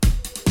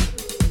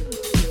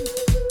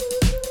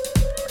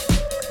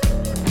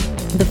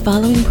The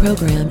following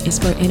program is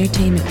for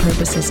entertainment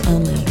purposes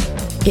only.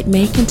 It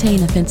may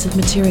contain offensive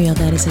material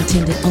that is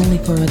intended only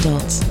for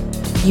adults.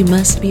 You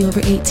must be over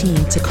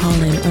 18 to call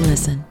in or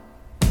listen.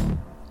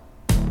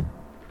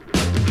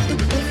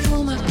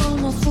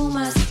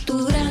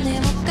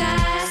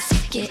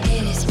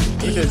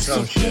 You did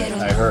some shit,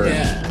 I heard.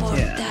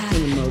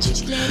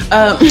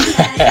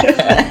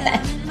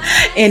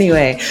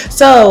 Anyway,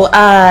 so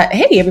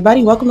hey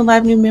everybody, welcome to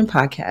Live New Men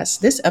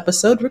Podcast. This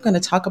episode, we're going to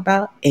talk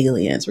about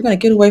aliens. We're going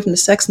to get away from the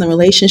sex and the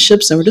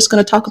relationships, and we're just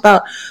going to talk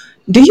about,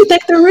 do you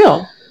think they're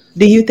real?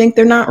 Do you think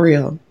they're not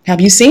real?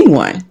 Have you seen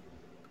one?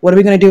 What are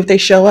we going to do if they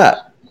show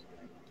up?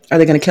 Are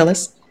they going to kill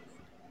us?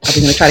 Are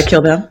we going to try to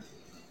kill them?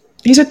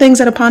 These are things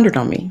that have pondered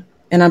on me,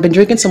 and I've been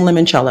drinking some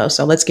limoncello,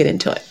 so let's get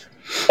into it.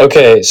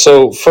 Okay,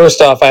 so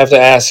first off, I have to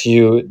ask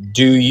you,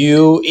 do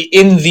you,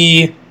 in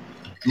the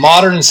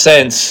modern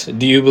sense,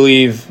 do you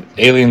believe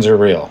aliens are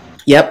real?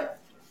 Yep.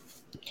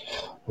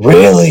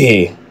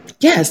 Really?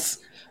 Yes.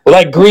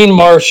 Like Green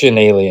Martian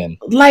alien?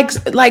 Like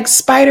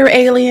spider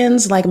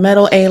aliens, like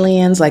metal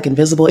aliens, like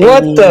invisible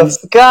What aliens.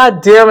 the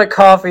god damn it,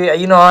 Coffee?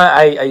 You know,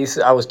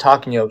 I was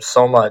talking you up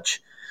so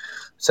much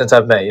since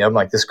I've met you. I'm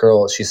like, this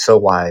girl, she's so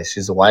wise.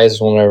 She's the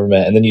wisest woman I ever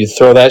met. And then you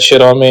throw that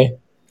shit on me?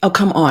 Oh,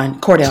 come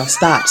on, Cordell,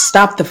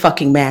 stop the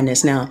fucking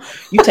madness now.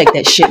 You take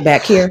that shit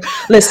back here.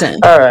 Listen.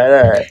 All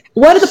right.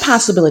 What are the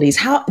possibilities?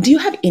 How do you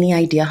have any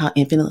idea how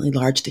infinitely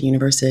large the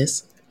universe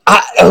is?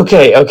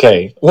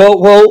 Okay.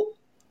 Well.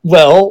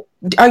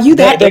 Are you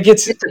that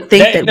gets to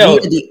think that we are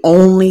the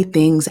only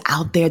things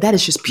out there? That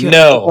is just pure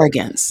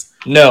arrogance.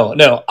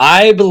 No.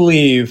 I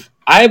believe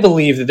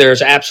that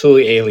there's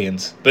absolutely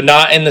aliens, but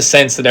not in the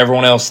sense that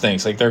everyone else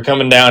thinks. Like they're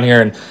coming down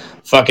here and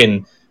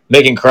fucking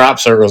making crop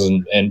circles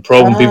and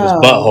probing people's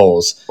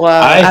buttholes.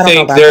 Well, I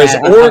think there's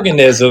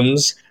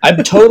organisms. I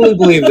totally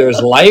believe there's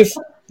life.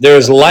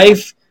 There's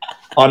life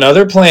on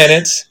other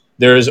planets.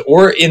 There's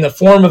in the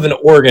form of an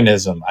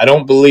organism. I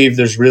don't believe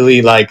there's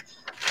really like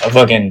a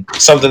fucking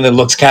something that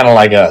looks kind of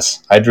like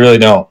us. I really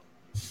don't.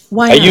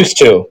 Why not? I used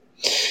to.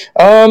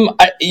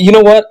 You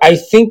know what? I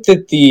think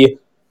that the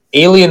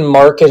alien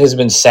market has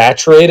been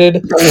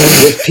saturated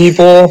with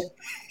people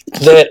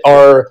that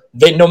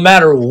no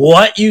matter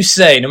what you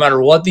say, no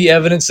matter what the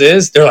evidence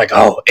is, they're like,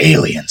 oh,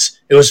 aliens.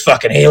 It was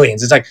fucking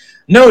aliens. It's like,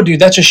 no, dude,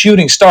 that's a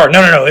shooting star.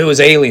 No, it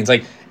was aliens.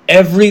 Like,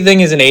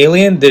 everything is an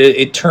alien that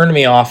it turned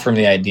me off from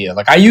the idea.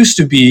 Like, I used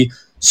to be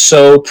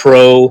so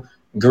pro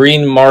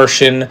Green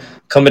Martian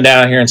coming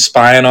down here and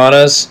spying on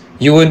us.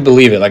 You wouldn't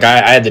believe it. Like,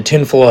 I had the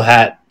tinfoil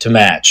hat to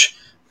match.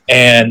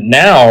 And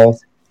now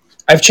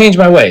I've changed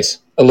my ways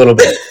a little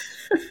bit.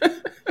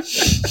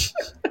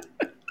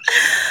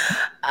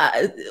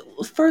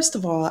 First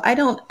of all, I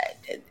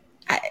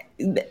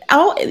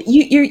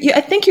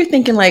think you're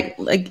thinking like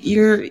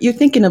you're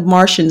thinking of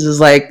Martians as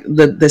like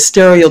the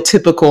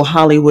stereotypical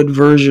Hollywood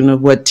version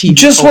of what TV.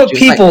 Just what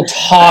people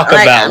talk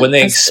about when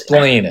they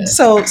explain it.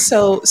 So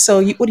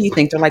what do you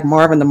think? They're like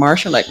Marvin the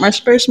Martian, like my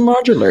space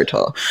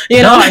modulator.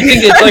 You know? No, I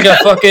think it's like a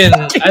fucking.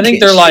 I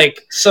think they're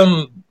like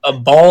a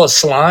ball of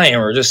slime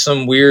or just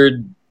some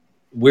weird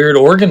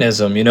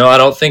organism. You know, I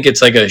don't think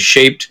it's like a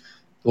shaped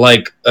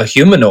like a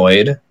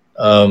humanoid.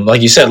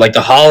 Like you said, like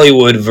the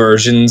Hollywood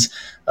versions,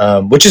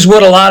 which is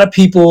what a lot of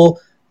people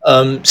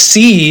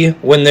see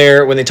when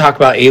they talk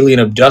about alien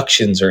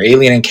abductions or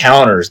alien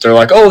encounters. They're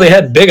like, oh, they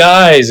had big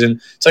eyes, and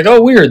it's like,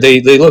 oh, weird.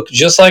 They look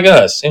just like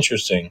us.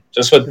 Interesting.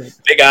 Just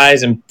with big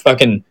eyes and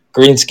fucking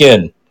green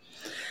skin.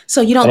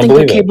 So you don't think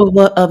they're capable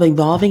of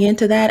evolving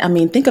into that? I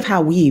mean, think of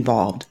how we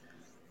evolved.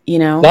 You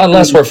know, not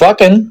unless we're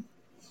fucking.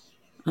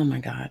 Oh my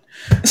god!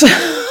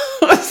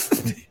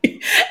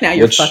 Now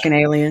you're fucking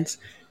aliens.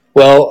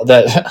 Well,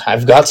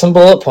 I've got some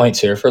bullet points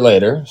here for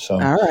later, so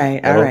all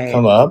right,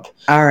 come up.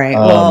 All right.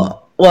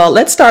 Well,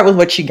 let's start with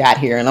what you got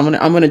here, and I'm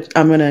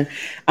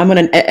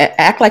gonna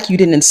act like you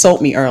didn't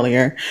insult me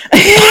earlier.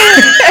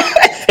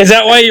 Is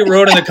that why you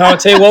wrote in the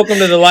comments, hey, welcome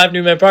to the Live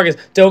New Men Podcast?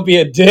 Don't be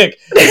a dick.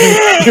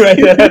 After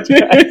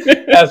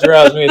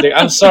I was being a dick.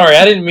 I'm sorry,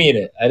 I didn't mean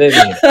it.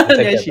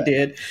 Yes, you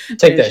did.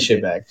 Take that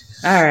shit back.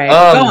 All right.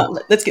 Go on.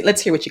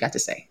 Let's hear what you got to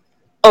say.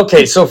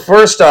 Okay, so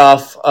first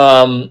off,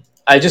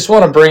 I just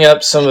want to bring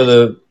up some of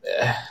the.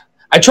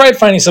 I tried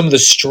finding some of the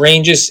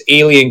strangest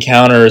alien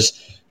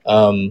encounters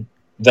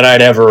that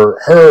I'd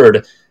ever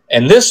heard,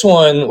 and this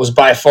one was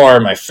by far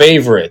my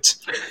favorite.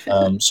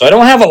 So I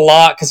don't have a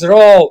lot because they're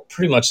all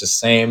pretty much the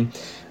same.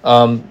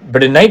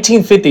 But in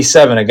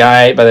 1957, a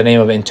guy by the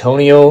name of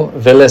Antonio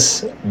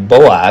Villas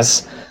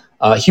Boas,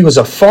 he was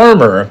a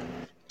farmer,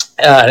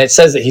 and it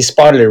says that he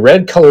spotted a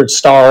red-colored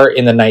star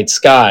in the night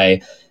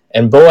sky,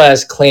 and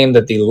Boas claimed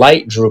that the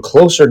light drew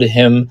closer to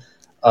him.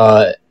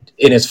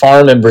 In his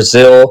farm in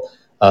Brazil,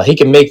 he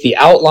can make the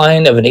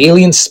outline of an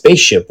alien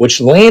spaceship, which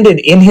landed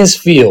in his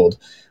field.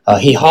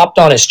 He hopped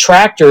on his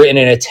tractor in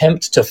an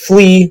attempt to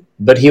flee,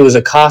 but he was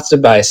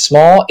accosted by a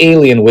small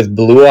alien with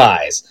blue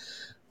eyes.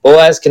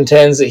 Boas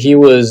contends that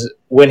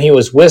when he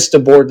was whisked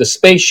aboard the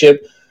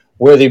spaceship,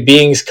 where the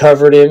beings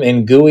covered him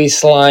in gooey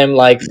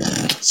slime-like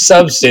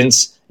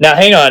substance. Now,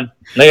 hang on.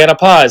 I gotta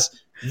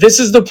pause. this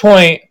is the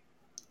point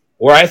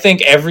where I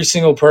think every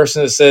single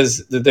person that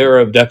says that they were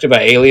abducted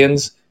by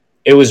aliens,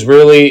 it was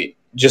really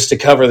just to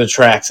cover the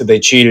tracks that they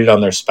cheated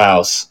on their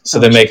spouse. So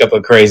they make up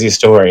a crazy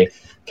story.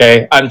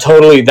 Okay.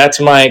 That's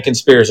my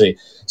conspiracy.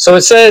 So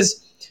it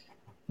says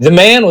the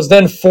man was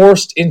then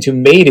forced into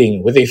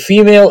mating with a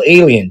female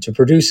alien to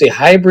produce a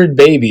hybrid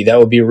baby that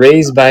would be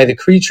raised by the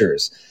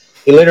creatures.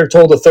 He later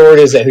told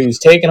authorities that he was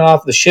taken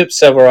off the ship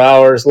several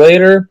hours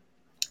later.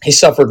 He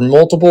suffered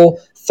multiple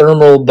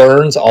thermal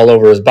burns all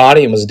over his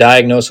body and was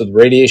diagnosed with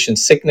radiation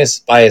sickness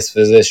by his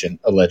physician,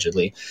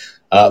 allegedly.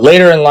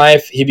 Later in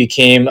life, he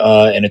became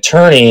an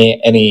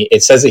attorney, and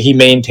it says that he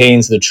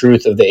maintains the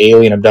truth of the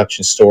alien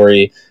abduction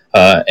story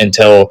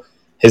until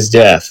his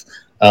death.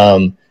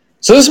 So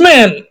this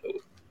man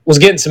was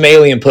getting some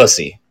alien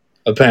pussy,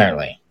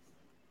 apparently.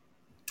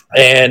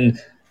 And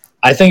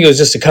I think it was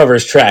just to cover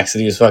his tracks that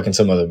he was fucking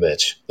some other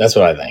bitch. That's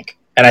what I think.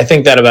 And I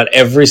think that about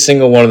every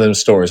single one of them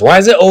stories. Why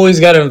is it always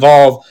got to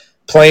involve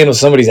playing with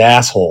somebody's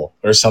asshole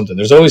or something?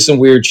 There's always some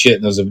weird shit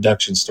in those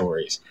abduction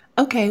stories.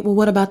 Okay, well,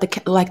 what about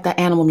the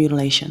animal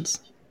mutilations?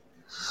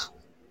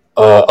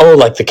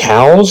 Like the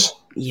cows?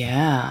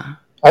 Yeah.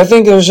 I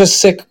think there's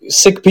just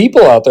sick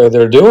people out there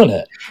that are doing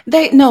it.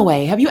 No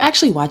way. Have you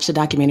actually watched the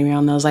documentary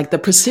on those? Like the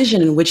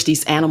precision in which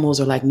these animals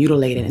are like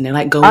mutilated and they're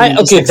like going.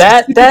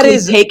 That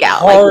is take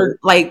out hard.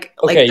 Like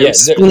okay, yeah.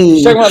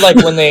 You're talking about like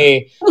when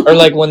they or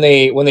like when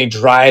they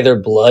dry their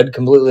blood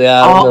completely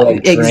out. And they're,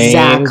 like,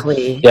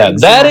 exactly. Yeah, exactly.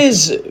 That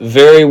is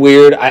very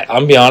weird. I'm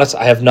gonna be honest.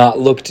 I have not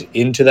looked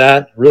into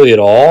that really at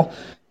all.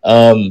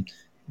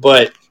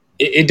 But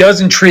it does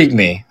intrigue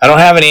me. I don't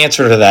have an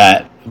answer to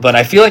that. But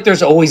I feel like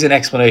there's always an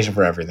explanation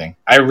for everything.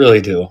 I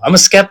really do. I'm a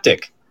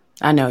skeptic.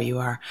 I know you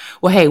are.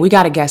 Well, hey, we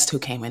got a guest who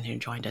came in here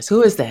and joined us.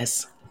 Who is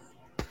this?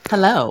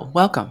 Hello.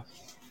 Welcome.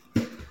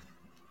 He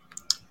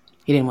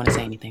didn't want to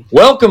say anything.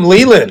 Welcome,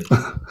 Leland.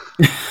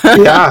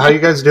 Yeah, how you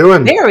guys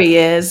doing? There he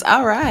is.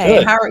 All right.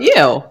 Good. How are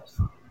you?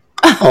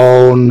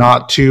 Oh,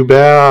 not too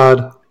bad.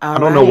 I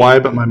don't know why,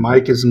 but my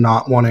mic is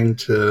not wanting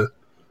to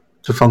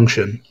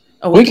function.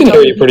 Oh, we can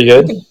hear you pretty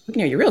good. We can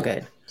hear you real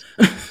good.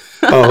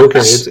 Oh, okay.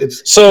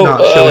 It's so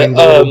not showing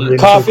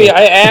Coffee.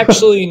 I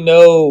actually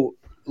know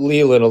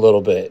Leland a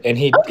little bit, and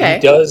he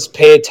does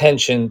pay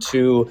attention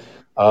to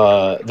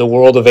the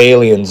world of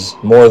aliens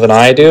more than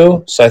I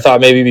do. So I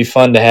thought maybe it'd be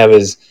fun to have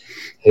his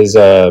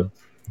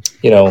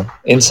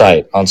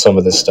insight on some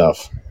of this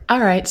stuff.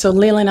 All right. So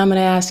Leland, I'm going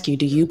to ask you: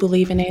 do you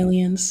believe in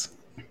aliens?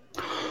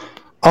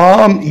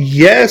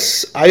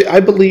 Yes,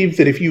 I believe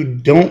that if you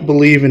don't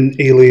believe in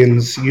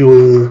aliens,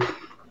 you're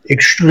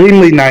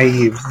extremely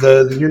naive.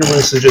 The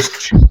universe is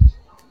just...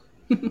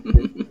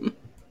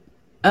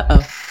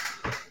 Uh-oh.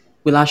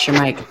 We lost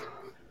your mic.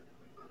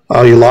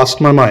 Oh, you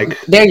lost my mic.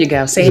 There you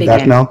go. Say it again.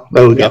 Back now?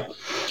 There we go.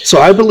 So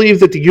I believe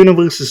that the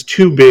universe is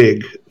too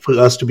big for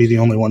us to be the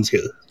only ones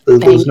here.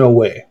 There's no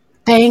way.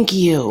 Thank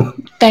you.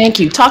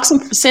 Talk some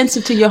sense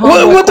into your home.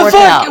 What the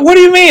fuck? Out. What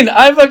do you mean?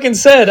 I fucking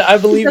said I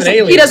believe in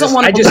aliens. He doesn't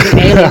want to believe in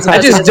aliens. I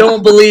just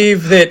don't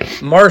believe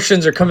that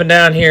Martians are coming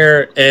down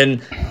here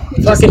and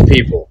fucking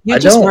people. You're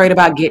just worried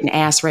about getting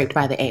ass raped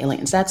by the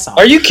aliens. That's all.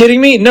 Are you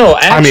kidding me? No,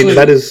 actually. I mean,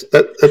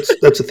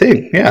 that's a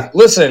thing. Yeah.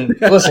 Listen,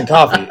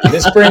 Coffee.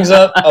 This brings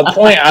up a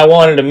point I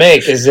wanted to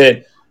make is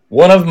that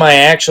one of my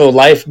actual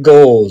life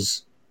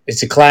goals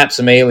is to clap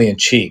some alien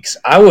cheeks.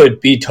 I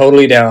would be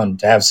totally down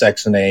to have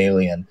sex with an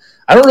alien.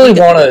 I don't really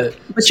want to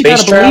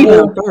space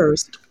travel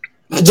first.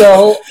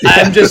 No,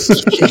 I'm just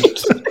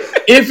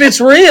if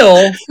it's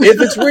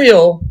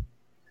real,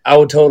 I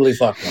would totally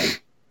fuck one.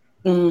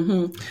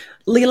 Mm-hmm.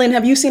 Leland,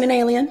 have you seen an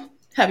alien?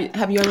 Have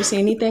you ever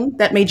seen anything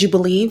that made you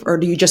believe, or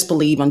do you just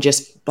believe on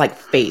just like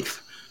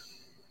faith?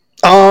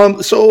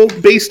 So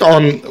based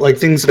on like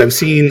things that I've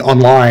seen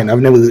online,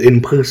 I've never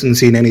in person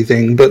seen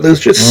anything, but there's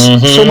just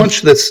so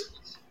much that's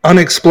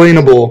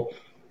unexplainable.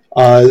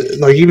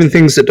 Like even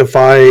things that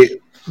defy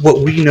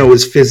what we know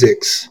as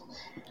physics,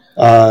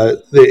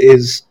 that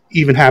is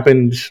even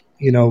happened,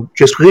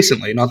 just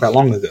recently, not that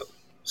long ago.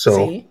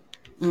 So, see?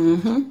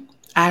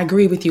 I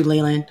agree with you,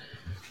 Leland.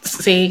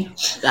 See,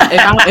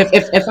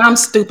 if I'm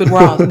stupid,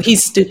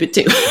 he's stupid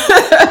too.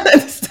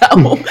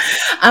 So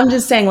I'm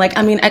just saying,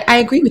 I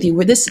agree with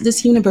you.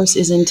 This universe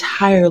is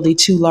entirely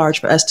too large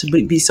for us to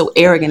be so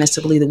arrogant as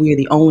to believe that we are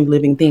the only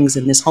living things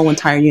in this whole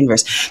entire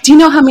universe. Do you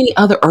know how many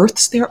other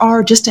Earths there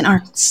are just in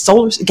our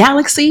solar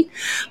galaxy?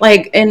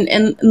 Like, in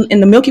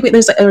the Milky Way,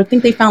 I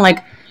think they found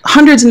like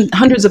hundreds and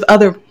hundreds of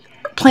other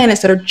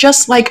planets that are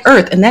just like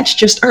Earth, and that's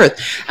just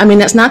Earth. I mean,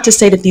 that's not to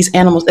say that these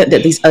animals, that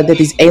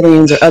these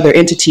aliens or other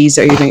entities,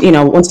 or even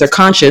once they're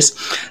conscious,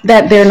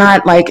 that they're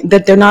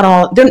not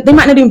all. They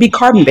might not even be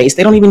carbon based.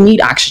 They don't even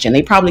need oxygen.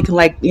 They probably can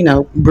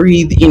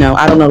breathe.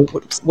 I don't know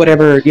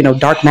whatever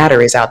dark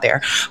matter is out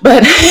there,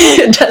 but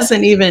it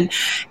doesn't even.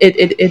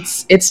 It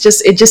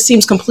just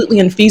seems completely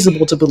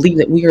infeasible to believe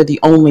that we are the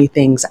only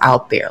things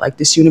out there. Like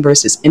this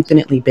universe is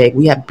infinitely big.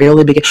 We have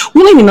barely big.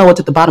 We don't even know what's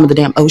at the bottom of the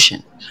damn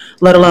ocean,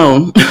 let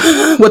alone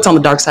what's on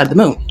the dark side of the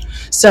moon.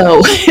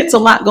 So it's a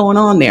lot going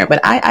on there, but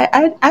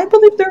I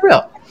believe they're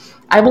real.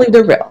 I believe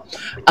they're real.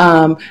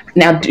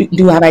 Now,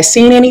 have I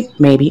seen any?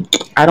 Maybe.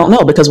 I don't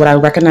know, because would I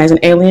recognize an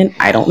alien?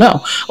 I don't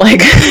know. Like,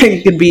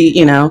 it could be,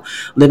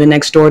 living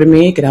next door to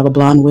me. It could have a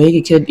blonde wig.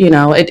 It could,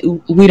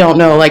 we don't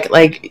know, like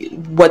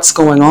what's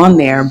going on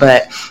there.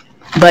 But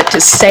to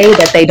say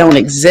that they don't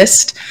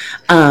exist,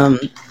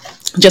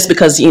 just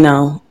because,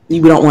 we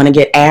don't want to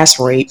get ass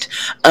raped,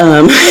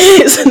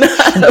 is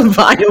not a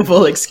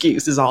viable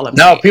excuse, is all I'm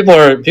saying.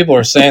 No, people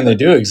are saying they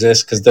do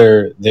exist because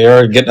they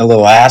are getting a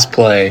little ass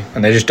play,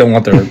 and they just don't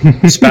want their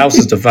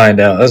spouses to find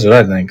out. That's what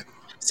I think.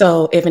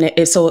 So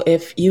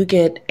if you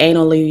get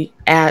anally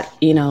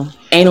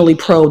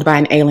probed by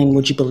an alien,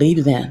 would you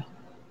believe then?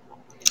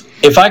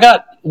 Yeah,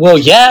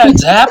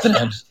 it's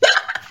happening.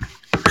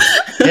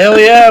 Hell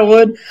yeah, I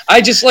would.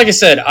 Like I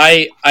said,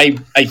 I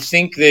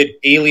think that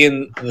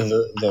alien,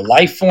 the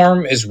life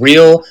form is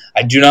real.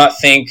 I do not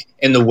think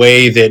in the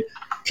way that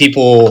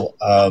people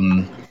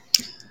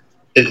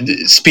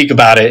speak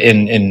about it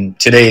in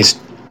today's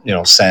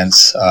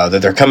sense,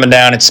 that they're coming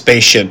down in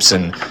spaceships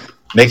and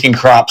making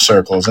crop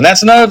circles. And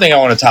that's another thing I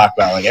want to talk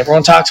about. Like,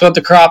 everyone talks about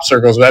the crop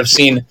circles, but I've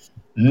seen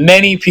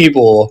many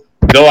people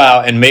go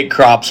out and make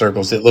crop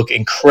circles that look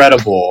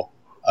incredible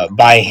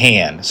by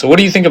hand. So what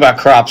do you think about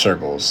crop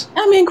circles?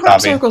 I mean, crop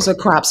circles are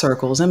crop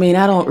circles. I mean,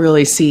 I don't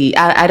really see,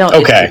 I don't,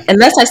 okay,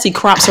 unless I see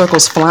crop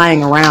circles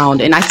flying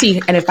around, and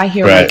if I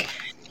hear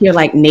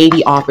like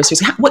Navy officers,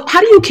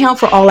 how do you account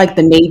for all like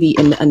the Navy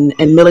and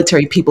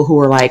military people who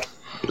are like,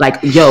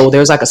 yo,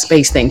 there's like a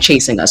space thing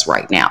chasing us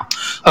right now?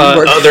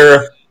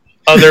 Other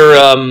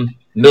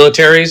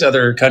militaries,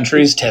 other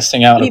countries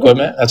testing out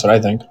equipment. That's what I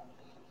think.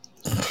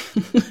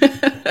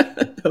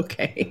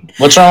 Okay.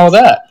 What's wrong with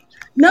that?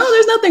 No,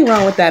 there's nothing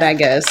wrong with that, I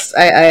guess.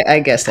 I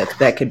guess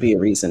that could be a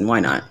reason. Why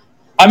not?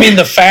 I mean,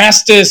 the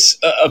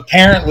fastest,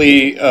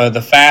 apparently,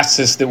 the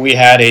fastest that we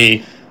had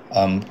a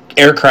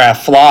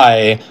aircraft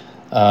fly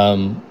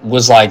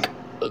was like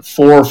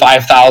 4,000 or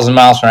 5,000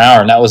 miles per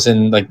hour, and that was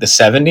in like the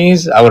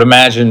 70s. I would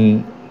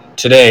imagine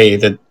today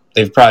that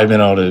they've probably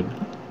been able to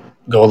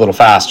go a little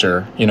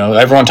faster.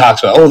 Everyone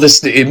talks about,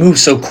 it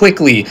moves so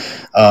quickly.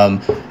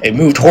 It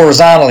moved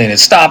horizontally and it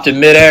stopped in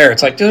midair.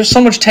 It's like, there's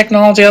so much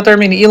technology out there. I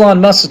mean, Elon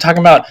Musk is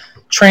talking about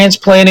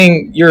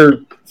transplanting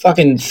your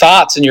fucking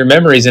thoughts and your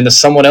memories into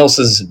someone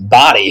else's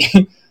body,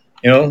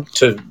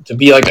 to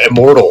be like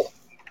immortal.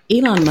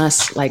 Elon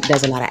Musk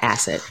does a lot of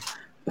acid.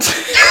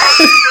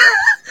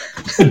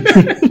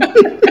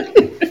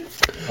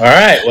 All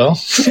right, well,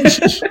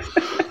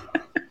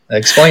 that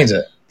explains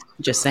it.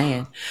 Just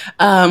saying.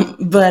 You got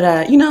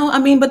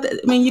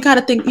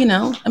to think,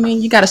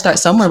 you got to start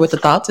somewhere with the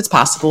thoughts. It's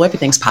possible.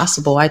 Everything's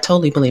possible. I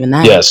totally believe in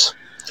that. Yes.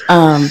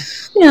 I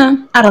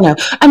don't know.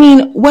 I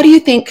mean, what do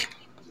you think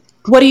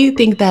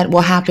that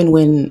will happen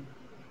when,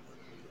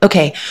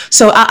 okay,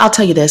 so I'll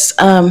tell you this.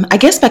 I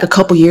guess back a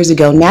couple years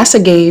ago,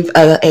 NASA gave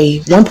a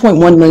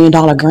 $1.1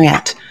 million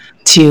grant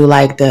to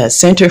like the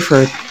Center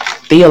for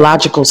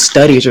Theological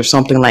Studies or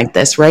something like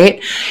this,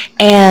 right?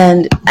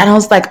 And I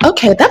was like,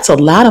 okay, that's a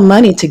lot of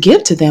money to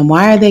give to them.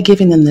 Why are they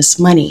giving them this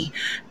money?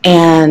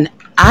 And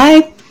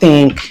I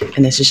think,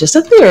 and this is just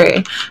a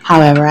theory,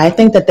 however, I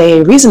think that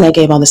the reason they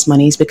gave all this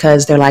money is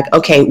because they're like,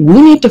 okay,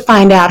 we need to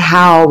find out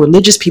how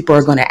religious people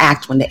are going to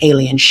act when the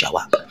aliens show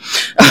up.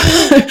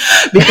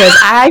 Because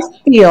I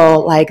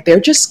feel like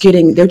they're just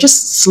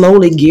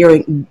slowly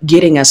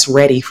getting us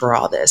ready for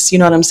all this. You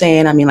know what I'm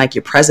saying? I mean, like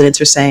your presidents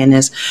are saying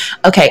this.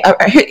 Okay,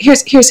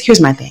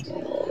 here's my thing.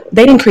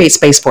 They didn't create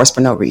Space Force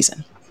for no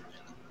reason.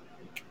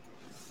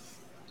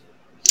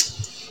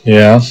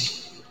 Yeah.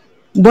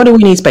 What do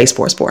we need Space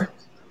Force for?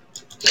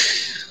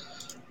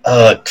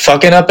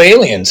 Fucking up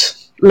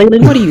aliens.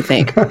 Leland, what do you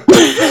think?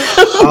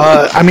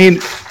 I mean,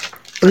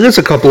 there's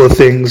a couple of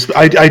things.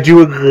 I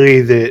do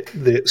agree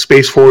that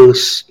Space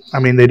Force, I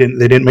mean, they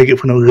didn't make it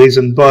for no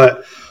reason,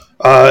 but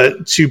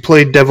to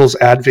play devil's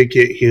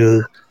advocate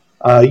here,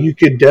 you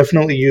could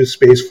definitely use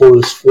Space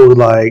Force for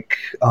like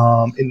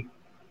an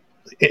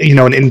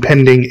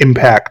impending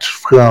impact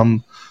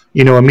from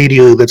a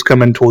meteor that's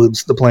coming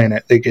towards the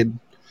planet. They could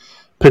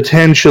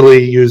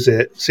potentially use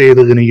it, say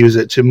they're going to use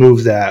it to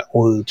move that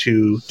or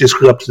to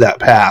disrupt that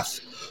path.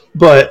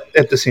 But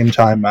at the same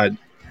time,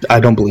 I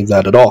don't believe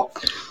that at all.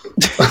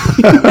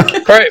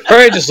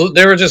 Probably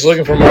they were just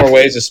looking for more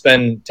ways to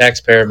spend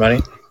taxpayer money.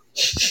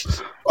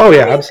 Oh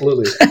yeah,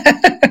 absolutely.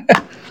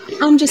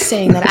 I'm just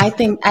saying that I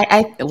think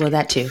well,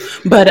 that too,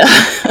 but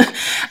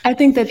I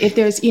think that if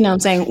there's,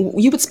 I'm saying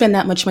you would spend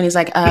that much money. It's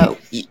like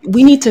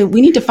we need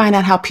to find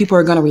out how people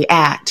are going to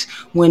react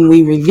when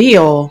we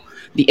reveal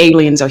the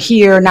aliens are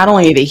here. Not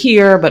only are they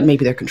here, but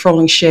maybe they're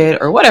controlling shit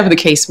or whatever the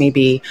case may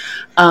be.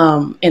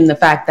 In the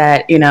fact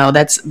that,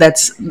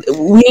 that's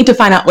we need to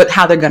find out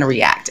how they're going to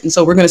react. And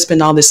so we're going to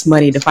spend all this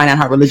money to find out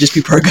how religious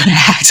people are going to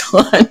act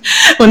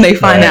when they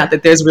find out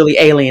that there's really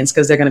aliens,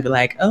 because they're going to be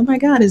like, oh my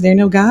God, is there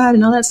no God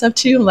and all that stuff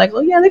too? I'm like,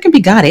 well, yeah, there can be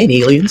God and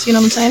aliens. You know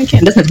what I'm saying?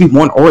 It doesn't have to be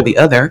one or the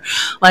other.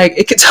 Like,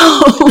 it could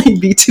totally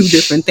be two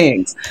different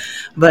things.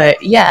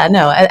 But yeah,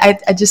 no, I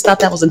just thought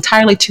that was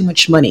entirely too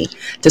much money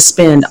to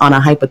spend on a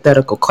hypothetical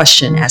hypothetical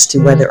question as to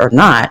whether or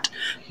not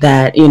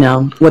that,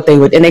 what they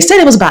would, and they said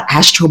it was about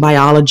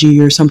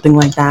astrobiology or something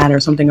like that or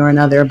something or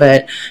another.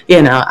 But,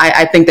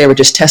 I think they were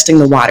just testing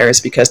the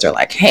waters because they're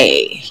like,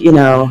 hey,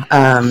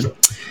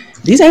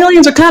 these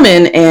aliens are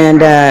coming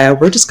and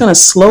we're just going to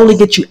slowly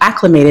get you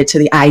acclimated to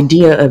the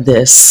idea of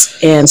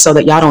this. And so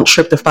that y'all don't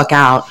trip the fuck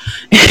out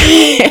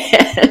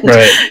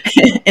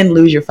and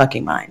lose your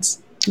fucking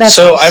minds.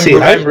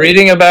 I'm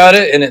reading about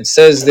it, and it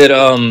says that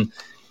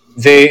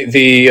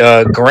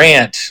the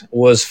grant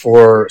was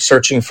for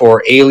searching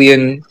for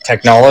alien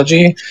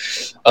technology,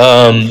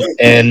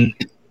 and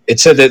it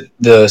said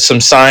that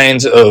some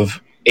signs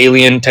of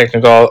alien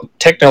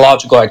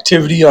technological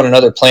activity on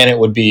another planet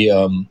would be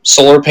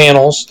solar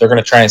panels. They're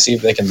going to try and see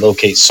if they can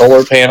locate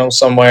solar panels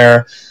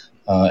somewhere,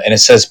 and it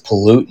says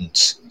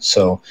pollutants.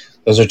 So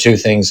those are two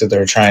things that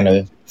they're trying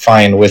to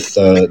find with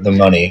the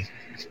money.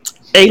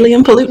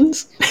 Alien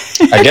pollutants?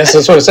 I guess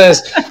that's what it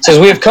says. It says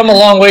we have come a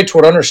long way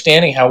toward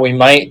understanding how we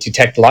might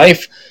detect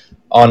life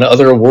on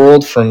other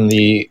worlds from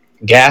the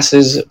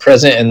gases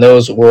present in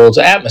those worlds'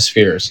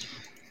 atmospheres.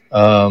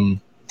 I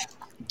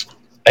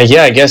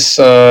guess it's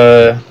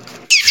a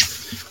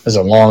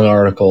long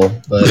article,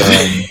 but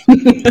I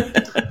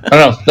don't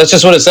know. That's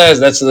just what it says.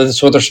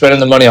 That's what they're spending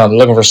the money on. They're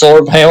looking for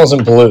solar panels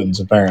and pollutants,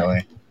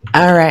 apparently.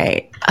 All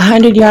right.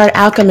 100-Yard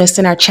Alchemist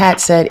in our chat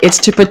said, it's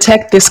to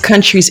protect this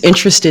country's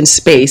interest in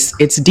space.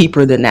 It's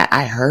deeper than that.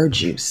 I heard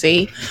you.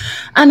 See?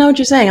 I know what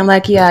you're saying. I'm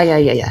like, yeah.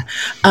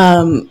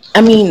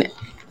 I mean,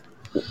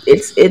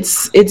 it's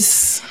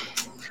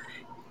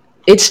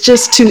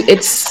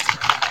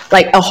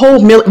like a whole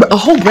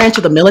branch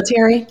of the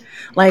military.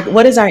 Like,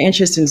 what is our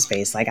interest in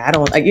space? Like, I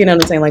don't, like, you know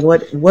what I'm saying? Like,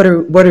 what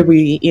are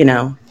we,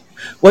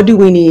 what do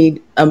we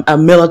need a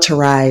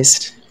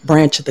militarized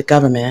branch of the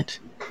government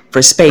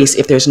for space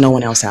if there's no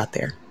one else out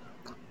there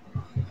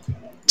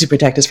to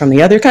protect us from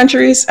the other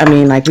countries? I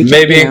mean, like,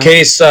 in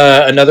case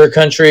another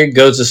country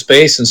goes to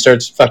space and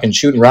starts fucking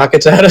shooting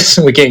rockets at us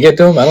and we can't get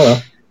to them. I don't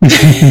know.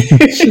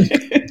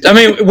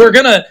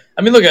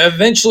 Look,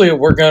 eventually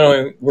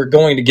we're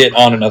going to get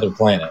on another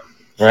planet,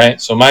 right?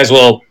 So might as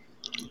well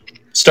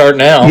start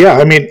now. Yeah,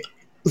 I mean,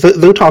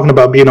 they're talking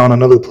about being on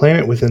another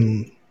planet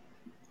within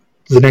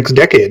the next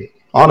decade,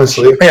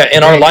 honestly. Yeah,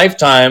 in our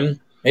lifetime,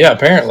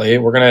 apparently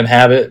we're going to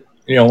inhabit,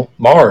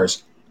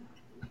 Mars.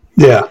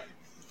 Yeah.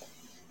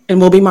 And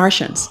we'll be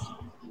Martians.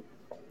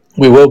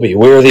 We will be.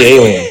 We're the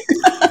alien.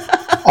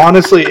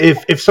 Honestly,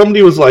 if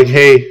somebody was like,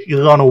 hey,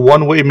 you're on a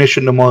one-way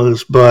mission to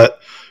Mars,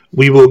 but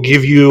we will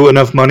give you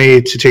enough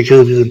money to take care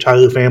of your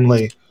entire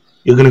family,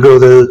 you're going to go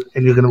there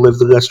and you're going to live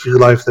the rest of your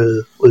life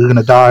there, or you're going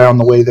to die on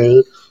the way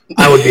there,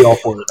 I would be all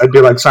for it. I'd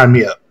be like, sign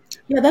me up.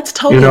 Yeah, that's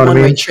totally a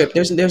one-way trip.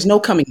 There's no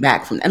coming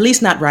back from, at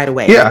least not right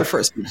away. Yeah.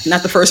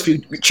 Not the first few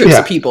trips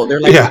of people.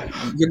 They're like,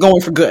 you're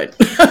going for good.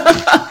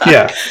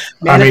 Yeah.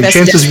 I mean,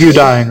 chances of you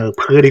dying are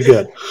pretty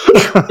good.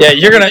 Yeah,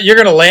 you're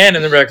gonna land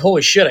and they're like,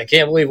 holy shit, I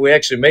can't believe we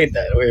actually made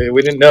that. We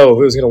didn't know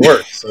it was gonna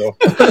work. So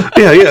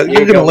yeah,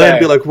 you're gonna land and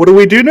be like, what do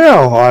we do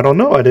now? Oh, I don't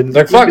know. I didn't.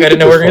 Like, fuck, I didn't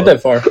know we were gonna get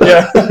that far.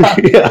 Yeah.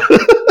 Yeah.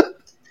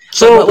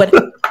 So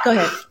go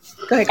ahead.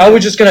 I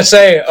was just gonna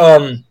say,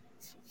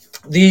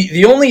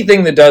 the only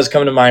thing that does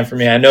come to mind for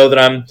me, I know that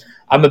I'm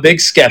a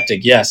big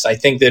skeptic. Yes, I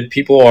think that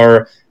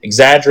people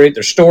exaggerate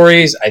their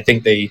stories. I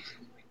think they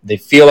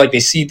feel like they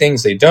see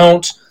things they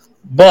don't.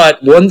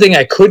 But one thing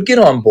I could get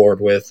on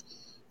board with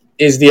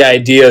is the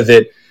idea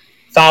that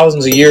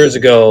thousands of years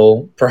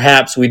ago,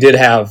 perhaps we did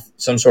have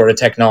some sort of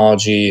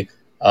technology,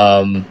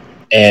 and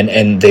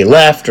they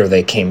left or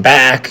they came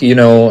back,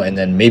 and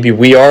then maybe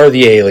we are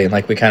the alien,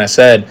 like we kind of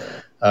said.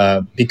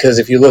 Because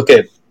if you look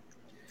at,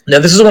 now,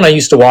 this is when I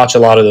used to watch a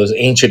lot of those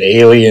Ancient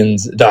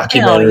Aliens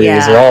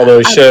documentaries or all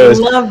those shows.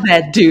 I love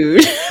that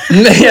dude.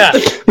 yeah,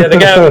 the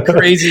guy with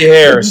crazy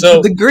hair.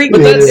 So the Greek,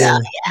 but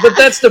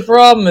that's the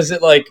problem. Is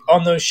that, like,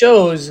 on those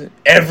shows,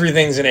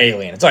 everything's an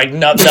alien. It's like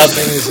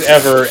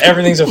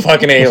everything's a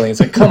fucking alien.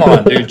 It's like, come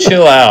on, dude,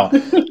 chill out.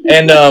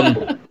 And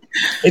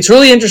it's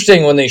really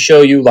interesting when they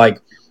show you, like,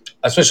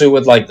 especially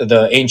with like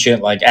the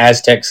ancient, like,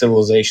 Aztec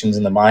civilizations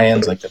and the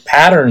Mayans, like the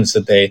patterns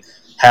that they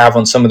have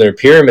on some of their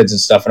pyramids and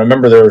stuff. And I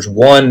remember there was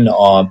one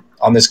on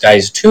this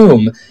guy's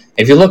tomb.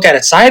 If you look at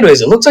it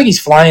sideways, it looks like he's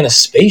flying a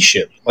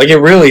spaceship. Like, it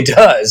really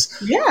does.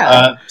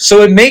 Yeah.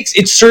 So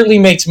it certainly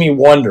makes me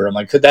wonder. I'm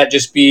like, could that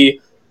just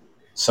be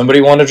somebody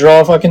want to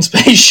draw a fucking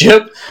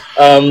spaceship?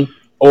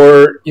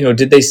 Or,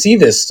 did they see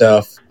this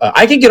stuff?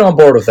 I could get on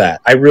board with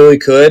that. I really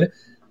could.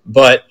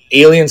 But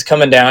aliens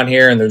coming down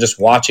here and they're just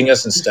watching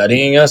us and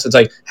studying us. It's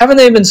like, haven't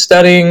they been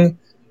studying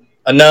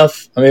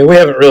enough? I mean, we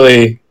haven't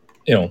really,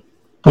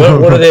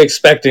 What are they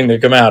expecting to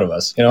come out of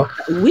us?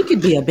 We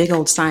could be a big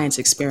old science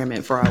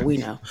experiment for all we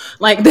know.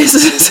 Like, this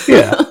is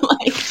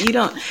like, you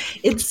don't.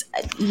 It's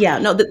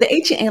the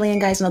ancient alien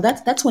guys. No,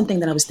 that's one thing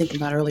that I was thinking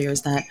about earlier,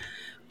 is that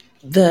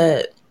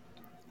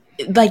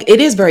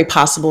it is very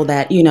possible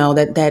that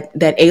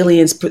that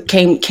aliens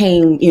came.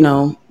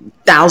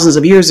 thousands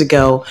of years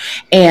ago,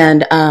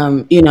 and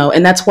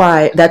and that's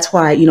why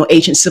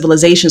ancient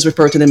civilizations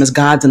refer to them as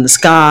gods in the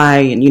sky,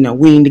 and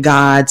winged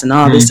gods and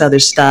all this other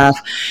stuff,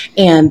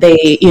 and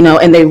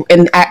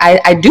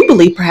I do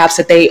believe perhaps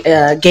that they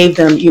gave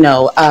them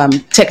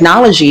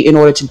technology in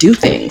order to do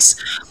things,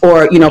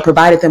 or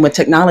provided them with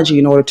technology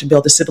in order to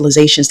build the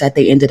civilizations that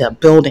they ended up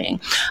building,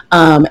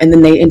 and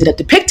then they ended up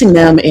depicting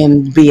them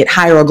in, be it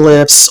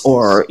hieroglyphs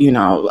or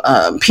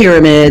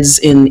pyramids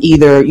in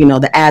either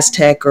the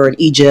Aztec or in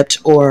Egypt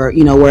or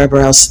wherever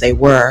else they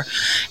were,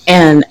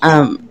 and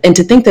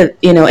to think that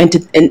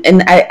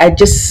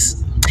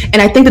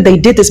I think that they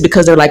did this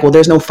because they're like, well,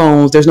 there's no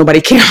phones, there's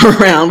nobody camera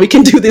around, we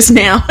can do this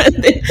now. And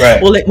then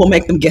right. we'll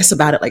make them guess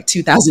about it like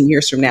 2,000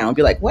 years from now and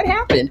be like, what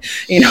happened?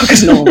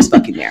 Because no one was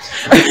fucking there.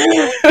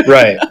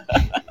 Right.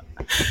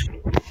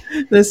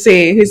 Let's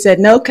see. He said,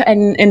 no,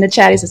 and in the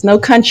chat, he says, no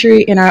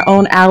country in our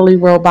own outwardly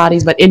world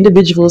bodies, but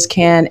individuals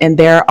can. And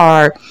there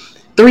are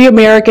 3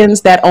 Americans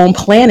that own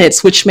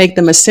planets, which make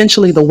them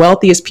essentially the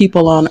wealthiest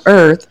people on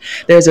Earth.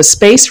 There's a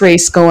space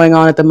race going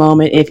on at the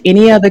moment. If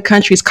any other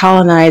countries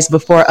colonized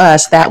before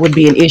us, that would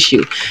be an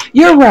issue.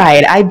 You're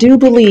right. I do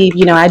believe,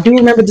 I do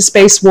remember the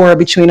space war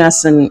between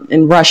us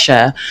and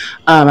Russia.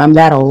 I'm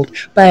that old.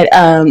 But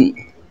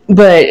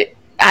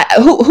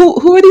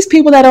who are these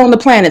people that own the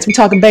planets? We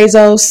talking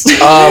Bezos?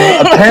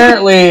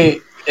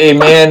 Apparently, a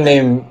man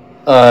named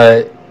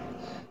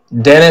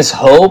Dennis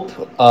Hope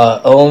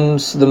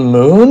owns the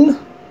moon.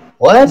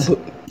 What?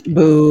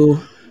 Boo.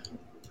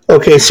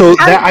 Okay, so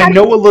I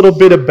know a little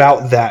bit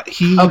about that.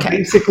 He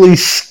basically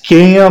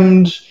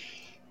scammed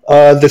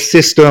the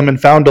system and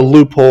found a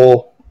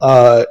loophole,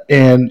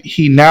 and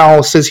he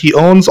now says he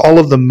owns all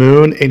of the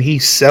moon, and he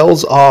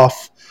sells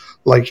off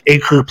like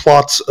acre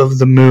plots of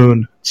the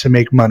moon to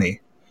make money.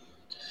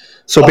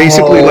 So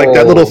basically, like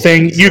that little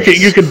thing, Jesus.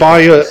 you could buy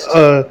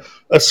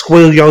a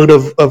square yard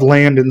of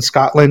land in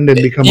Scotland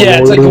and become a lord.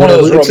 It's like one of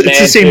those romantic it's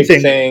the same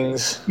thing.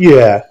 Things.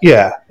 Yeah.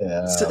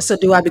 So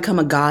do I become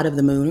a god of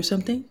the moon or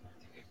something?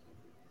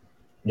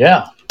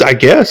 Yeah. I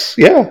guess,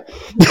 yeah.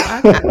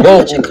 How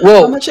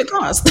much it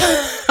cost?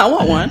 I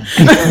want one.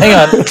 Hang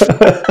on.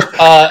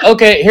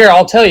 Okay, here,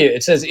 I'll tell you.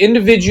 It says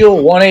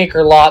individual 1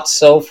 acre lots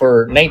sell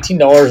for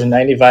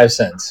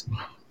 $19.95.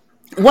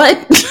 What?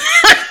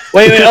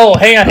 Wait. Oh,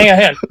 hang on.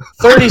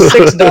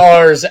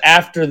 $36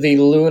 after the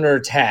lunar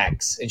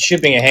tax and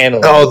shipping and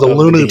handling. Oh, the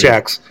lunar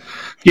tax.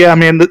 Yeah,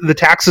 man, the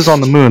taxes on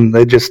the moon,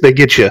 they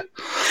get you.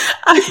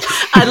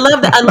 I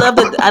love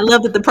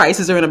that the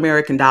prices are in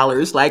American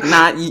dollars, like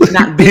not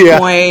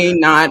Bitcoin,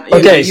 not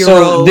okay. Euros,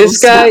 so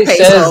this guy says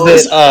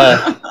pesos.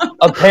 that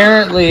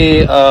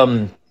apparently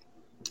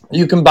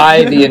you can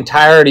buy the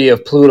entirety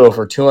of Pluto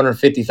for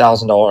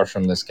 $250,000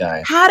 from this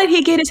guy. How did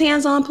he get his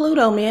hands on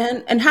Pluto,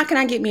 man? And how can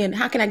I get me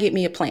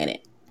a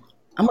planet?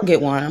 I'm gonna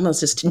get one. I'm gonna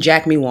just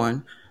jack me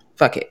one.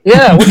 Fuck it.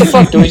 Yeah. What the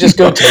fuck? Do we just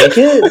go take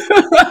it?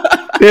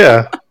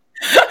 Yeah.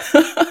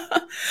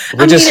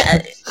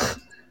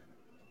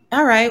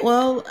 All right,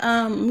 well,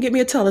 get me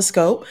a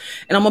telescope,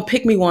 and I'm gonna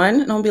pick me one,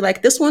 and I'm gonna be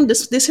like, this one,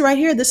 this right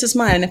here, this is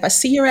mine. And if I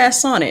see your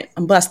ass on it,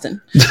 I'm busting.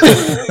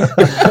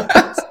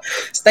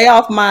 Stay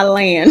off my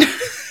land.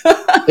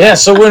 Yeah,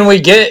 so when we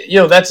get,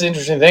 that's the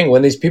interesting thing.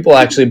 When these people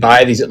actually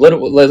buy these,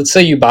 let's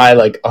say you buy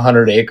like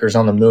 100 acres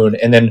on the moon,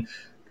 and then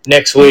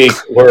next week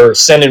we're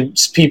sending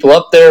people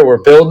up there, we're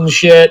building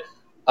shit.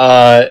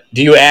 Do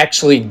you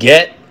actually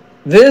get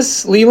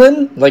this,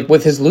 Leland? Like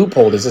with his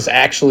loophole, does this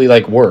actually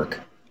like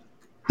work?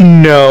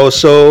 No,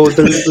 so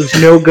there's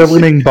no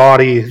governing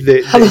body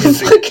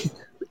that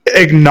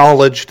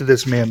acknowledged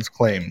this man's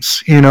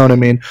claims. You know what I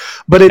mean?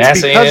 But it's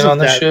NASA because of on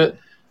this that. Shit?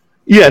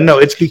 Yeah, no,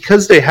 it's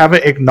because they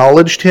haven't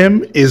acknowledged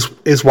him is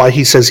why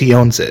he says he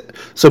owns it.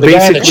 So the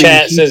basically, guy in the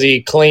chat says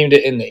he claimed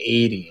it in the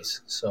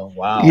 80s. So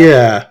wow.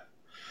 Yeah.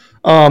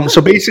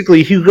 So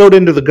basically, he wrote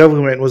into the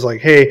government and was like,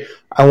 "Hey,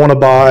 I want to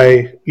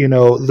buy,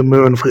 the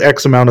moon for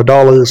X amount of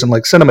dollars," and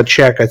like sent him a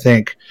check, I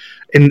think.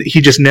 And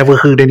he just never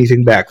heard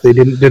anything back. They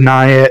didn't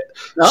deny it.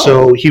 Oh.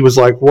 So he was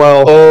like,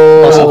 well,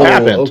 must have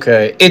happened.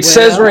 Okay. It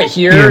says right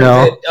here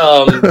that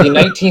the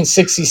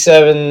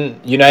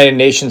 1967 United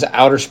Nations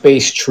Outer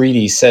Space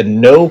Treaty said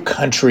no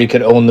country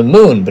could own the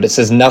moon, but it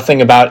says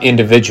nothing about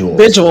individuals.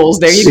 Individuals,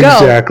 there you go.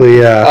 Exactly,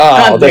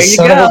 yeah. Oh, the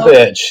son of a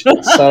bitch.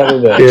 Son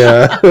of a bitch.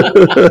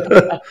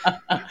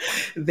 Yeah.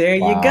 There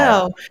you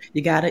go.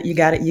 You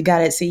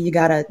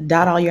gotta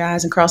dot all your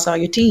I's and cross all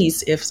your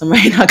T's if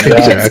somebody not gonna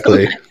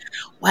Exactly.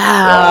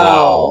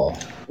 Wow.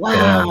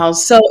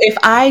 So if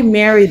I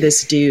marry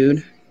this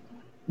dude,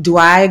 do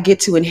I get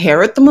to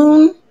inherit the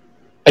moon?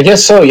 I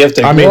guess so. You'll have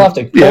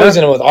to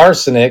poison him with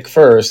arsenic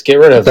first. Get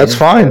rid of That's him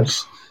fine.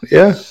 First.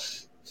 Yeah.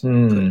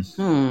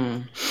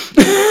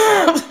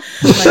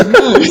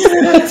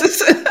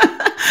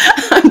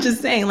 I'm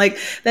just saying, like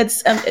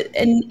that's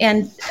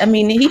and I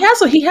mean he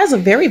has a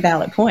very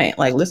valid point.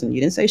 Like, listen, you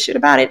didn't say shit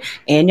about it,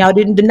 and y'all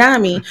didn't deny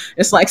me.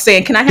 It's like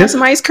saying, "Can I have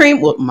some ice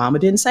cream?" Well, Mama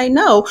didn't say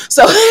no,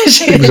 so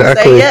she didn't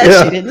say yes.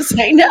 Yeah. She didn't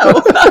say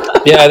no.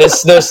 Yeah,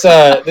 this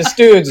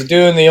dude's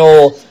doing the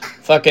old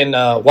fucking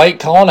white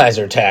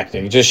colonizer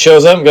tactic. He just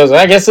shows up and goes,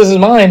 I guess this is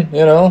mine,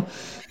 you know?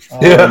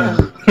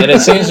 And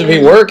it seems to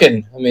be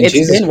working. I mean,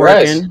 Jesus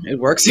Christ. Working. It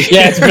works.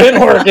 Yeah, it's been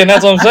working.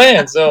 That's what I'm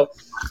saying. So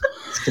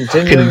it's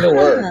continuing to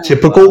work.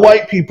 Typical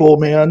white people,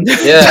 man.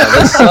 Yeah,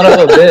 that son of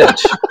a bitch.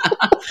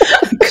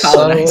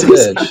 Son of a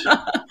bitch.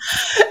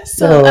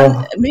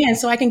 So man,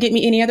 so I can get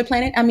me any other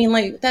planet. I mean,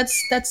 like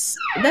that's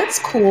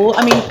cool.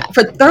 I mean,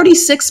 for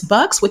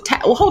 $36 with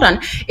well, hold on.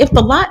 If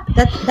the lot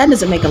that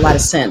doesn't make a lot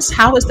of sense.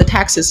 How is the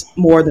taxes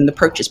more than the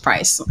purchase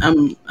price?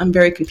 I'm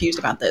very confused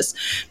about this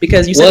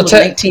because you said it was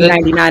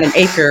 $19.99 an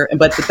acre,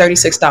 but the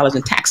 $36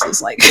 in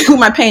taxes. Like, who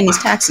am I paying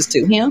these taxes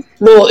to? Him?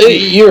 Well,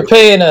 you're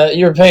paying a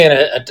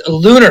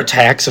lunar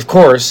tax, of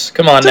course.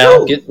 Come on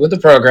now, get with the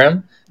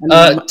program.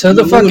 To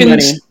the fucking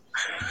money.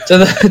 to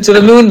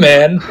the moon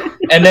man,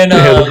 and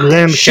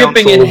then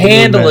shipping and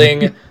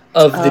handling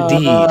of the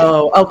deed.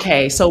 Oh,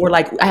 okay. So we're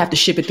like, I have to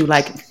ship it through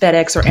like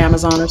FedEx or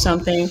Amazon or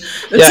something.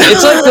 Yeah,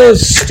 it's like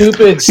those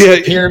stupid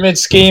pyramid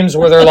schemes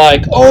where they're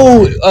like,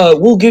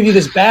 we'll give you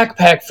this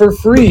backpack for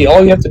free.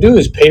 All you have to do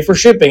is pay for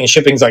shipping, and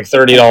shipping's like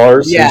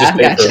 $30. Yeah, you just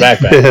pay for a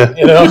backpack.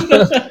 You know.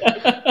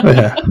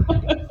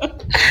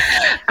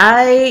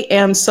 I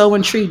am so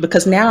intrigued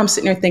because now I'm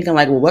sitting there thinking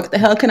like, well, what the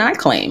hell can I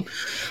claim?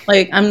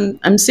 Like,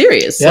 I'm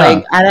serious. Yeah.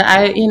 Like,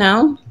 I you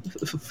know,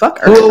 fuck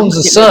Earth. Who owns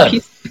the sun?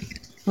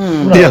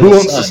 Yeah, who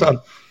owns the sun?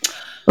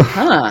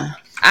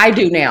 I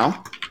do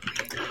now.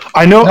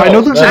 I know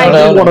there's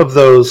another one of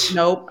those.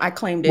 Nope, I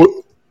claimed it.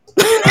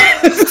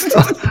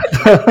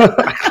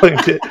 I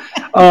claimed it.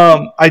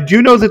 I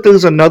do know that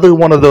there's another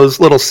one of those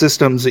little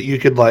systems that you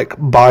could like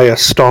buy a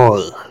star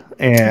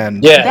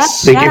and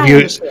they give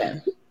you.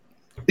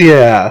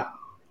 Yeah.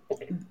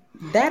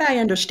 That I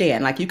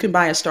understand. Like, you can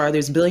buy a star.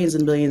 There's billions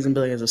and billions and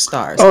billions of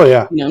stars. Oh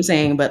yeah. You know what I'm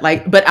saying? But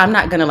I'm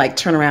not gonna like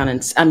turn around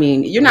and. I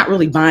mean, you're not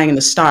really buying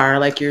the star.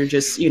 Like, you're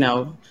just, you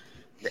know.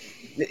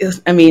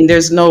 I mean,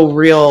 there's no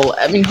real.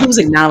 I mean, who's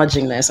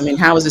acknowledging this? I mean,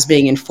 how is this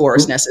being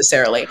enforced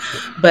necessarily?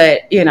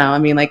 But you know, I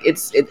mean, like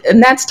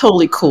and that's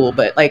totally cool.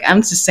 But like,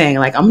 I'm just saying,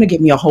 like, I'm gonna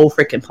give me a whole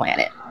freaking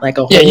planet, like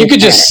a whole. Yeah, you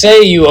could planet. just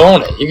say you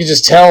own it. You could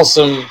just tell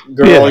some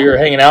girl you're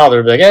hanging out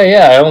with, be like, hey,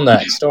 yeah, I own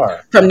that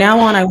star. From now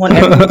on, I want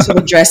everyone to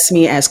address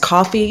me as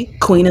Coffee,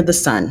 Queen of the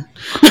Sun.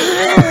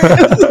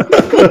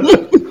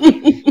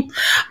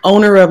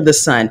 Owner of the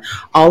sun.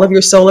 All of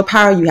your solar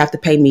power, you have to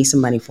pay me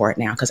some money for it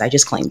now because I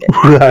just claimed it.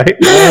 Right.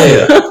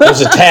 Oh, yeah.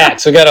 There's a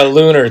tax. We got a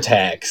lunar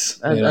tax.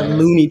 A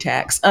loony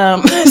tax.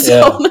 No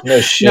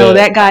shit. No,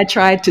 that guy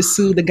tried to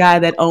sue the guy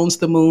that owns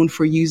the moon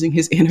for using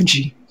his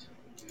energy.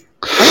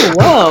 Oh,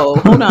 whoa.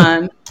 Hold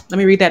on. Let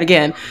me read that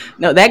again.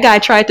 No, that guy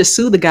tried to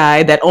sue the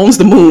guy that owns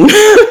the moon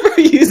for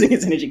using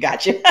his energy.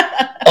 Gotcha.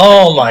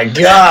 Oh, my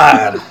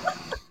God.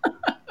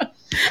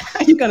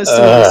 How you gonna sue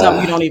for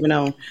something you don't even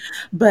own?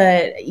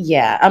 But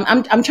yeah,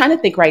 I'm trying to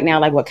think right now,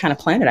 like what kind of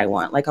planet I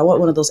want. Like, I want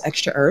one of those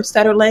extra Earths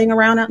that are laying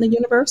around out in the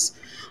universe.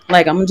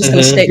 Like, I'm just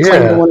gonna stake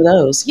claim to one of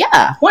those.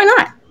 Yeah, why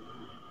not?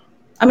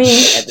 I mean,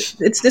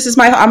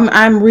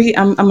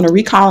 I'm gonna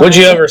recall. Would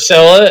you ever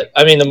sell it?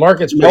 I mean, the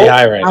market's pretty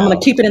high right now. I'm gonna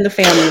keep it in the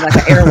family like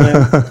an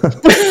heirloom.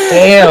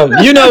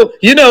 Damn, you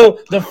know,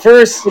 the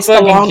first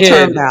fucking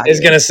kid is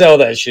gonna sell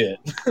that shit.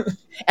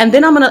 And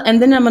then I'm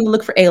gonna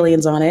look for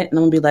aliens on it, and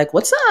I'm gonna be like,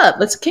 "What's up?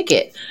 Let's kick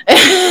it."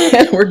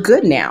 And we're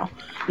good now.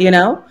 You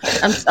know,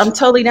 I'm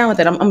totally down with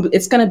it.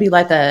 It's gonna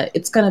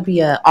be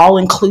a all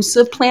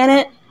inclusive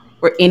planet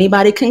where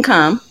anybody can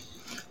come.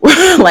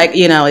 Like,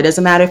 you know, it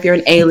doesn't matter if you're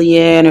an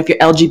alien or if you're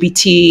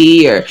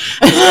LGBT or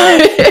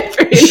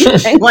if you're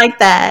anything like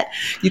that.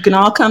 You can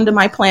all come to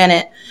my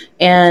planet,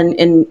 and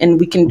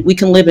we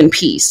can live in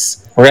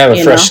peace. We're gonna have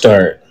a fresh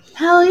start.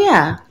 Hell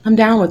yeah, I'm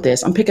down with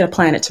this. I'm picking a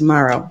planet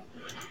tomorrow.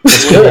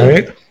 That's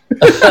good.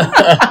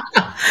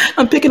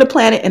 I'm picking a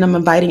planet and I'm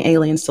inviting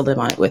aliens to live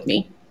on it with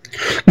me.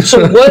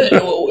 So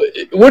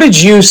what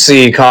did you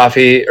see,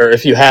 Coffee, or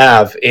if you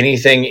have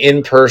anything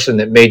in person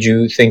that made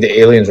you think the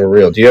aliens were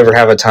real? Do you ever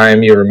have a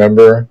time you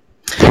remember?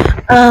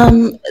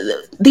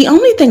 The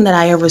only thing that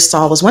I ever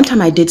saw was one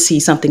time I did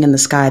see something in the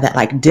sky that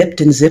like dipped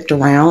and zipped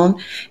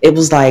around. It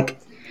was like,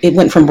 it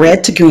went from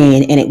red to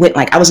green, and it went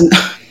like, I was in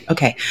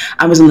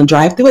the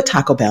drive-thru at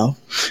Taco Bell.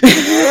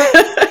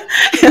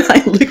 And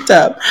I looked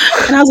up,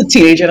 and I was a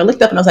teenager, and I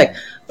looked up and I was like,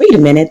 wait a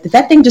minute, did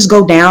that thing just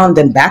go down,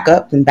 then back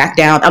up, then back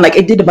down? I'm like,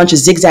 it did a bunch of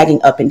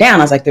zigzagging up and down.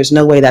 I was like, there's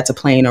no way that's a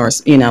plane or,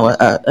 you know,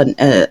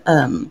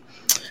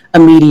 a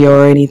meteor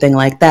or anything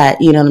like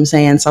that. You know what I'm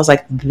saying? So I was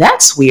like,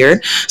 that's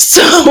weird.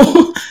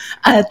 So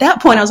at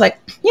that point, I was like,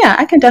 yeah,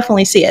 I can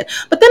definitely see it.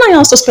 But then I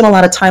also spent a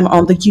lot of time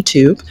on the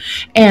YouTube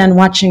and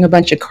watching a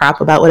bunch of crap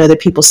about what other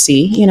people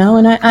see, you know,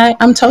 and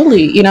I'm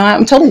totally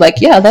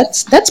like, yeah,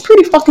 that's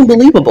pretty fucking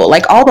believable.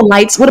 Like all the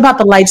lights, what about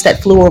the lights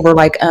that flew over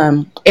like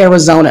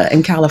Arizona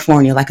and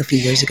California like a few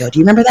years ago? Do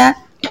you remember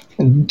that?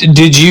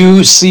 Did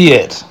you see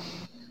it?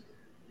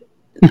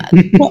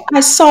 Well, I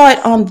saw it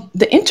on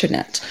the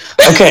internet.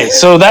 Okay,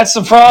 so that's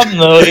the problem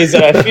though, is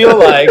that I feel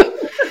like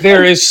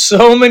there is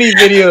so many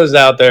videos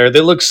out there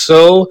that look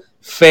so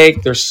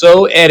fake. They're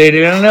so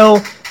edited. And I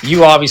know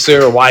you obviously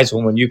are a wise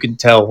woman. You can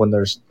tell when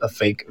there's a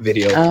fake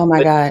video. Oh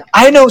my God.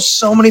 I know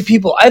so many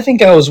people. I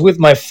think I was with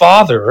my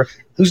father,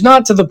 who's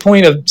not to the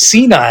point of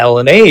senile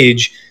in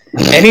age,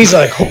 and he's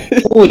like,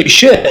 holy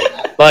shit.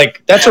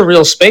 Like, that's a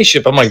real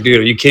spaceship. I'm like, dude,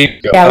 are you kidding?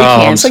 Yeah, we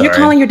can. So sorry. you're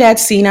calling your dad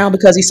senile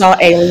because he saw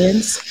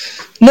aliens?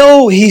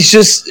 No, he's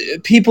just,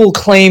 people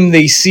claim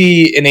they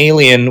see an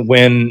alien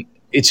when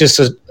it's just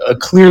a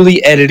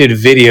clearly edited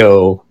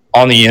video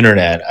on the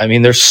internet. I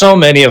mean, there's so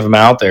many of them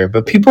out there,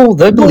 but people,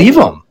 they believe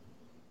them.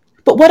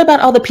 But what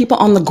about all the people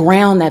on the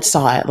ground that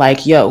saw it?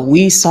 Like, yo,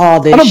 we saw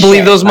this. I don't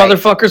believe those like,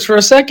 motherfuckers for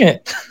a second.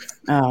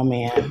 Oh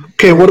man.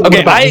 Okay, what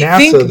about I NASA?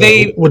 think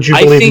they. Would you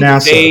believe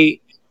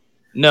NASA?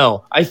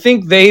 No, I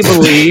think they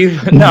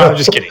believe. No, I'm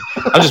just kidding.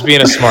 I'm just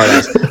being a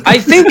smartass. I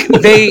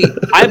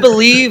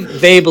believe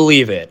they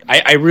believe it.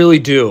 I really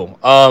do.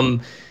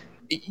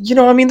 You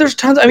know, I mean, there's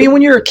tons. I mean,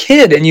 when you're a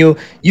kid and you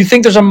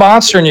think there's a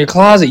monster in your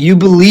closet, you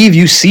believe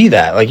you see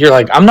that. Like, you're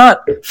like, I'm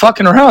not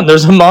fucking around.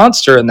 There's a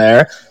monster in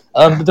there.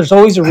 But there's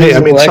always a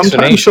reasonable explanation.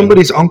 Sometimes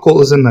somebody's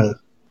uncle is in there.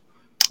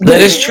 That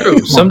is true.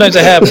 Sometimes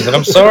it happens, and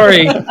I'm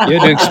sorry you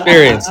had to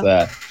experience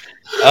that.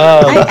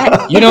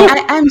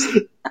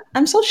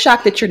 I'm so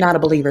shocked that you're not a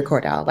believer,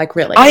 Cordell. Like,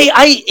 really?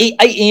 I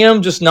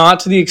am, just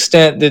not to the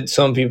extent that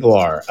some people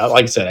are.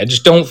 Like I said, I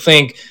just don't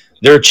think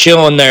they're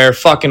chilling there,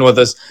 fucking with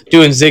us,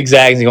 doing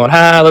zigzags and going,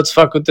 let's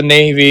fuck with the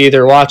Navy.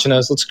 They're watching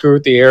us. Let's screw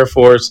with the Air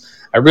Force.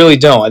 I really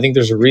don't. I think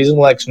there's a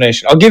reasonable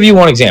explanation. I'll give you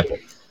one example.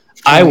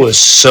 I was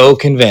so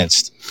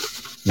convinced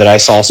that I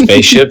saw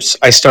spaceships,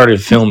 I started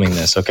filming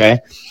this, okay?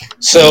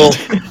 So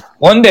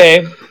one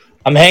day,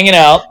 I'm hanging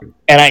out,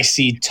 and I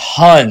see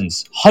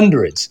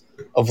hundreds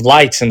of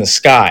lights in the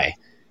sky.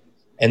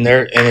 And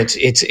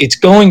it's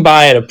going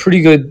by at a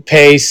pretty good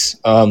pace,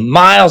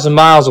 miles and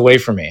miles away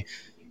from me.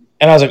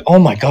 And I was like, oh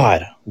my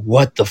God,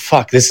 what the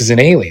fuck? This is an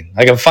alien.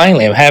 Like, I'm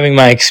having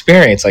my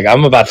experience. Like,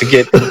 I'm about to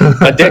get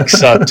my dick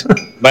sucked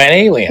by an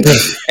alien.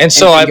 And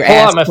so I pull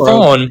out my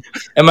phone,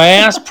 and my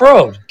ass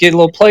probed, get a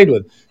little played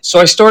with. So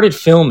I started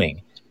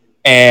filming,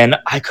 and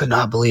I could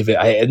not believe it.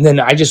 And then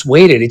I just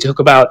waited. It took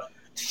about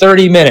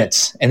 30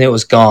 minutes, and it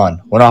was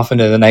gone. Went off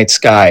into the night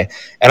sky.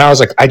 And I was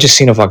like, I just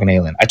seen a fucking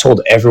alien. I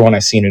told everyone I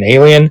seen an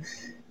alien.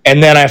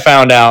 And then I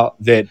found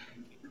out that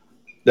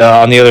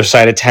on the other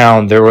side of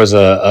town, there was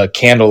a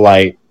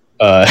candlelight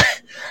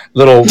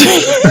little,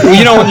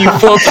 you know, when you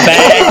float the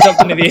bags up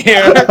into the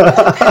air.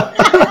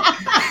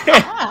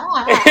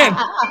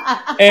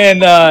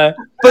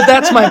 But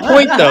that's my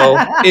point, though,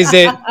 is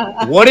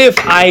that what if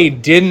I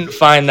didn't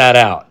find that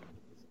out?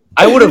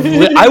 I would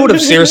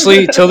have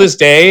seriously, till this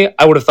day,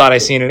 I would have thought I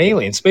seen an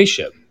alien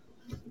spaceship.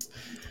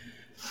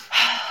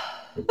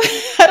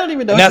 I don't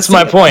even know. And that's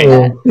my point.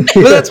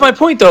 But that's my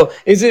point, though.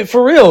 Is it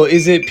for real?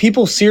 Is it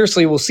people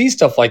seriously will see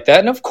stuff like that?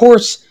 And of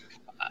course,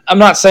 I'm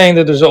not saying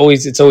that it's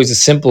always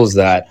as simple as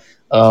that.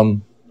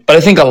 But I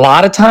think a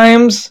lot of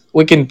times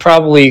we can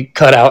probably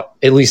cut out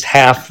at least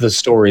half the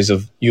stories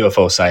of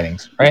UFO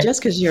sightings, right?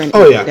 Just because you're an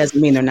idiot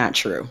doesn't mean they're not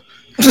true.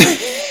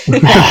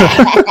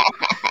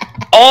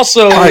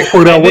 Also, all right,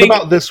 Cordell, what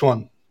about this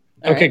one?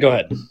 Okay, go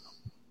ahead.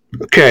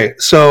 Okay,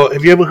 so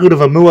have you ever heard of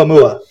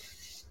Oumuamua?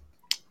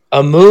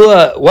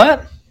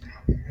 What?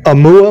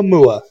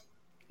 Oumuamua.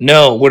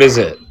 No, what is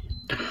it?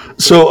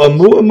 So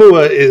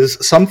Oumuamua is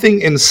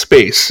something in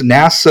space.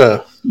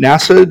 NASA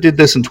did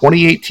this in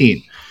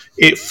 2018.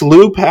 It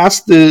flew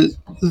past the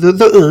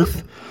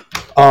Earth.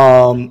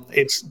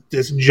 It's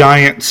this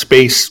giant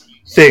space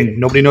thing.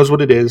 Nobody knows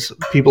what it is.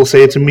 People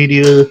say it's a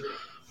meteor.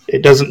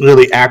 It doesn't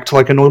really act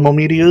like a normal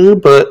meteor,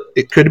 but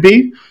it could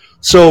be.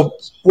 So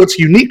what's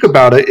unique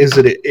about it is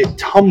that it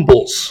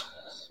tumbles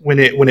when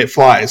it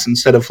flies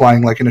instead of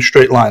flying like in a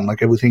straight line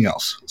like everything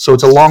else. So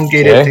it's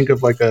elongated. Okay. Think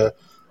of like a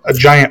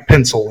giant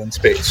pencil in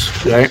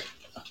space, right?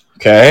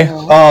 Okay.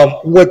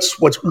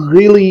 What's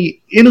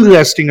really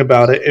interesting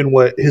about it, and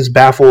what has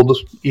baffled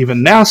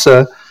even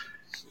NASA,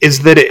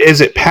 is that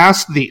as it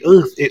passed the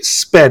Earth, it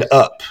sped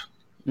up.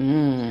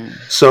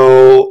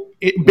 So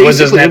it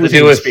basically have to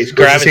do with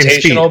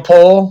gravitational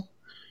pull?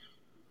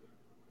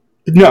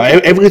 No,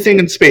 everything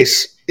in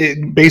space,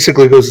 it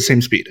basically goes the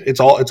same speed. It's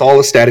all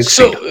a static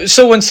speed.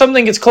 So when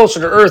something gets closer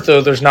to Earth,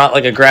 though, there's not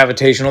like a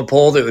gravitational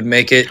pull that would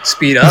make it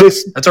speed up.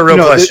 That's a real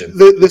question.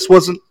 This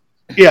wasn't.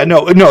 Yeah,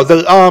 no.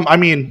 I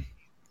mean,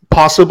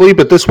 possibly,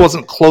 but this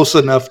wasn't close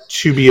enough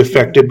to be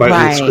affected by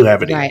Earth's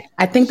gravity. Right.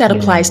 I think that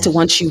applies to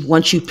once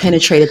you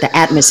penetrated the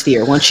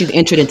atmosphere. Once you've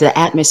entered into the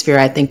atmosphere,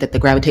 I think that the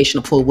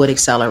gravitational pull would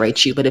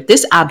accelerate you. But if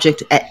this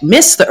object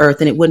missed the Earth,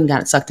 then it wouldn't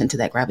got sucked into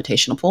that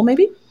gravitational pull,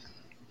 maybe.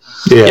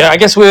 Yeah, I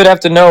guess we would have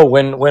to know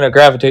when a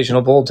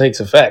gravitational pull takes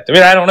effect. I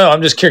mean, I don't know.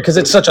 I'm just curious because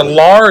it's such a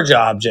large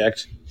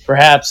object.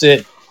 Perhaps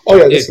it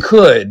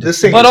could.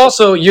 But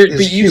also,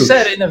 you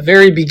said in the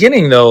very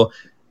beginning, though,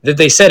 that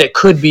they said it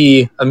could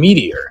be a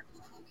meteor.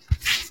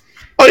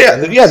 Oh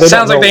yeah.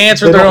 Sounds like they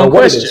answered their own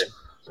question.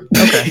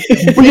 Okay.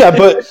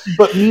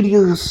 but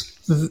meteors,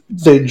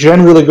 they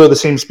generally go the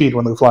same speed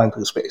when they're flying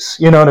through space.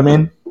 You know what I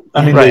mean?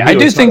 I mean, Right. they I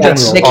do It's think not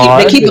that's They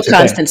odd. keep It's a thing.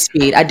 constant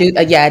speed. I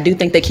do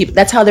think they keep.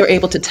 That's how they're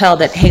able to tell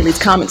that Haley's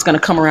Comet's going to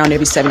come around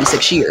every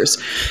 76 years.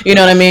 You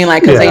know what I mean?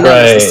 Like, because they Yeah. know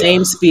it's the Right.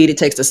 same speed, it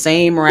takes the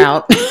same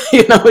route.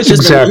 It's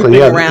just Exactly, been looping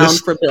yeah. around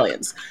This- for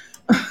billions.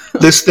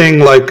 This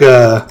thing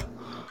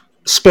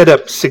sped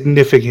up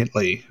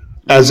significantly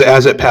as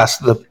it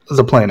passed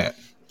the planet.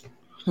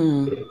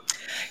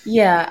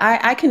 Yeah,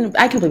 I can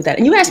believe that.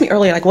 And you asked me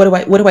earlier, like, what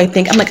do I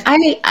think? I'm like,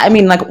 I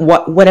mean, like,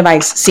 what have I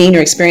seen or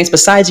experienced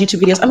besides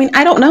YouTube videos? I mean,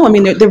 I don't know. I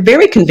mean, they're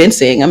very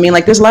convincing. I mean,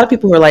 like, there's a lot of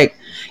people who are like,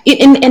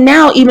 and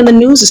now even the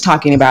news is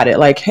talking about it.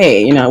 Like,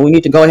 hey, we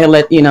need to go ahead and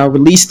let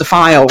release the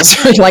files,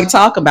 like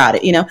talk about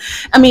it.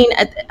 I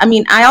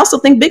mean, I also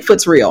think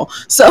Bigfoot's real.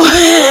 So,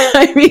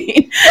 I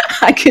mean,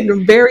 I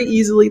could very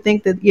easily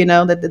think that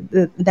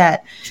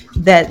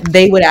that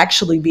they would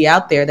actually be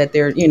out there. That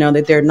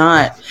they're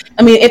not.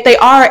 I mean, if they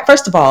are,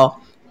 first of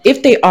all,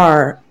 if they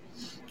are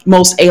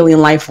most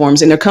alien life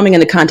forms and they're coming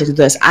into contact with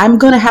us, I'm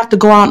going to have to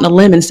go out on a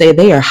limb and say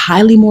they are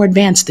highly more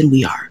advanced than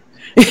we are.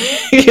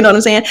 You know what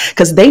I'm saying?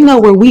 Because they know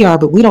where we are,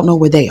 but we don't know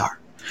where they are.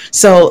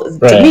 So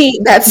to me,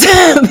 that's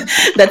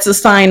a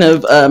sign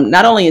of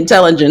not only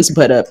intelligence,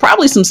 but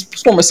probably some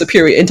form of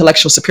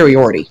intellectual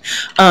superiority.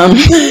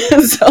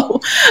 So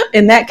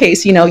in that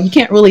case, you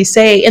can't really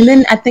say. And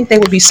then I think they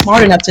would be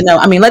smart enough to know.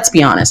 I mean, let's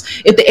be honest.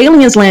 If the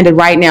aliens landed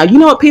right now, you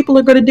know what people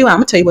are going to do? I'm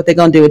going to tell you what they're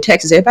going to do in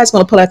Texas. Everybody's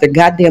going to pull out their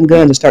goddamn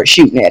guns and start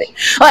shooting at it.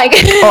 Like,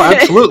 Oh,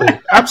 absolutely,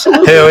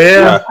 absolutely. Hell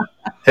yeah.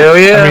 Hell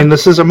yeah. I mean,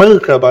 this is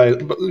America,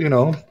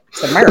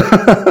 it's America.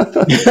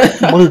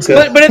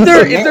 America. But if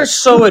they're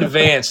so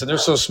advanced and they're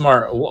so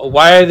smart,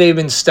 why have they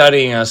been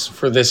studying us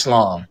for this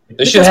long?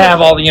 They should have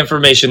all the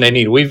information they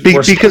need. We're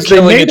because they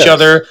killing made each us.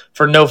 other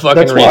for no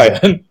fucking That's why.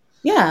 reason.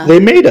 Yeah.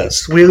 They made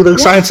us. We were the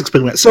science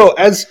experiment. So,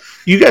 as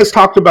you guys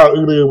talked about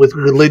earlier with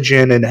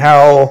religion and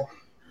how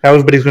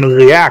everybody's going to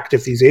react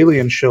if these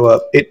aliens show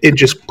up, it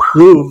just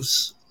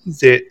proves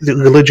that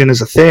religion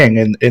is a thing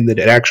and that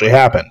it actually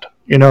happened.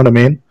 You know what I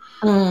mean?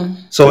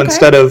 So okay.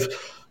 instead of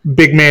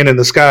big man in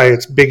the sky,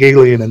 it's big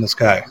alien in the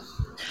sky.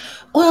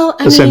 Well,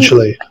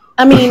 Essentially.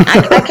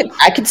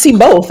 I could see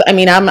both. I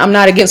mean, I'm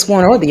not against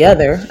one or the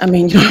other. I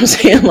mean, you know what I'm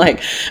saying?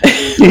 Like,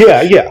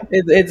 yeah.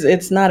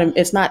 It's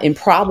not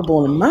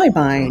improbable in my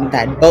mind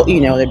that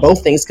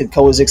both things could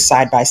coexist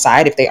side by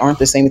side if they aren't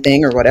the same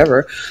thing or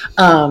whatever.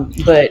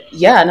 But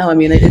yeah, no, I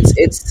mean,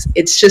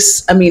 it's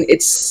just, I mean,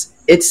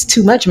 it's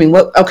too much. I mean,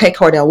 okay,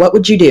 Cordell, what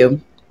would you do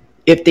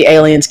if the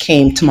aliens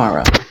came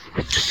tomorrow?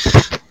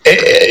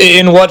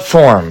 In what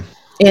form?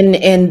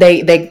 And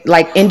they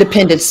like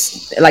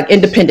Independence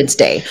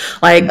Day,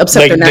 like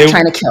except they're not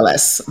trying to kill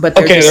us. But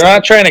they're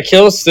not trying to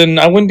kill us. Then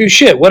I wouldn't do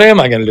shit. What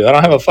am I going to do? I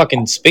don't have a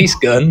fucking space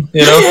gun.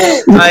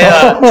 If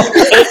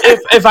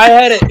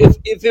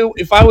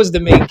I was the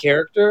main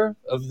character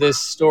of this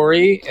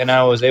story and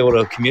I was able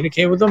to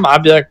communicate with them,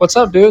 I'd be like, "What's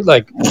up, dude?"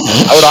 Like,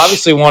 I would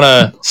obviously want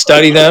to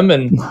study them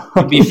and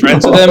be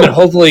friends with them and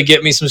hopefully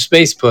get me some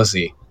space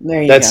pussy.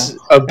 That's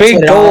a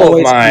big goal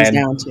of mine.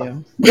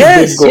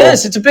 Yes,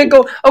 it's a big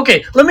goal.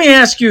 Okay, let me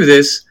ask you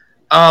this.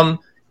 At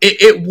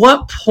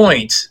what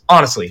point,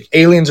 honestly,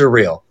 aliens are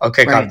real.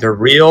 Okay, right. They're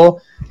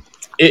real.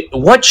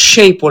 What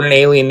shape would an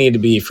alien need to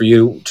be for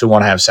you to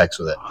want to have sex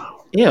with it?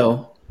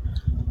 Ew.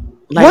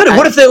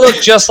 What if they look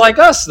just like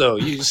us, though?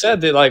 You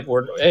said that, like,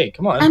 hey,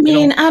 come on. I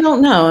mean, I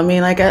don't know. I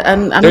mean, like,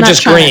 I'm they're not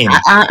just green.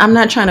 I'm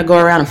not trying to go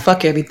around and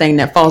fuck everything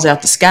that falls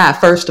out the sky,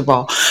 first of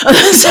all.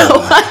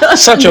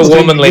 Such a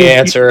womanly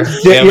answer.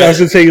 Yeah, I was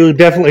going to say you're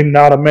definitely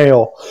not a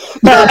male.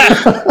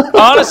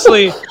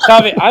 Honestly,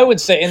 Tavi, I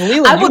would say, and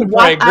Leland, you would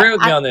probably agree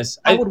with me on this.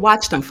 I would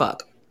watch them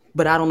fuck,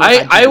 but I don't know.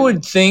 I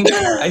think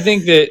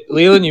that,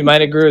 Leland, you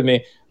might agree with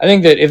me. I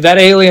think that if that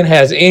alien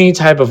has any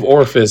type of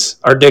orifice,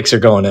 our dicks are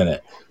going in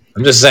it.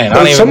 I'm just saying. I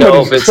don't even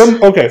know if it's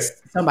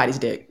somebody's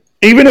dick.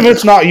 Even if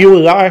it's not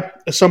you or I,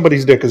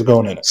 somebody's dick is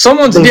going in it.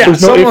 Someone's no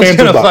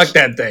gonna fuck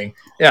that thing.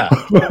 Yeah,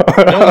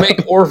 don't make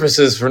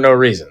orifices for no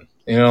reason.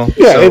 Yeah,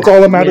 it's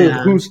all a matter of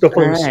who's the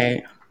first.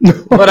 Right.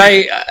 But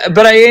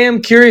I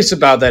am curious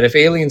about that. If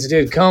aliens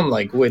did come,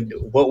 like,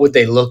 what would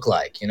they look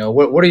like?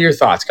 What are your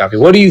thoughts, Coffee?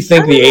 What do you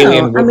think the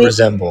alien would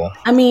resemble?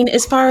 I mean,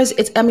 as far as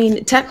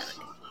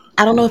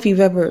I don't know if you've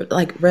ever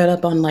read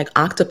up on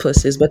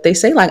octopuses, but they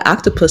say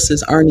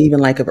octopuses aren't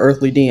even of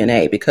earthly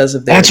DNA because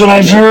of their. That's what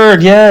I've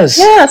heard. Yes.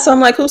 Yeah, so I'm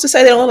like, who's to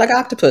say they don't look like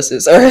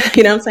octopuses? Or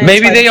you know what I'm saying?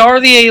 Maybe they are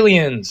the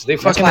aliens. They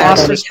fucking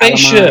lost their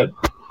spaceship.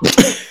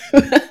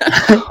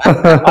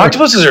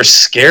 Octopuses are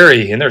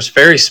scary and they're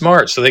very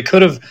smart, so they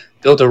could have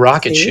built a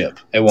rocket ship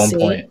at one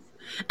point.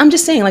 I'm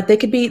just saying, they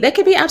could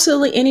be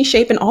absolutely any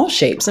shape and all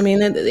shapes. I mean,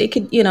 they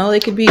could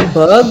be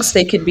bugs.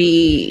 They could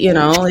be,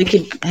 they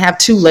could have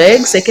 2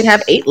 legs. They could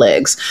have 8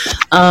 legs.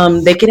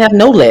 They could have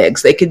no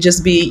legs. They could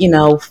just be,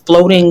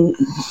 floating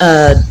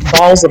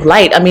balls of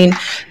light. I mean,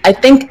 I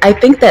think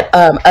that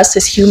us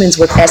as humans,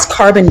 as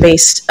carbon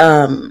based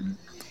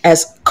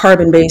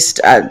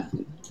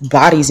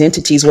bodies,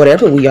 entities,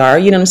 whatever we are.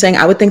 You know what I'm saying?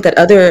 I would think that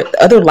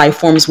other life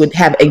forms would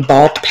have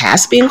evolved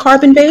past being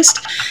carbon based.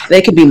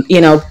 They could be,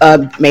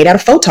 made out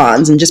of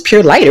photons and just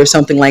pure light or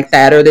something like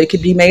that, or they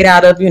could be made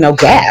out of,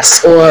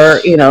 gas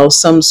or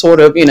some sort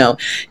of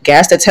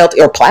gas that's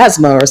healthy, or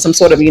plasma, or some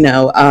sort of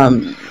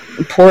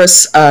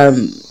porous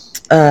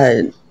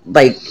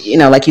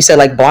like you said,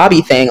 like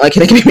blobby thing, like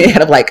they can be made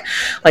out of like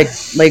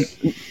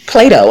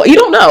Play-Doh. You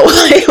don't know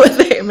what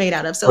they're made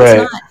out of. So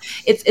right.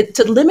 It's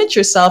to limit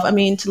yourself. I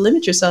mean, to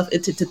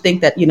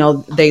think that,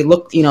 they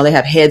look, they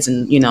have heads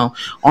and,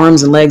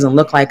 arms and legs and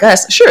look like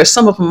us. Sure.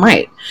 Some of them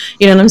might,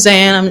 you know what I'm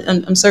saying?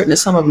 I'm certain that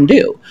some of them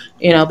do,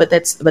 but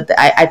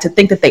to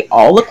think that they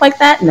all look like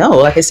that. No,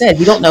 like I said,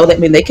 you don't know that. I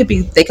mean, they could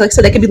be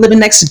living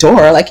next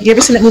door. Like, you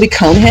ever seen that movie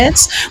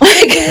Coneheads?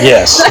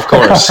 Yes, of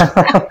course.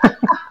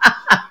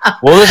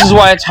 Well, this is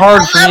why it's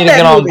hard for me to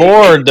get on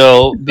board,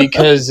 though,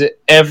 because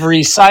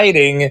every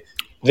sighting,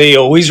 they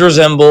always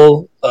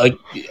resemble a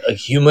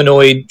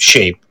humanoid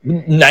shape,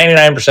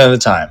 99% of the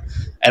time.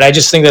 And I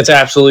just think that's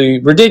absolutely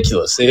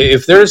ridiculous.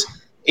 If there's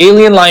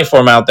alien life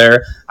form out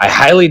there, I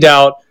highly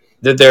doubt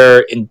that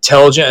they're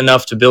intelligent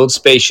enough to build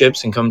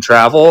spaceships and come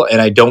travel,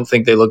 and I don't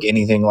think they look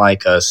anything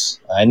like us.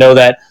 I know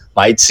that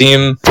might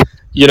seem,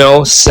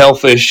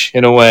 selfish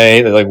in a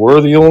way. They're like, we're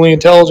the only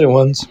intelligent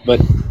ones, but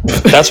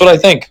that's what I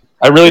think.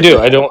 I really do.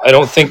 I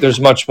don't think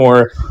there's much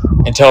more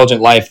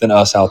intelligent life than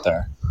us out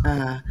there.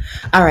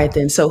 All right,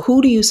 then. So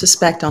who do you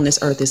suspect on this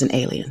earth is an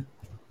alien?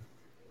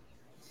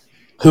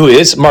 Who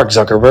is? Mark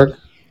Zuckerberg.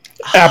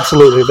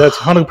 Absolutely. That's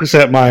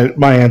 100%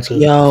 my answer.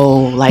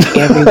 Yo, like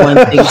everyone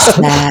thinks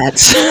that.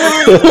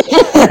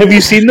 Have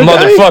you seen the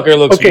motherfucker guy?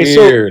 Looks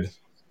weird. So,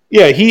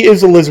 yeah, he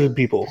is a lizard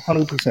people,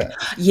 100%.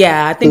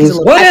 Yeah, I think he's a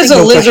little... What is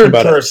a lizard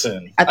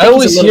person? I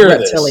always hear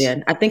reptilian.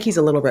 This. I think he's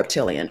a little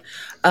reptilian.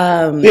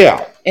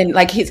 Yeah. And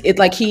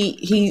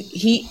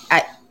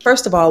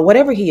first of all,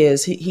 whatever he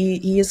is,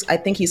 he is. I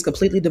think he's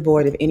completely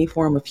devoid of any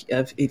form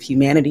of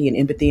humanity and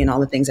empathy and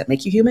all the things that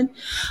make you human.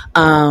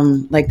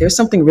 There's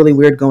something really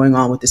weird going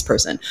on with this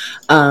person.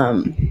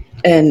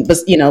 And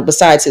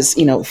besides his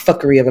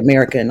fuckery of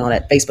America and all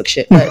that Facebook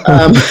shit, but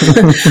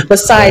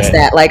besides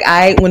that,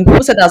 when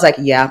people said that, I was like,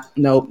 yeah,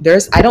 no,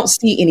 I don't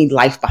see any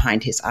life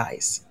behind his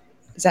eyes.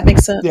 Does that make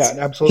sense? Yeah,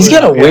 absolutely. He's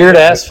got a weird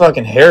ass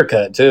fucking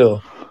haircut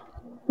too.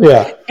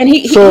 Yeah, and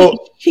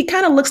he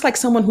kind of looks like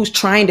someone who's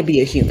trying to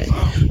be a human.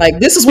 Like,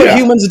 this is what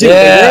humans do. Yeah.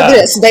 They wear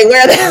this. They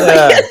wear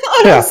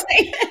that.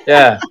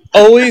 Yeah.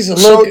 Always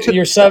look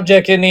your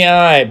subject in the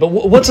eye. But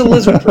what's a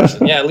lizard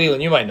person? Yeah,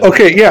 Leland, you might know.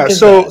 Okay, yeah.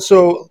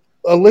 So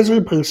a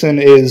lizard person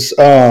is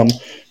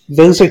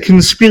there's a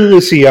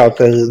conspiracy out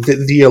there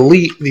that the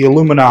elite, the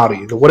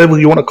Illuminati, whatever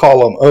you want to call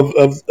them,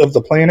 of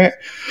the planet,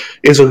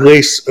 is a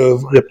race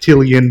of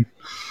reptilian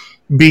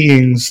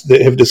beings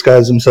that have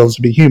disguised themselves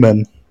to be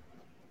human,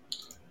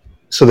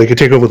 so they could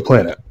take over the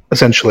planet,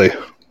 essentially.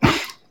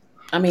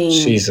 I mean,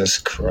 Jesus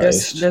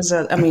Christ. Here's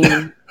the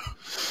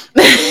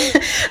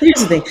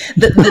thing: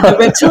 the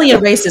reptilian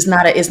race is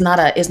not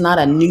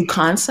a new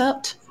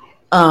concept.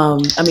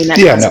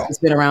 That concept has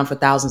been around for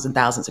thousands and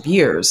thousands of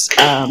years.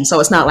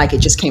 So it's not like it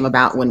just came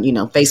about when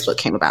Facebook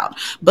came about.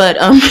 But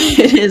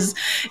it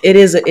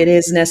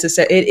is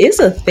necessary. It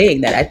is a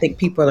thing that I think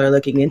people are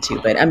looking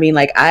into. But I mean,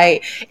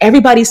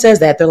 everybody says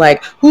that. They're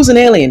like, "Who's an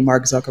alien?"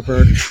 Mark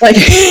Zuckerberg. It's like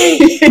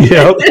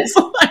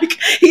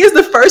he is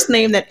the first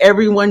name that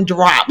everyone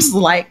drops.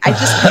 And like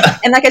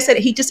I said,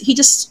 he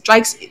just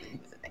strikes.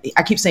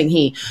 I keep saying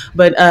he,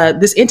 but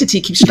this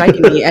entity keeps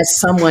striking me as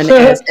someone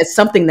as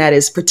something that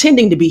is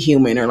pretending to be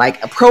human, or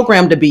like a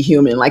program to be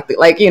human.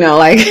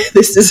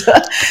 This is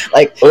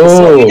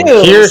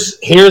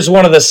here's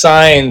one of the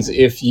signs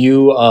if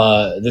you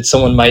that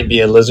someone might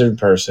be a lizard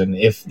person,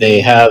 if they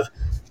have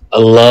a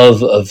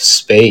love of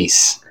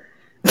space.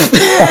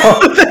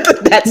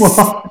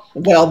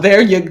 Well,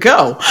 there you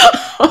go.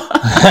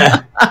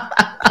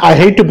 I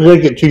hate to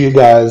break it to you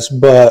guys,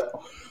 but.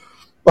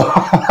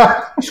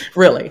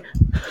 Really?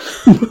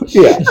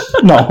 Yeah.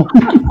 No.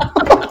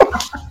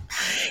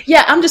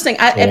 Yeah, I'm just saying.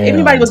 If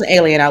anybody was an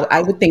alien,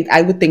 I would think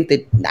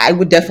that I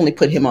would definitely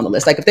put him on the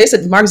list. Like, if they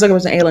said Mark Zuckerberg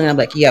was an alien, I'm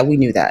like, yeah, we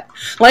knew that.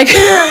 Like,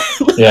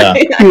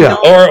 yeah.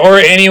 Or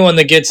anyone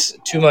that gets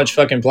too much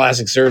fucking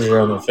plastic surgery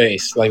on their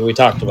face, like we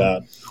talked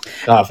about.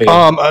 Coffee.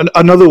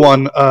 Another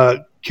one,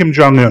 Kim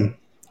Jong-un,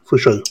 for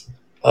sure.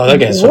 Oh,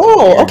 that guy's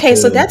okay,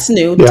 so that's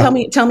new. Yeah.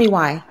 Tell me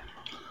why.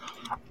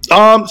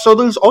 So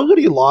there's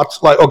already lots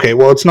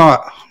it's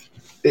not.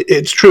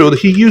 It's true that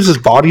he uses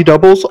body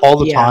doubles all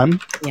the time.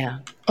 Yeah.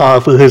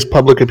 For his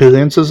public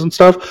appearances and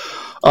stuff.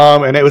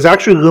 And it was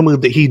actually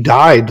rumored that he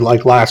died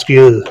last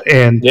year.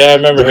 And I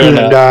remember hearing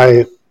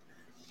that.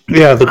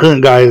 The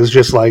current guy is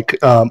just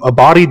a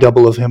body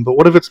double of him. But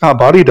what if it's not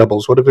body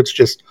doubles? What if it's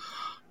just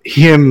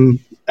him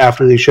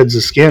after he sheds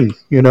his skin.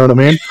 You know what I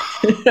mean?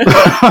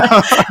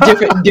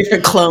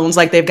 different clones,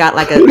 like they've got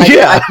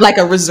like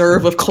a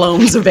reserve of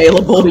clones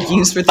available to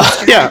use for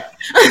this. Yeah.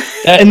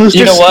 And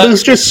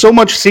there's just so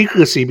much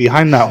secrecy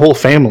behind that whole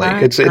family.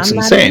 It's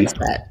insane.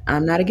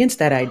 I'm not against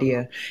that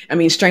idea. I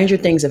mean, stranger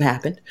things have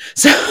happened.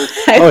 So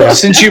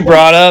since you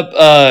brought up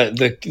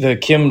the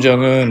Kim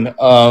Jong-un,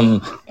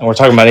 and we're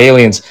talking about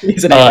aliens,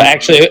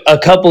 actually a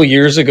couple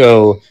years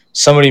ago,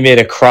 somebody made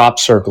a crop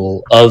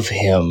circle of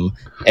him,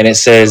 and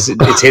it's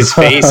his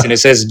face, and it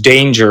says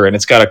danger, and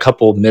it's got a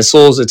couple of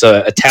missiles. It's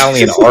an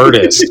Italian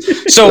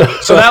artist. So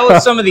that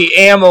was some of the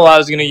ammo I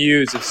was going to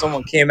use if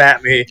someone came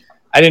at me.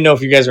 I didn't know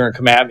if you guys were going to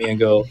come at me and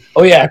go,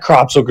 oh yeah,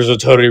 crop circles are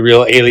totally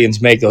real.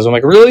 Aliens make those. I'm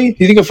like, really?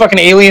 You think a fucking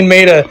alien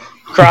made a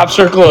crop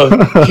circle of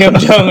Kim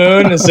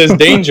Jong-un that says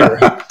danger?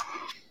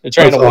 They're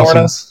trying to warn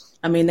us.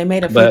 I mean, they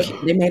made a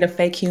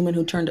fake human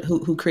who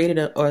created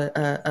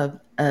a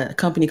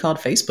company called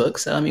Facebook.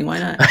 So I mean, why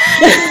not?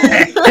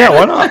 Yeah,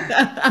 why not?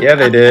 Yeah,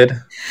 they did.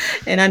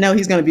 And I know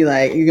he's gonna be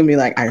like,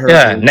 I heard.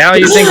 Yeah, now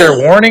you think they're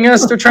warning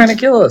us? They're trying to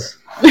kill us.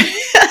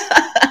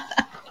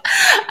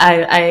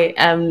 I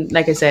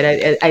like I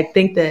said, I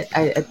think that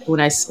when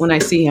I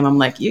see him, I'm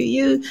like,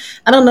 I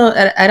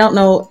don't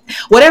know,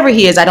 whatever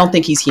he is, I don't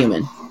think he's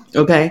human.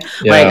 Okay.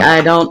 Yeah. Like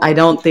I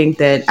don't think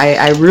that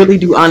I really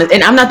do honest,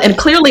 and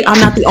clearly I'm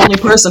not the only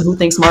person who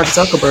thinks Mark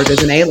Zuckerberg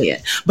is an alien,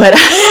 but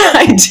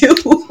I do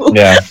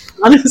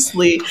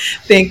honestly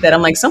think that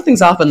I'm like,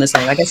 something's off on this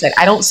thing. Like I said,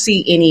 I don't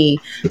see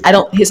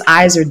his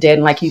eyes are dead,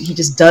 and like he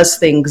just does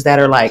things that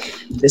are like,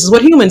 this is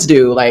what humans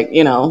do. Like,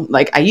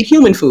 like I eat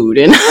human food,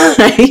 and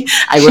I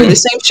wear the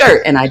same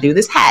shirt, and I do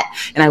this hat,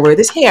 and I wear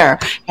this hair,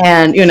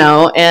 and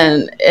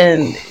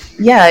and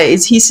yeah,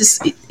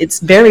 it's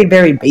very,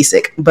 very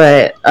basic,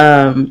 but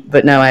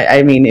no,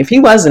 I mean, if he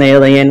was an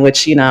alien,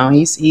 which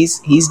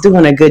he's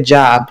doing a good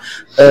job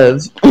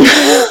of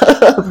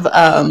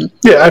I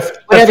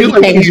feel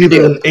like he's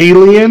either an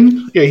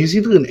alien. Yeah, he's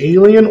either an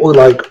alien or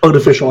like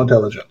artificial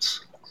intelligence.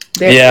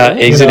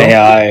 He's an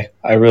AI.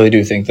 I really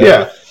do think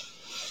that.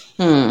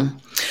 Yeah.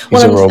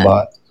 He's a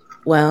robot.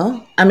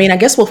 Well, I mean, I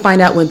guess we'll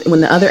find out when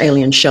the other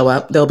aliens show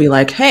up. They'll be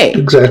like, hey,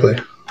 exactly.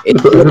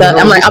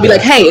 I'll be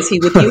like, hey, is he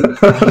with you?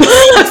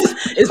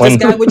 Is this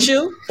guy with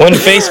you? When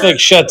Facebook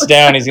shuts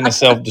down, he's going to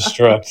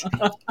self-destruct.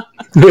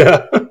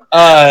 Yeah.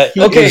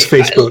 Okay.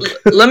 Facebook.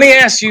 Let me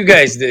ask you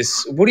guys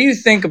this. What do you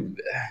think?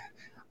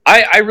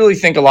 I really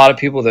think a lot of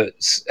people that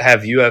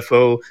have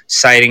UFO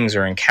sightings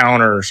or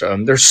encounters,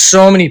 there's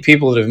so many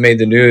people that have made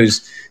the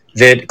news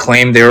that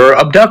claim they were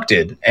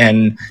abducted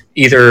and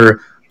either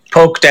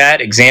poked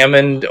at,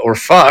 examined, or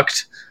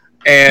fucked.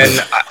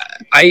 And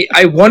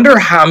I wonder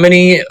how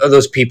many of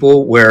those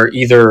people were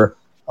either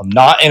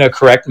not in a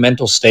correct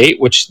mental state,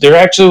 which there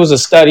actually was a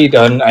study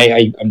done.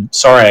 I'm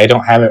sorry, I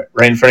don't have it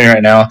right in front of me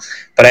right now,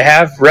 but I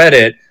have read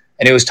it,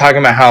 and it was talking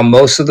about how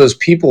most of those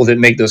people that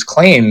make those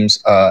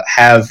claims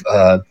have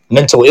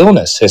mental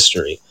illness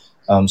history.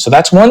 So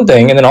that's one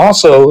thing. And then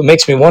also it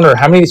makes me wonder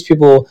how many of these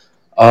people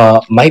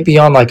might be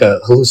on like a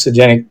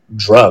hallucinogenic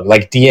drug,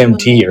 like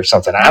DMT or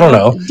something. I don't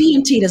know.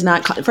 DMT does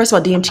not. First of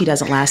all, DMT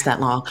doesn't last that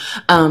long.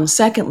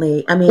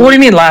 Secondly, I mean, what do you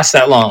mean last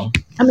that long?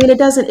 I mean, it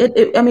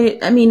doesn't.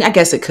 I mean, I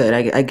guess it could.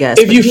 I guess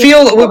if you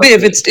feel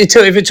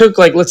if it took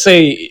like, let's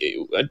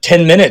say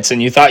 10 minutes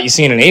and you thought you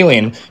seen an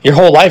alien, your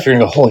whole life you're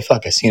gonna go, holy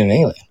fuck, I seen an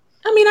alien.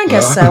 I mean, I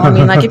guess so. I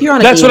mean, like if you're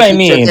on a that's DMT what I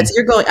mean. Trip,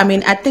 you're going. I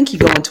mean, I think you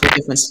go into a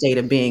different state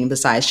of being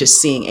besides just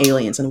seeing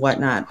aliens and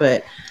whatnot.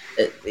 But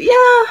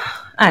yeah.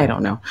 I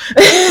don't know.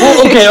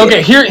 Well,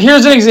 okay.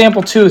 Here's an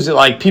example too. Is that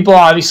like people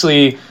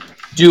obviously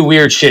do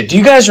weird shit. Do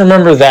you guys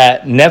remember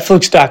that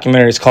Netflix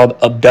documentary? It's called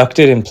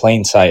Abducted in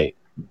Plain Sight.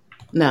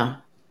 No.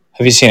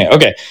 Have you seen it?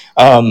 Okay.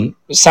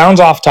 Sounds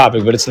off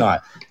topic, but it's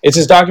not. It's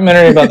this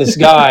documentary about this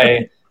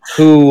guy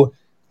who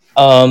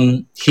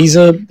he's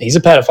a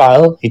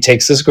pedophile. He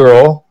takes this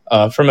girl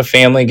from a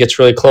family, gets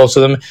really close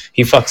with him.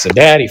 He fucks the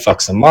dad. He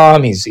fucks the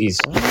mom. He's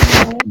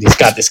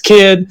got this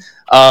kid.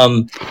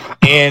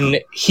 And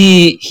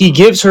he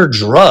gives her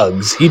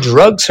drugs. He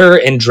drugs her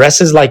and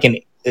dresses like an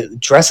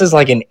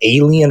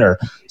alien or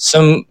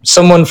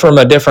someone from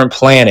a different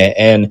planet,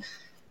 and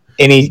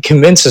he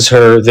convinces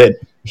her that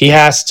he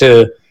has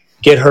to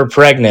get her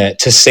pregnant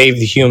to save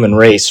the human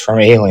race from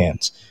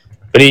aliens.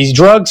 But he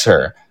drugs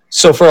her.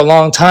 So for a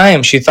long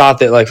time she thought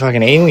that like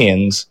fucking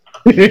aliens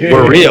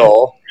were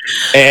real.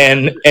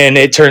 And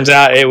it turns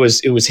out it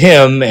was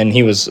him, and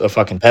he was a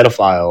fucking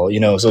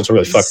pedophile, so it's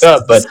really fucked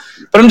up. But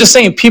I'm just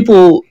saying,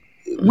 people,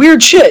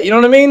 weird shit, you know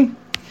what I mean?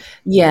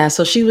 Yeah,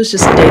 so she was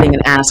just dating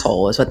an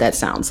asshole is what that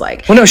sounds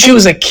like. Well, no, she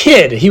was a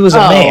kid. He was a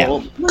man.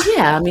 Well,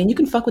 yeah, I mean, you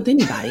can fuck with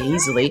anybody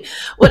easily.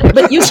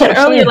 But you said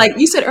earlier,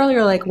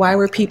 like, why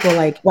were people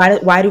like,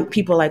 why do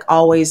people like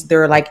always,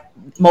 they're like,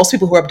 most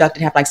people who are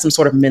abducted have like some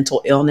sort of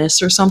mental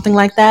illness or something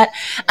like that.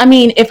 I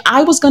mean, if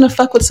I was gonna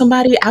fuck with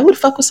somebody, I would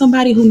fuck with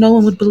somebody who no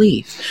one would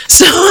believe.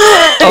 So,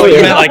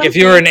 you meant like if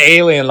you were an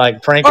alien,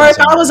 like pranking, or if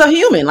somebody. I was a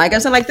human, like I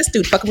said, like this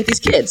dude fucking with these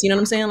kids. You know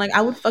what I'm saying? Like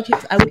I would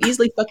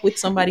easily fuck with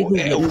somebody who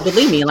wouldn't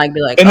believe me, and like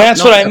be like, and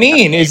that's what I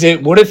mean. Is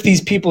it? What if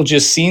these people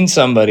just seen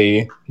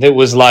somebody that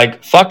was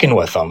like fucking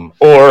with them,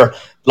 or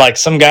like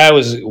some guy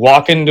was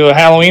walking to a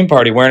Halloween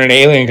party wearing an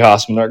alien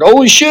costume? They're like,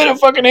 holy shit, a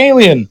fucking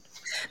alien.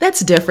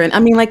 That's different.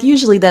 I mean, like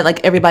usually that,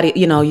 like everybody,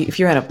 you know, if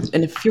you're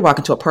if you're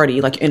walking to a party,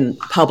 like in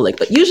public,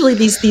 but usually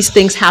these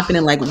things happen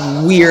in like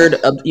weird,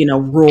 you know,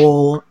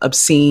 rural,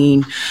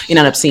 obscene,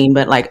 not obscene,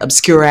 but like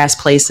obscure ass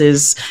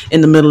places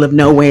in the middle of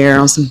nowhere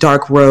on some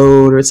dark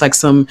road, or it's like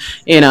some,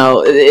 you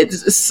know,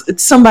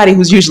 it's somebody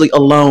who's usually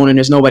alone and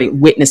there's nobody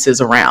witnesses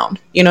around.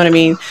 You know what I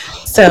mean?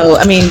 So,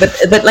 I mean,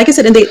 but like I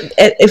said,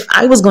 if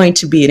I was going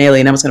to be an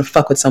alien, I was going to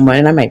fuck with someone,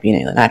 and I might be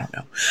an alien, I don't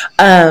know.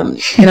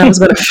 And I was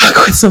going to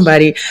fuck with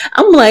somebody.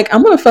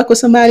 I'm going to fuck with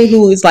somebody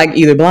who is like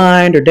either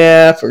blind or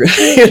deaf, or,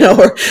 you know,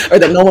 or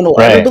that no one will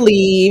ever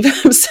believe,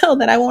 so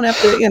that I won't have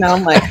to, you know,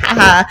 I'm like,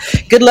 haha,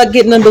 good luck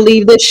getting them to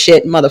believe this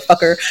shit,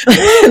 motherfucker.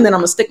 And then I'm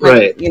going to stick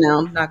my, you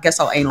know, I guess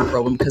I'll anal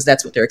probe them because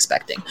that's what they're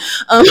expecting.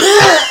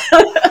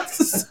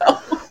 So.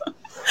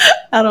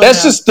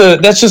 That's just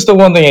the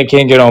one thing I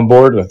can't get on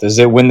board with, is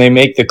that when they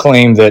make the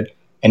claim that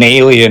an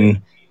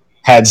alien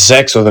had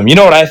sex with them. You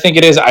know what I think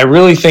it is? I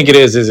really think it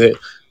is it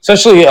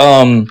especially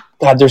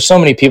God, there's so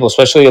many people,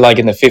 especially like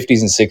in the 50s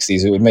and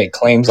 60s, who would make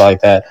claims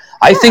like that.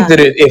 I think that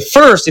at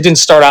first it didn't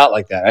start out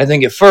like that. I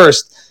think at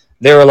first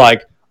they were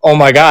like, oh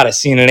my God, I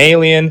seen an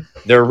alien,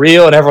 they're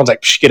real, and everyone's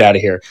like, get out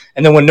of here.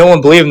 And then when no one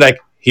believed him, like,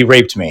 he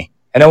raped me.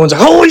 And everyone's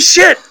like, holy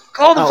shit!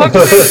 Call the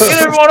fucking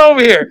get everyone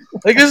over here.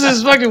 Like, this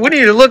is fucking, we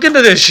need to look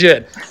into this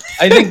shit.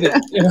 I think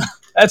that, you know,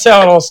 that's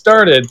how it all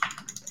started.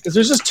 Because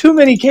there's just too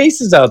many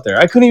cases out there.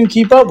 I couldn't even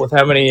keep up with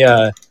how many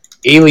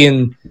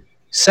alien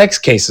sex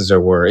cases there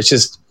were. It's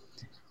just,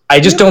 I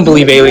just don't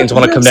believe aliens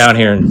want to come down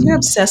here. You're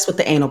obsessed with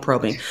the anal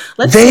probing.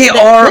 They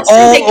are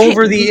all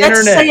over the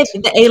internet. Let's say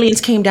the aliens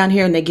came down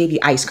here and they gave you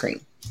ice cream.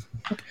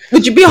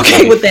 Would you be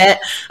okay with that?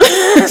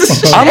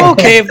 I'm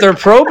okay if they're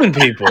probing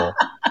people.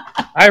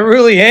 I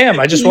really am.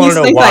 I just want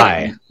to know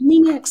why. Like, me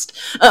next.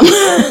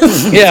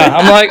 Yeah,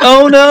 I'm like,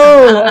 oh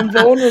no, I'm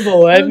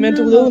vulnerable. I have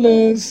mental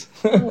illness.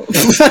 I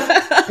was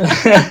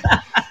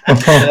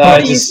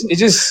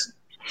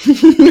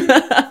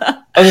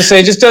gonna say,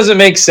 it just doesn't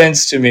make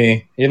sense to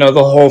me. You know,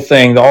 the whole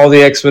thing, all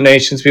the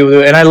explanations people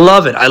do, and I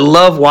love it. I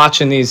love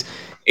watching these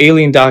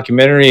alien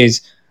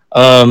documentaries.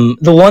 The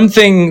one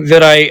thing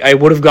that I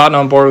would have gotten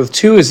on board with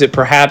too is that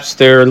perhaps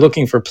they're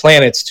looking for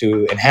planets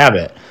to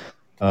inhabit.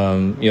 You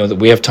know, that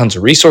we have tons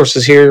of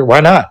resources here.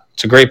 Why not?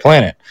 It's a great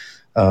planet.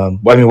 I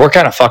mean, we're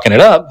kind of fucking it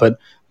up, but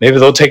maybe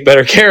they'll take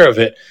better care of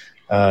it.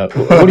 What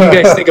do you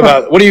guys think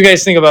about? What do you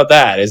guys think about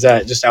that? Is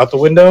that just out the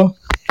window?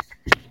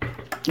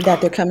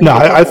 That they're coming? No,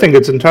 I think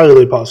it's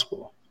entirely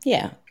possible.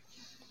 Yeah.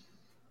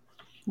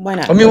 Why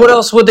not? I mean, what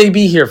else would they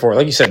be here for?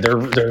 Like you said,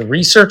 they're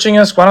researching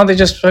us. Why don't they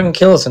just fucking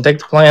kill us and take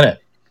the planet?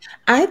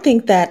 I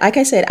think that, like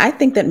I said, I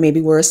think that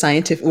maybe we're a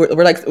scientific.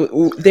 We're like,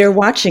 they're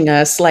watching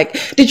us. Like,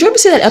 did you ever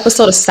see that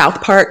episode of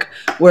South Park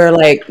where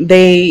like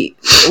they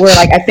were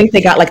like, I think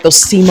they got like those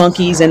sea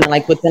monkeys, and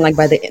like within like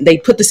they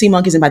put the sea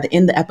monkeys, and by the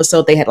end of the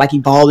episode they had like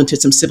evolved into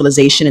some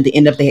civilization. At the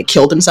end of they had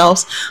killed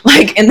themselves.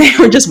 Like, and they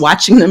were just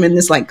watching them in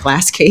this like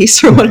glass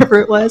case or whatever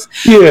it was.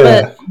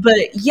 Yeah.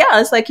 But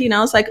yeah, it's like, you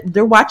know, it's like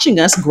they're watching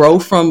us grow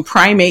from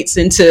primates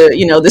into,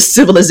 you know, this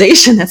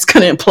civilization that's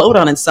going to implode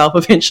on itself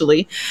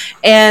eventually,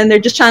 and they're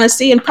just trying to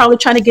see and probably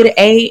trying to get an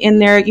A in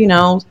their, you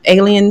know,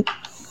 alien,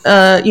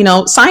 you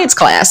know, science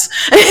class.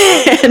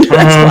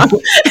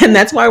 And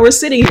that's why we're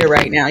sitting here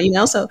right now, you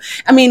know? So,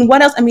 I mean,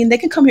 what else? I mean, they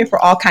can come here for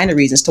all kinds of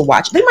reasons to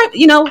watch. They might,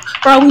 you know,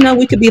 for all we know,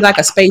 we could be like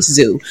a space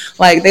zoo.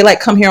 Like they like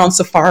come here on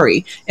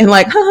safari and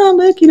like,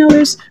 look, you know,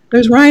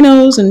 there's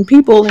rhinos and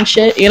people and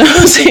shit, you know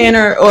what I'm saying?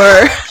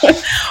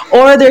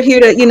 Or they're here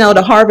to, you know,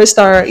 to harvest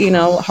our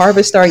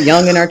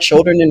young and our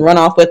children and run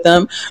off with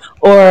them,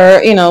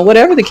 or, you know,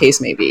 whatever the case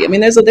may be. I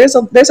mean, there's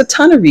a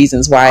ton of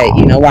reasons why,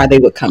 you know, why they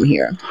would come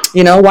here.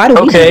 You know, why do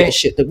we do this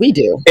shit that we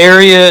do?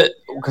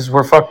 Because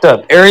we're fucked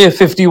up. Area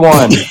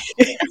 51.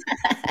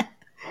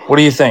 What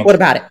do you think? What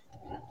about it?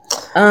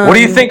 What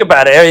do you think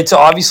about it? It's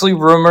obviously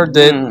rumored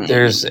that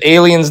there's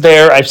aliens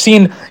there. I've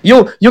seen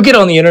you'll get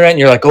on the internet and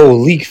you're like, oh,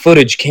 leaked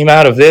footage came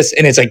out of this,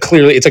 and it's like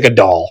clearly it's like a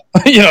doll.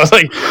 You know, it's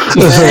like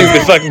some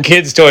stupid fucking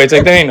kid's toy. It's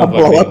like they ain't no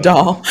blow up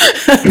doll.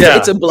 Yeah.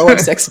 It's a blow up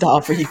sex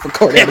doll for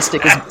Cordell to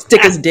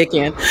stick his dick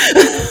in.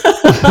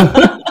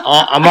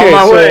 I'm on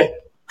my way.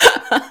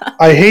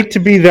 I hate to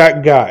be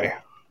that guy,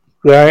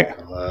 right?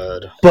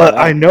 But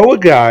I know a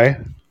guy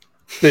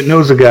that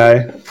knows a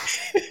guy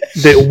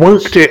that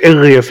worked at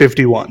Area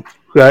 51,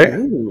 right?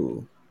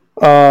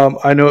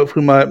 I know it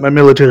from my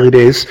military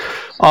days.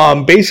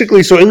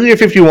 Basically, so Area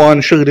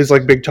 51, sure, it is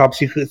like big top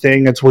secret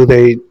thing. It's where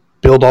they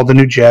build all the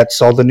new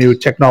jets, all the new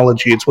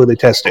technology. It's where they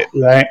test it,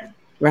 right?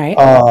 Right.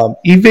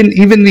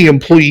 Even the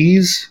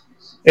employees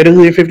at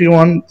Area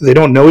 51. They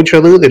don't know each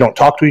other. They don't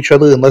talk to each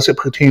other unless it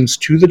pertains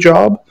to the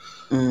job.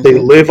 Mm-hmm. They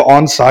live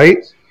on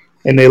site,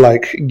 and they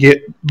like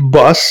get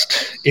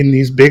bussed in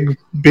these big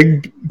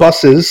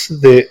buses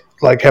that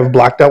like have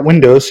blacked out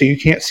windows, so you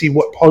can't see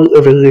what part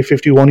of Area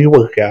 51 you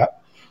work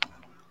at.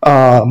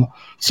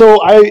 So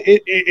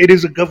it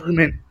is a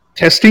government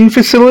testing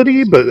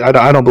facility, but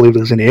I don't believe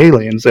there's any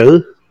aliens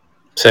there.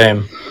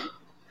 Same.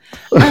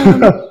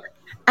 Maybe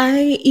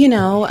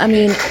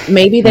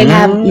they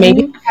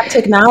have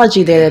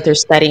technology there that they're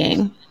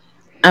studying.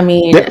 I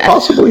mean, yeah,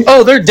 possibly.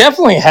 Oh, there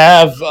definitely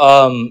have.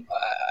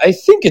 I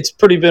think it's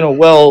pretty been a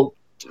well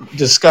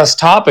discussed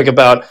topic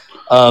about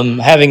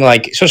having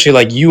like, especially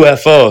like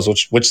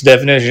UFOs, which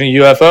definition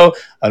of UFO,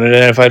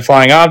 unidentified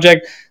flying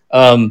object.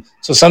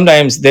 So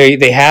sometimes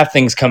they have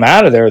things come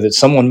out of there that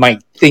someone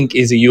might think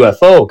is a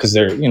UFO because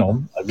they're,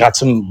 got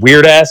some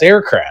weird ass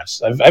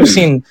aircrafts. I've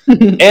seen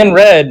and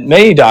read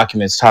many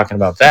documents talking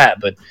about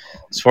that, but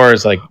as far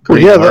as like,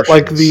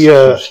 like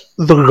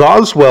the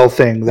Roswell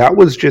thing, that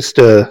was just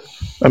a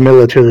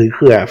military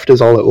craft,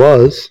 is all it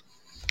was.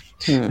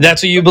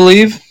 That's what you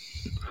believe?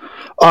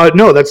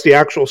 No, that's the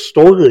actual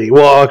story.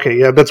 Well, okay,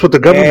 yeah, that's what the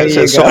government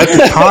says. So at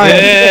the time,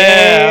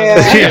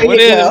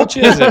 which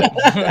is it?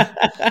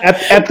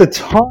 at the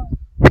time,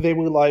 they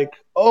were like,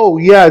 "Oh,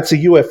 yeah, it's a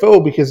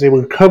UFO," because they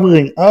were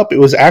covering up. It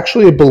was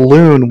actually a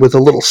balloon with a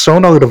little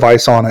sonar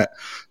device on it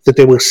that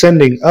they were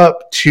sending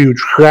up to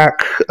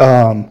track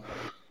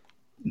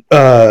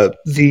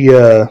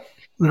the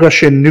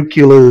Russian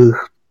nuclear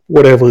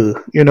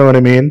whatever. You know what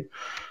I mean?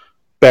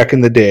 Back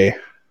in the day.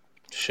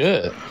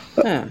 Shit.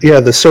 Huh. Yeah,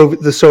 the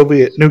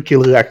Soviet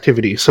nuclear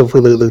activity. So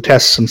for the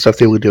tests and stuff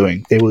they were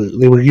doing, they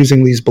were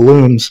using these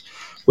balloons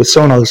with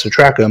sonars to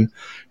track them,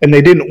 and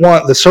they didn't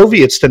want the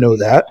Soviets to know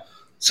that.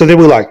 So they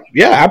were like,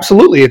 "Yeah,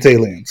 absolutely, it's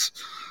aliens."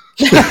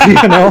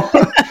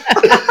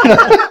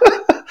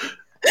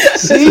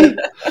 See,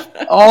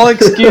 all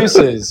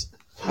excuses.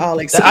 All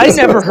excuses. I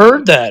never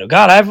heard that.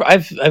 God,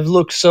 I've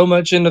looked so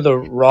much into the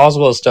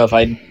Roswell stuff.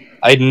 I'd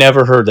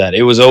never heard that.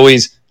 It was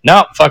always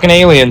fucking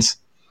aliens.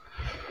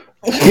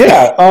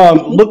 Yeah,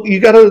 look,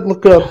 you gotta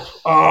look up.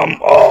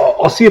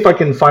 I'll see if I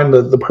can find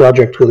the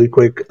project really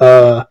quick.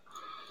 The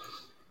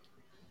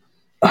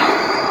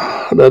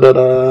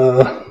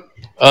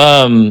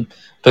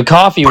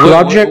coffee.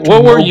 Project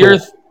what were Mogul. your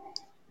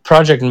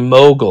Project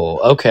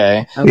Mogul?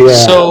 Okay. Yeah,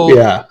 so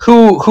yeah.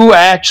 Who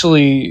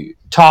actually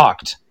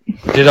talked?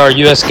 Did our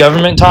U.S.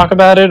 government talk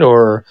about it,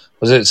 or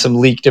was it some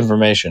leaked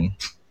information?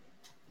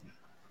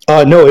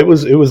 No, it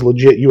was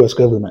legit U.S.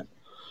 government.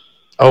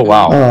 Oh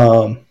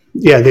wow.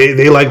 Yeah,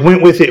 they like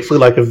went with it for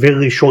like a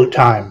very short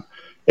time,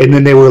 and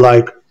then they were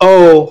like,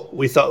 "Oh,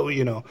 we thought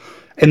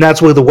and that's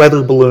where the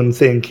weather balloon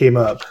thing came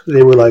up.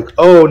 They were like,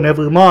 "Oh,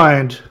 never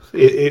mind,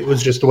 it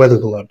was just a weather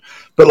balloon."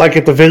 But like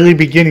at the very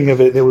beginning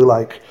of it, they were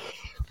like,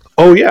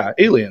 "Oh yeah,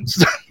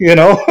 aliens,"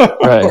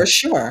 Right. For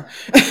sure.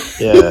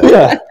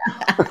 Yeah.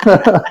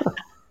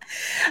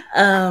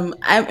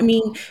 I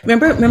mean,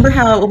 remember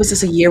how, what was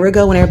this, a year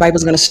ago when everybody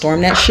was going to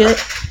storm that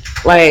shit?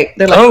 Like,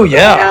 they're like, oh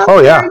yeah,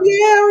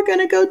 we're going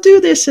to go do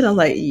this. And I'm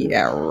like,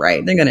 yeah,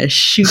 right. They're going to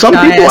shoot some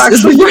people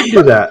actually did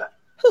do that.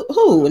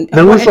 Who?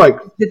 There was like,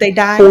 did they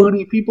die?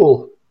 40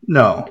 people.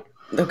 No.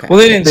 Okay. Well,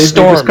 they didn't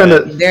storm just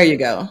kinda, it. There you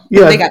go.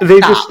 Yeah, they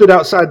just stood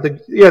outside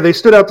they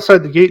stood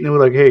outside the gate and they were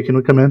like, "Hey, can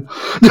we come in?"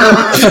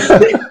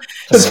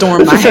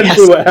 Storm my ass.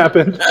 Essentially what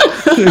happened.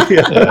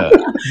 Yeah.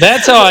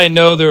 That's how I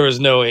know there was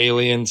no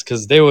aliens,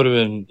 because they would have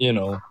been,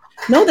 No,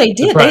 they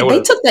did.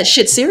 They took that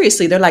shit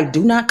seriously. They're like,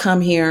 "Do not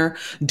come here.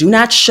 Do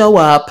not show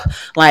up.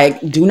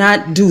 Like, do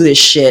not do this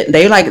shit."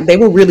 They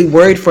were really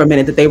worried for a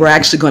minute that they were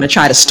actually going to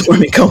try to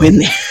storm and go in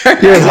there.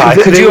 Yeah,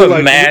 could you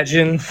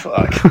imagine?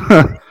 Fuck.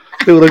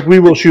 They were like, "We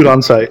will shoot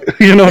on site."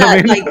 You know what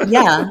I mean?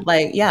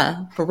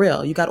 Yeah, for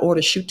real. You got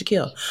orders, shoot to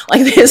kill.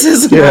 Like, this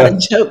is not a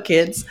joke,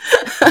 kids.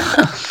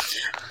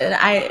 And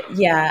I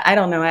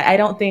don't know. I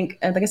don't think,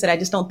 like I said, I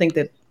just don't think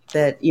that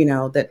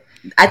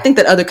I think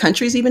that other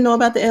countries even know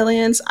about the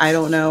aliens. I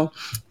don't know.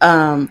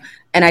 And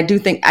I do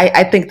think,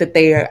 I think that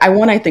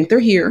I think they're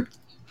here.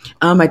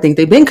 I think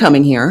they've been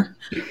coming here.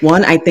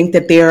 One, I think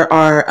that there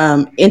are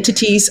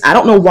entities. I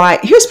don't know why.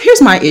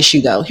 Here's my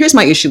issue, though. Here's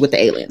my issue with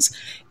the aliens.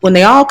 When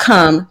they all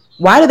come,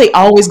 why do they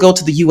always go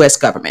to the U.S.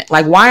 government?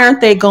 Like, why aren't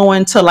they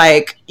going to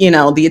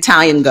the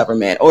Italian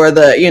government or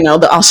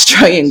the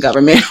Australian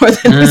government or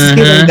the New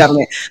Zealand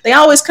government? They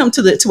always come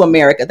to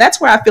America. That's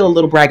where I feel a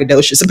little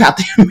braggadocious about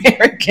the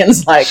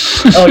Americans. Like,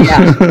 oh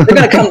yeah, they're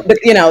gonna come.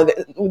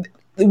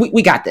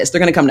 We got this. They're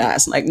gonna come to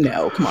us. Like,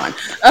 no, come on.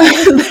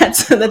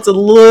 That's a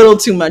little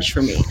too much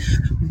for me.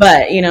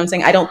 But what I'm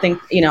saying, I don't think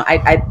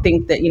I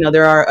think that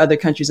there are other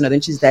countries and other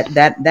entities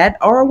that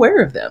are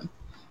aware of them.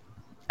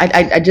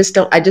 I just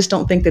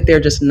don't think that they're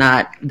just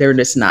not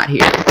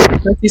here.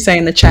 What you say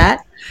in the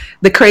chat?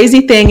 The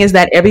crazy thing is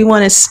that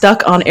everyone is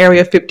stuck on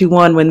Area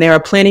 51 when there are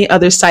plenty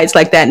other sites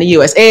like that in the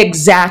U.S.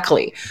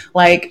 Exactly.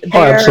 Like,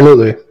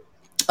 absolutely.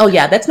 Oh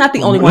yeah, that's not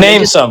the only one.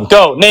 Name some.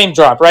 Go. Name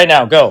drop right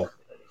now. Go.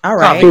 All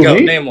right. Go.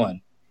 Name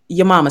one.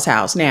 Your mama's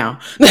house now.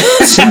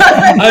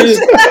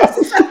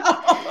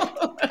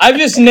 I've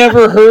just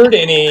never heard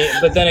any.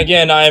 But then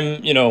again,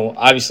 I'm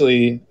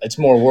obviously it's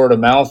more word of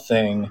mouth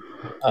thing.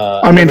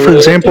 I mean, for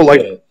example,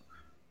 like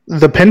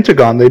the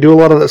Pentagon, they do a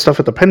lot of that stuff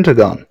at the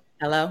Pentagon.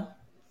 Hello.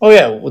 Oh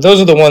yeah, well,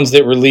 those are the ones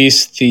that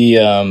released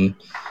the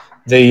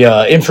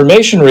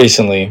information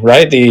recently,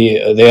 right?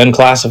 They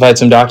unclassified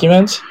some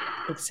documents.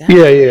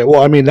 Exactly. Yeah.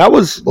 Well, I mean, that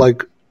was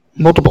like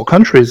multiple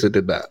countries that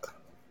did that.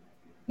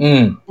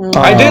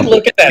 I did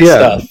look at that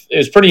stuff. It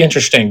was pretty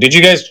interesting. Did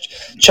you guys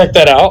check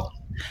that out?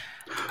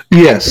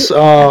 Yes,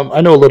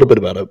 I know a little bit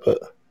about it, but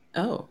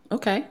oh,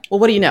 okay. Well,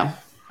 what do you know?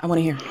 I want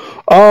to hear.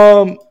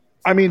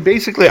 I mean,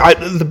 basically,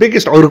 the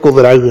biggest article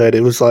that I read,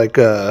 it was like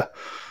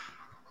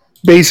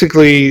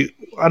basically.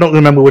 I don't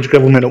remember which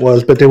government it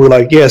was, but they were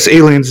like, yes,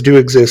 aliens do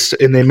exist,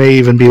 and they may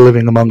even be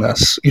living among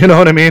us. You know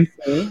what I mean?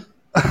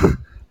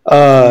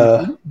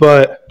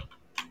 But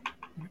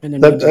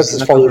that's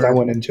as far as I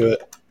went into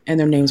it. And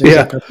their names are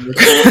Zuckerberg.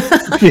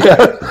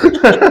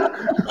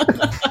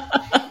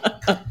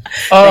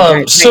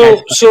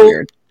 So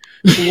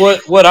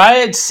what I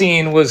had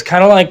seen was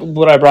kind of like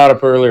what I brought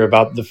up earlier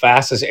about the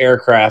fastest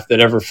aircraft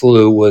that ever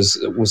flew was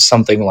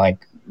something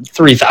like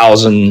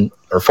 3,000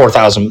 or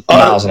 4,000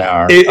 miles an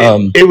hour.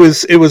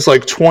 It was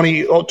like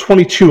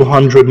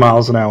 2,200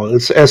 miles an hour.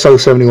 It's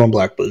SO-71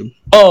 Blackbird.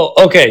 Oh,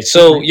 okay.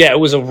 So it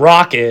was a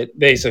rocket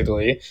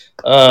basically.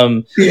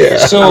 Yeah.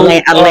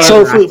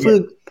 So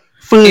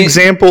for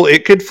example,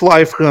 it could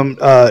fly from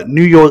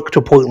New York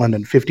to Portland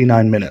in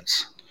 59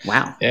 minutes.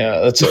 Wow. Yeah,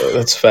 that's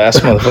a fast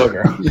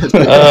motherfucker.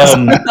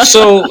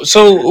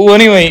 So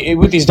anyway,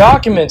 with these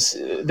documents,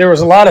 there was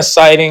a lot of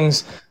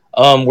sightings.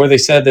 Where they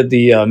said that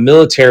the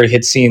military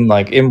had seen,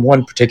 like in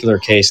one particular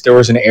case, there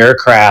was an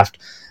aircraft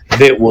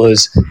that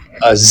was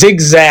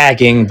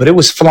zigzagging, but it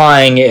was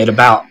flying at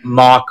about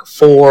Mach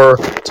 4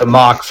 to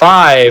Mach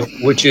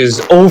 5, which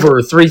is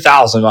over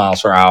 3,000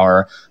 miles per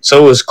hour.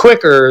 So it was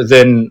quicker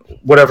than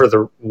whatever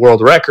the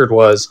world record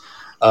was,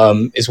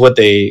 is what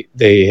they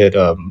had,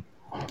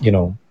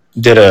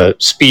 did a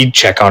speed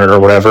check on it or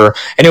whatever.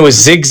 And it was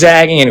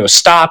zigzagging and it was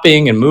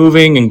stopping and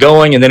moving and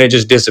going, and then it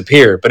just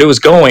disappeared. But it was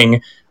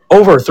going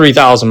over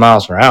 3,000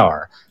 miles per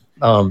hour.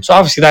 So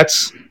obviously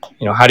that's,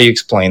 how do you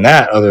explain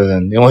that other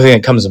than the only thing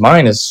that comes to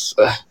mind is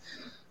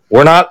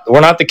we're not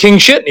the king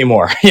shit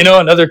anymore.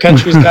 Another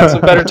country's got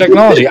some better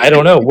technology. I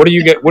don't know. What are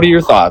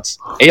your thoughts?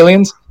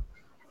 Aliens?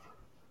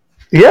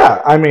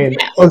 Yeah, I mean,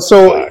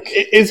 so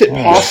is it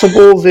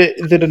possible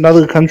that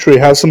another country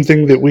has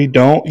something that we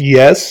don't?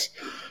 Yes,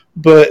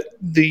 but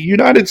the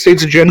United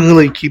States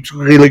generally keeps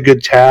really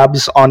good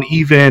tabs on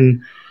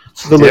even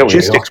the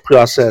logistics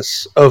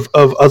process of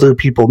other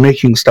people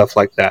making stuff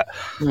like that.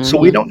 Mm-hmm. So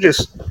we don't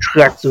just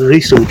track the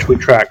research, we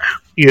track,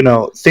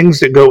 things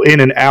that go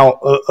in and out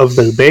of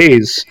their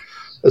bays,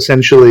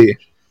 essentially,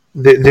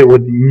 that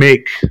would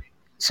make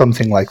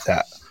something like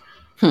that.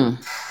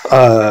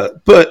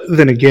 But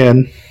then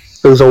again,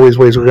 there's always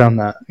ways around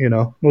that,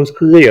 North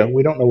Korea,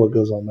 we don't know what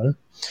goes on there.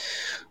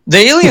 The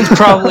aliens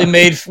probably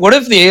what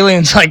if the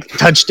aliens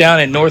touch down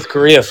in North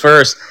Korea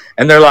first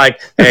and they're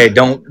like, hey,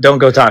 don't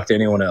go talk to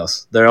anyone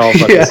else. They're all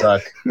fucking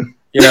suck. And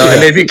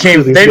they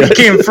became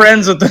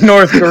friends with the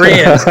North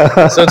Koreans.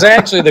 So it's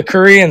actually the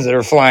Koreans that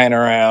are flying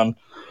around.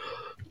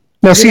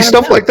 Now, see,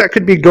 stuff like that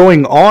could be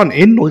going on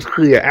in North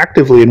Korea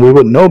actively, and we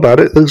wouldn't know about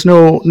it. There's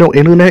no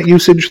internet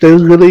usage.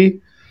 There's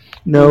really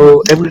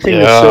everything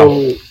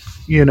is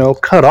so,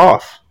 cut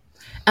off.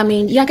 I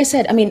mean, like I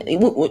said,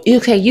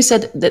 okay, you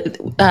said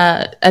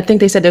that, I think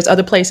they said there's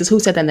other places. Who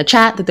said that in the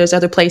chat, that there's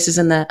other places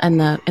in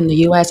the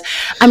U.S.?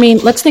 I mean,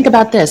 let's think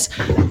about this.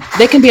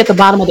 They can be at the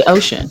bottom of the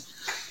ocean.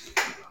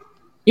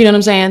 You know what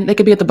I'm saying? They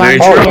could be at the bottom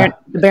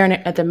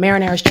at the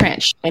Marianas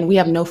Trench, and we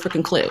have no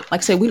freaking clue. Like I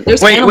say,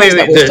 there's animals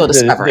that we're still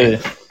discovering.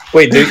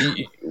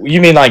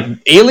 You mean like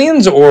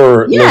aliens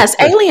or? Yes,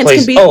 aliens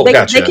can be.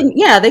 Gotcha. They can.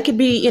 Yeah, they could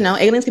be.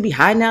 Aliens could be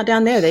hiding out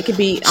down there. They could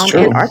be on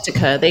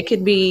Antarctica. They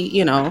could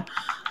be.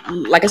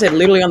 Like I said,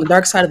 literally on the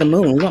dark side of the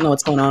moon. We don't know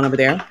what's going on over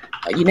there.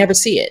 You never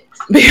see it.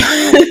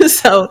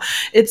 So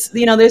it's,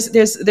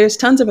 there's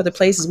tons of other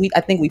places.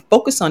 I think we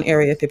focus on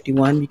Area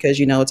 51 because,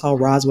 it's all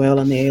Roswell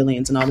and the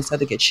aliens and all this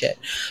other good shit.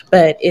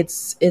 But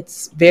it's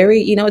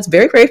very, it's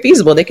very, very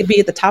feasible. They could be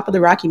at the top of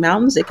the Rocky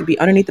Mountains. They could be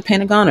underneath the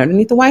Pentagon,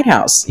 underneath the White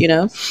House,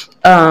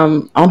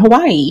 on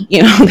Hawaii,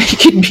 they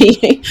could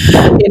be,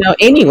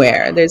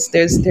 anywhere.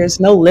 There's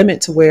no limit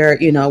to where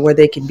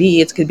they could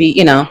be. It could be,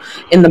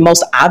 in the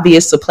most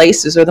obvious of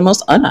places or the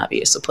most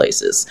unobvious of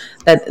places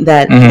that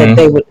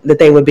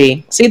they would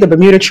be. See, the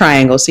Bermuda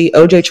Triangle. See,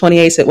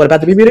 OJ28 said, what about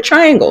the Bermuda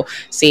Triangle?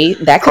 See,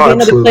 that could be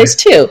another place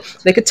too.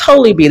 They could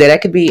totally be there.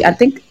 That could be, I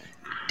think,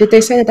 did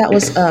they say that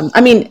was,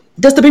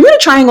 does the Bermuda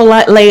Triangle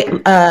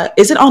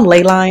is it on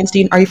ley lines?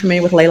 Are you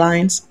familiar with ley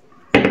lines?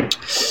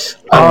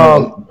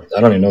 I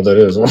don't even know what that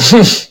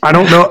is. I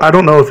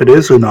don't know if it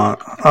is or not.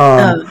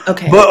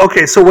 Okay. But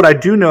okay, so what I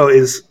do know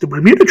is the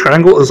Bermuda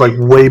Triangle is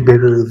way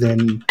bigger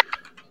than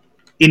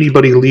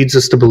anybody leads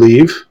us to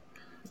believe.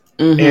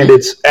 Mm-hmm. And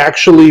it's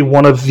actually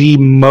one of the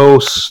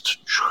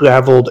most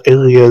traveled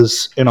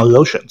areas in our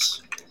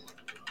oceans.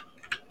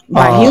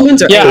 By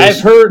humans or aliens?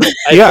 I've heard.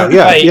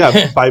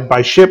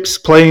 By ships,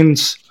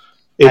 planes.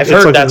 I've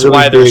heard like that's really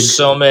why big. there's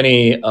so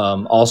many,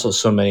 also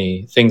so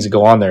many things that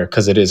go on there,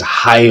 because it is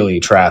highly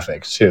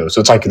trafficked too.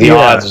 So it's like the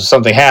odds of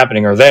something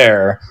happening are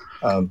there.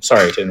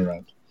 Sorry to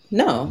interrupt.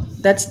 No,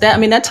 that. I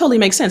mean, that totally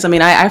makes sense. I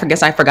mean, I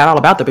guess I forgot all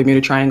about the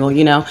Bermuda Triangle.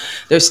 You know,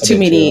 there's too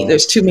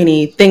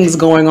many things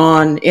going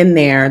on in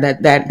there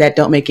that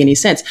don't make any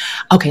sense.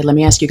 Okay, let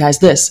me ask you guys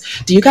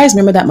this: do you guys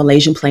remember that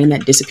Malaysian plane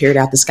that disappeared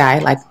out the sky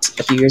like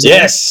a few years ago?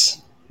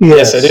 Yes,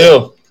 I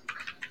do.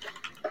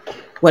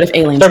 What if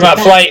aliens? Talking about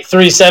Flight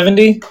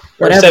 370,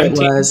 whatever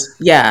 17? It was.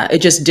 Yeah,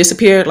 it just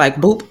disappeared like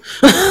boop,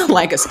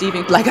 like a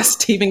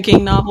Stephen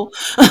King novel,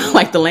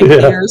 like The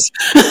Langoliers.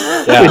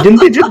 Yeah.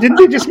 Didn't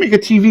they just make a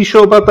TV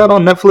show about that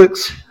on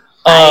Netflix?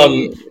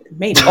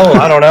 Maybe. Oh,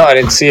 I don't know. I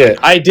didn't see it.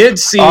 I did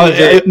see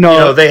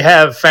that. They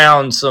have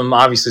found some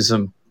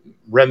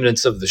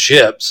remnants of the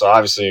ship, so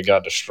obviously it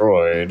got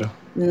destroyed.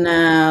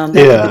 No,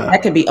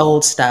 that could be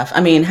old stuff. I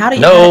mean, how do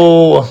you?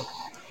 No,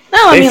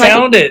 they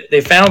found it.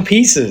 They found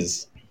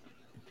pieces.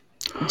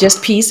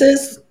 Just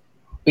pieces?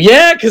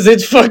 Yeah, because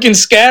it's fucking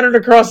scattered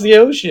across the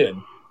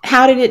ocean.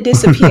 How did it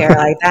disappear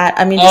like that?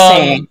 I mean, just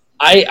saying.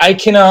 I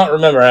cannot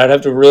remember. I'd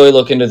have to really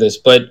look into this,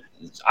 but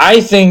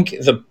I think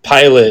the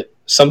pilot,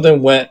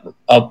 something went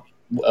wrong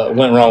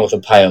with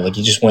the pilot. Like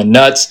he just went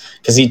nuts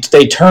because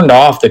they turned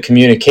off the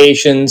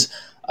communications,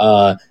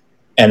 and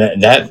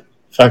that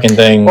fucking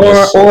thing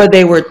or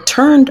they were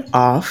turned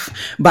off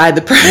by the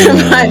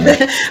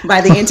by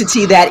the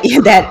entity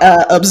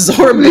that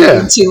absorbed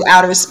them into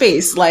outer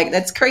space. Like,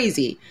 that's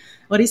crazy.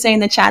 What do you say in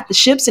the chat? The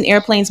ships and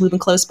airplanes moving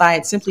close by,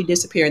 it simply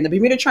disappeared. In the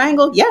Bermuda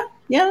Triangle,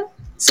 yeah.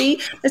 See,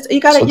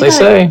 you got it.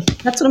 Say.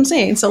 That's what I'm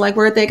saying. So, like,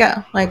 where'd they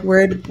go? Like,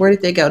 where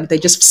did they go? Did they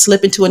just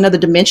slip into another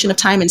dimension of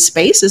time and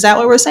space? Is that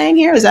what we're saying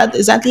here? Is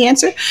that the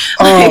answer?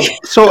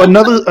 So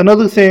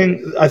another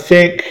thing, I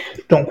think,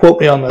 don't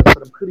quote me on that, but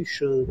I'm pretty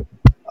sure.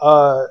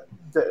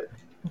 The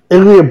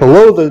area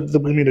below the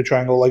Bermuda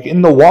Triangle, like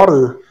in the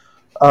water,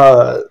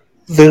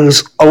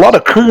 there's a lot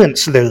of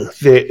currents there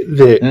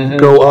that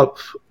go up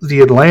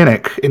the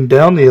Atlantic and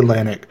down the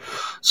Atlantic.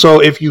 So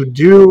if you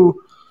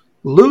do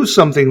lose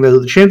something there,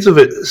 the chance of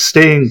it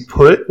staying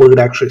put where it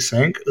actually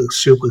sank is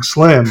super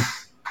slim.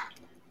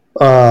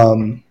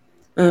 I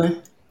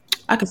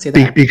can see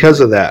that. Because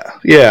of that.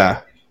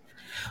 Yeah.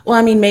 Well,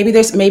 I mean, maybe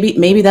that's an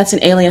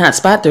alien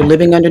hotspot. They're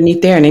living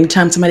underneath there, and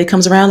anytime somebody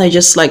comes around, they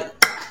just like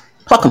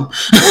pluck them.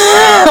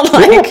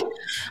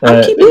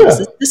 I'm keeping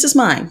this. This is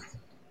mine.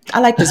 I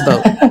like this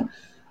boat.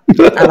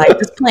 I like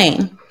this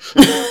plane.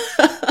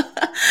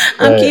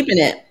 I'm keeping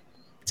it.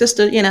 Just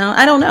to,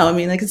 I don't know. I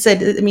mean, like I said,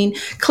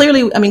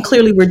 clearly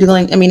we're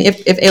dealing. I mean,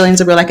 if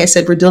aliens are real, like I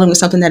said, we're dealing with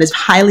something that is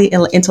highly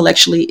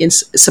intellectually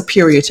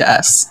superior to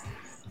us.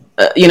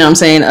 You know what I'm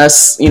saying?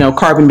 Us,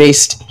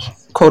 carbon-based,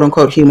 quote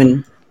unquote,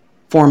 human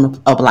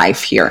form of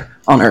life here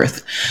on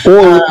Earth.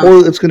 Or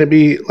it's going to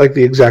be like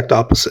the exact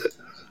opposite.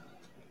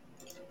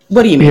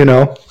 What do you mean?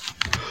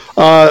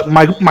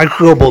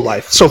 Microbial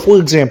life. So, for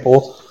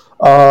example,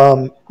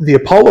 the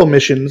Apollo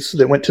missions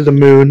that went to the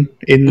moon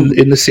in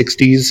the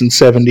 60s and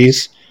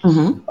 70s,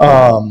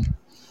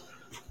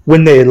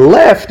 when they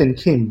left and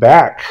came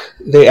back,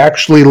 they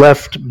actually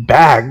left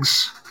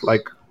bags,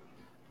 like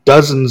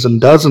dozens and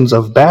dozens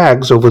of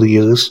bags over the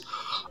years,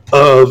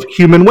 of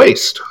human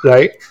waste,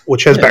 right?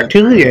 Which has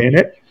bacteria in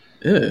it.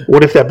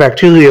 What if that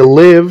bacteria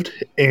lived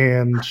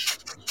and,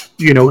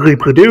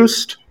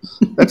 reproduced?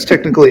 That's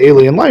technically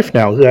alien life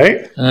now,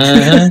 right?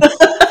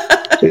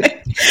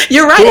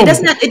 You're right.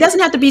 It doesn't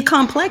have to be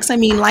complex. I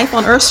mean, life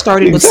on Earth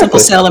started with simple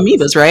cell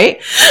amoebas, right?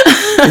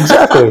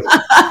 Exactly.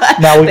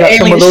 Now we got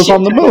some of those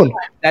on the moon.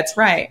 That's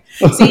right.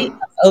 See,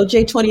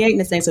 OJ28 and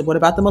this thing said, what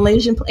about the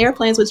Malaysian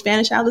airplanes which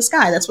vanished out of the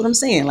sky? That's what I'm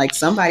saying. Like,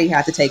 somebody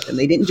had to take them.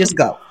 They didn't just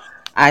go.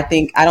 I don't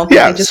think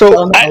they just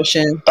fell in the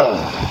ocean.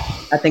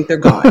 I think they're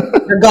gone.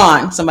 They're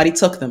gone. Somebody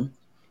took them.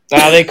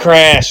 They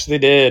crashed. They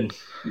did.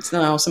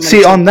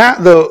 On that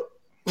though,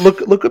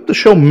 look up the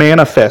show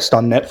Manifest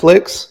on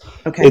Netflix.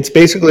 Okay. It's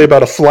basically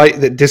about a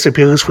flight that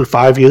disappears for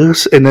 5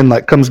 years and then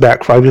comes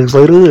back 5 years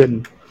later,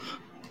 and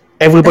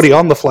everybody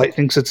on the flight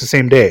thinks it's the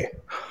same day.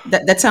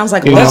 That sounds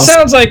like Lost. That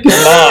sounds like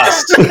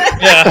Lost.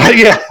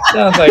 Yeah.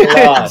 Sounds like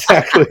Lost.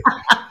 Exactly.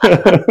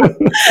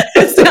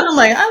 It sounds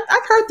like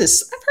I've heard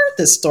this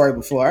story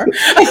before.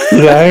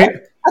 Right.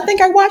 I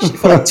think I watched it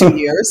for like 2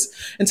 years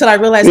until I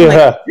realized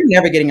you're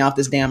never getting off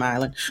this damn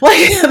island.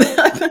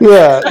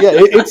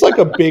 It's like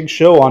a big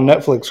show on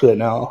Netflix right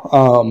now.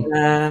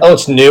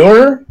 It's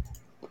newer?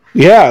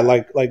 Yeah,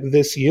 like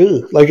this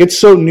year. Like, it's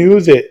so new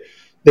that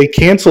they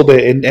canceled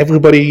it and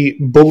everybody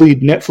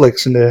bullied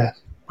Netflix into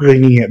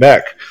bringing it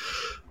back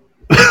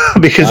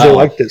because they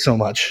liked it so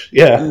much.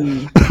 Yeah.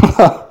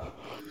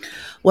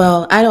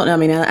 Well, I don't know. I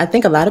mean, I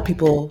think a lot of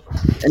people,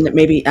 and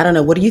maybe, I don't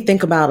know, what do you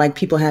think about like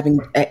people having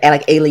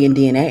like alien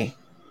DNA?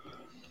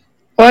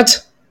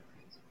 What?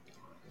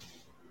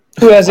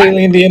 Who has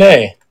alien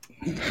DNA?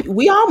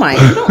 We all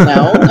might. You don't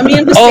know. I mean,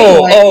 I'm just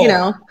saying,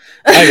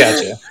 I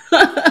got you.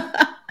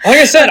 Like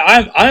I said,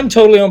 I'm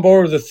totally on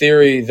board with the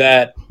theory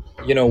that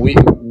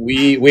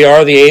we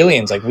are the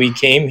aliens. Like, we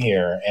came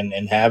here and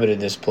inhabited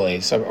this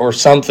place, or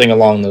something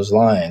along those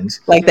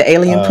lines. Like the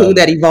alien poo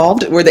that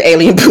evolved. We're the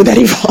alien poo that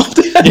evolved.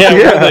 Yeah,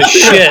 we're the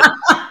shit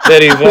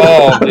that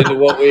evolved into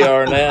what we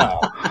are now.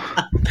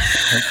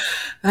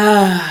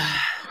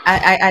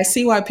 I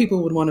see why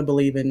people would want to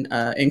believe in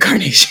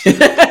incarnation.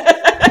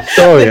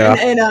 Oh yeah,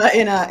 in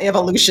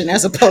evolution,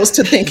 as opposed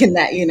to thinking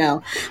that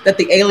that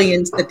the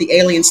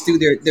aliens threw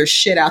their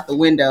shit out the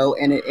window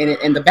and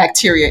the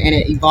bacteria and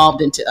it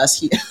evolved into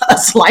us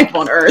life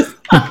on Earth.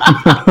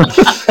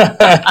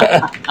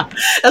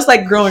 That's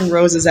like growing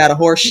roses out of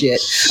horse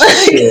shit.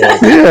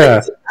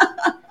 yeah.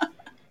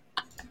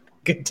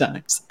 Good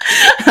times.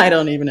 I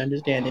don't even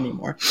understand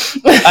anymore.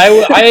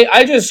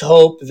 I just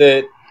hope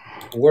that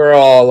we're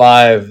all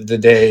alive the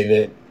day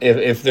that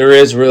if there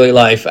is really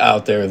life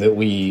out there, that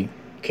we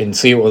can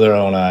see it with our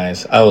own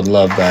eyes. I would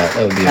love that.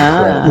 That would be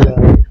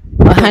incredible.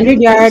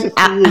 100-yard.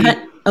 Go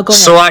ahead.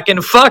 So I can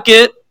fuck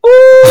it.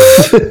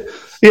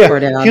 Yeah,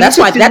 that's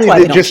why we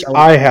don't just show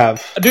I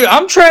have. Dude,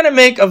 I'm trying to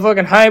make a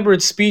fucking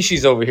hybrid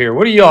species over here.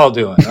 What are y'all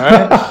doing? All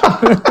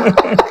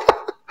right.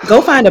 Go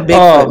find a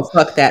Bigfoot and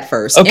fuck that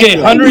first. Okay,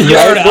 Anyway.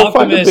 100-yard go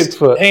find a alchemist.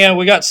 Bigfoot. Hang on,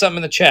 we got something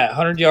in the chat.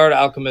 100-yard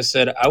alchemist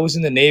said, I was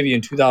in the Navy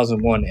in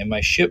 2001, and my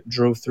ship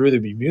drove through the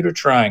Bermuda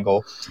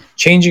Triangle,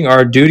 changing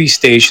our duty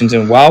stations,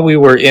 and while we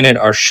were in it,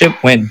 our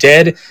ship went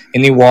dead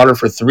in the water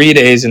for 3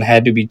 days and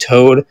had to be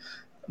towed.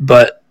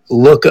 But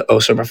look up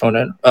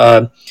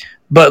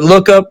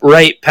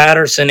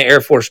Wright-Patterson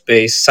Air Force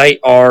Base, Site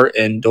R,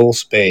 and Dole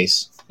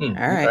Space. All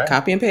right, okay.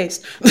 Copy and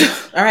paste.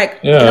 All right,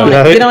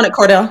 Yeah. get on it,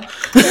 Cordell.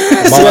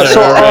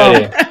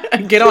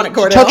 Get on it,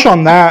 Cordell. Touch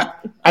on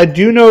that. I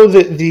do know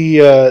that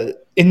the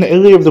in the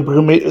area of the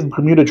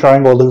Bermuda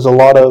Triangle, there's a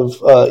lot of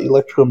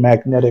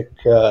electromagnetic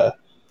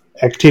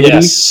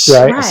activity,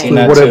 right?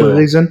 For whatever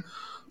reason,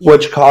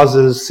 which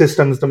causes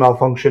systems to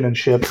malfunction in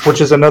ships, which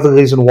is another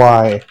reason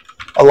why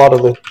a lot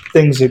of the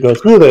things that go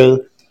through there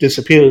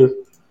disappear.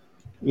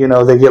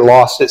 They get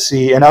lost at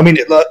sea. And I mean,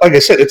 like I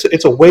said,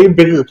 it's a way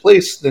bigger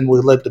place than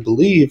we're led to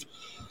believe.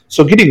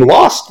 So getting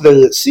lost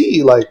there at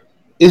sea,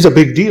 is a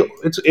big deal.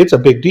 It's a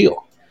big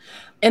deal.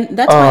 And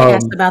that's why I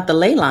asked about the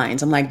ley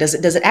lines. I'm like, does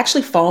it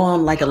actually fall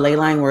on like a ley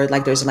line where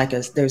there's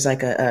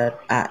a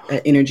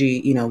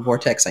energy,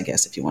 vortex, I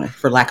guess, if you want to,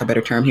 for lack of a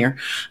better term here,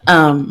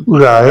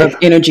 right? Of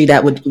energy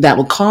that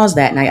would cause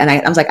that. And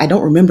I was like, I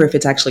don't remember if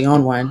it's actually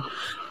on one.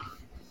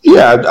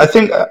 Yeah, I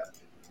think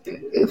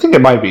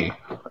it might be.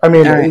 I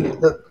mean,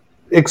 it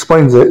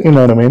explains it. You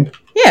know what I mean?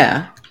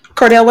 Yeah.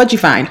 Cordell, what'd you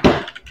find?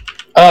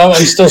 Oh,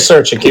 I'm still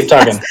searching. Keep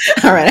talking.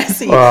 All right, I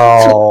see.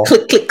 Oh.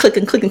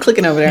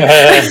 Clicking over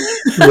there.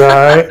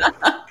 Right.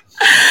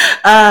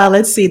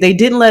 Let's see. They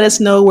didn't let us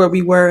know where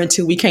we were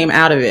until we came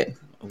out of it.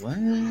 What?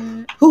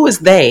 Who was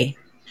they?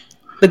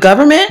 The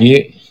government?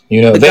 The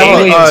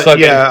aliens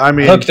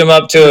fucking hooked them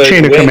up to a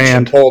chain of command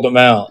and pulled them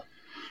out.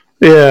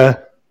 Yeah.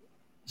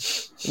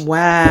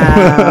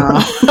 Wow.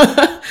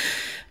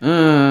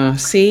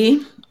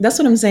 See? That's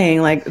what I'm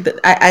saying. Like,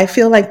 I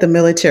feel like the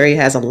military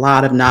has a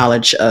lot of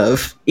knowledge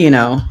of,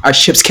 our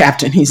ship's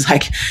captain. He's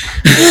like,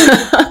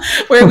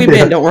 where have we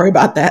been? Don't worry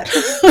about that.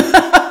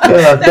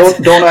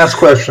 Don't ask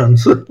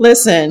questions.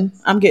 Listen,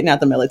 I'm getting out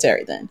the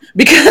military then,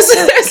 because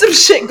there's some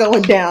shit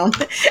going down.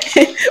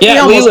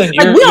 Yeah, we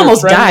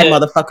almost died,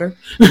 motherfucker.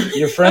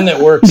 Your friend that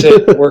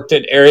worked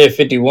at Area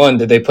 51,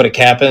 did they put a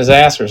cap in his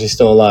ass, or is he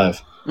still alive?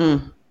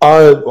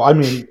 I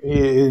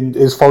mean,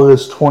 as far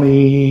as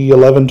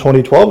 2011,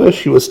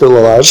 2012-ish, he was still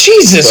alive.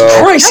 Jesus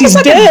Christ, he's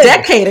like dead. A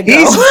decade ago.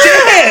 He's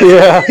dead.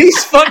 Yeah.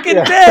 He's fucking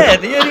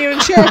dead. You hadn't even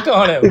checked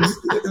on him.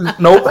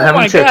 Nope,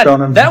 haven't checked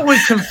on him. That would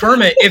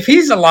confirm it. If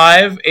he's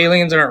alive,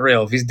 aliens aren't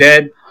real. If he's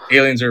dead,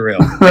 aliens are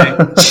real. Okay?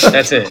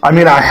 That's it. I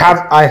mean, I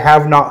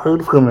have not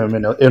heard from him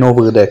in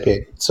over a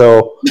decade.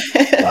 So,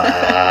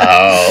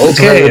 wow.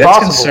 Okay, that's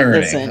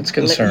concerning. Listen, that's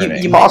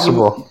concerning.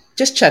 Possible.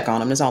 Just check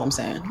on him. That's all I'm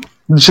saying.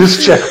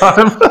 Just check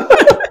on him.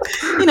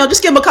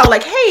 Just give him a call.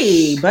 Like,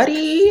 hey,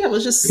 buddy, I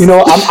was just. I'm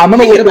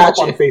gonna look him up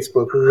on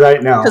Facebook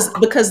right now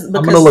because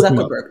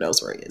Zuckerberg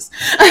knows where he is.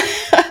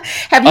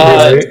 Have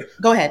you?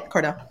 Go ahead,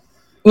 Cordell.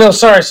 No,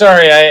 sorry.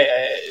 I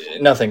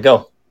nothing.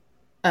 Go.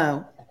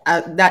 Oh.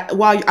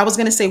 While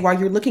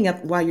you're looking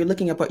up what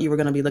you were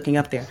going to be looking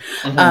up there,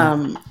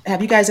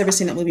 have you guys ever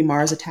seen that movie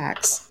Mars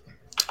Attacks?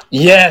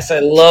 Yes, I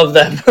love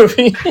that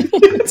movie.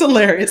 It's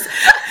hilarious.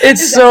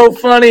 It's so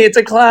funny. It's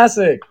a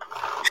classic.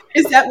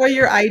 Is that where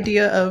your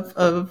idea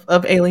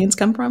of aliens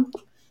come from?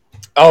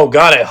 Oh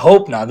God, I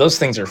hope not. Those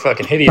things are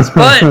fucking hideous.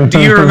 But do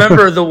you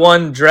remember the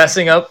one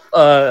dressing up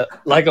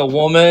like a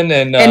woman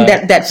and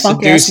that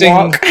funk ass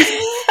walk?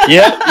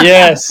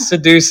 Yes,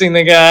 seducing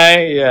the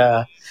guy.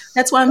 Yeah.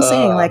 That's why I'm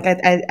saying, like,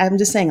 I'm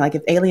just saying, like,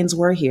 if aliens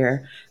were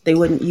here, they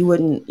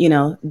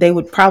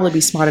would probably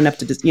be smart enough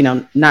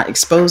to, not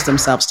expose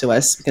themselves to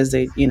us because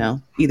they,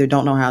 either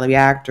don't know how to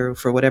react or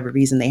for whatever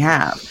reason they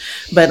have.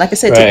 But like I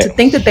said, to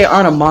think that they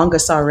aren't among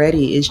us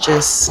already is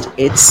just,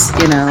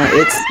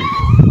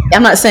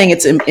 I'm not saying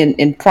it's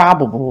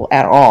improbable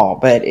at all,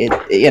 but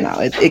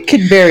it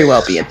could very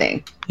well be a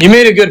thing. You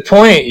made a good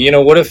point.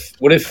 What if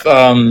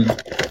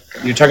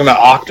you're talking about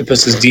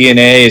octopus's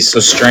DNA is so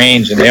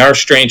strange, and they are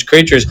strange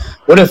creatures.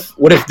 What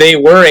if they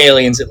were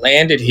aliens that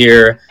landed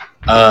here,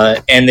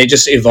 and they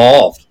just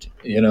evolved?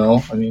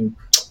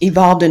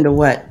 Evolved into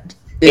what?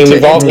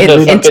 Evolved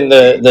into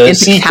the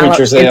sea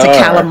creatures they into are.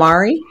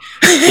 Calamari.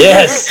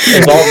 Yes,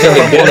 evolved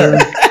into dinner.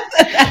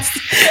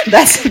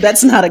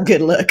 That's not a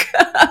good look.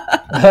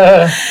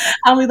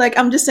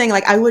 I'm just saying,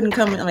 like, I wouldn't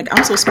come, like,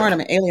 I'm so smart, I'm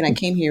an alien, I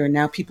came here and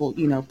now people,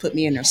 put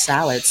me in their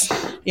salads.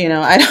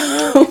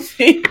 I don't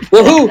think.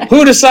 Well,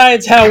 who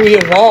decides how we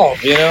evolve?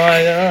 I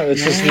don't know.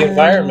 It's just the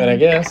environment, I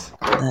guess.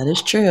 That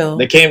is true.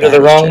 They came to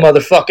the wrong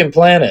motherfucking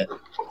planet.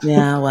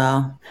 Yeah,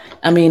 well,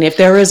 if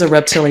there is a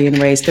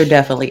reptilian race, they're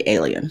definitely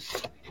alien.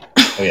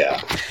 Oh,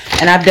 yeah.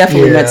 And I've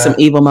definitely met some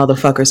evil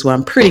motherfuckers who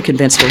I'm pretty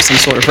convinced were some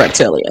sort of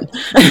reptilian.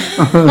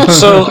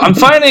 So I'm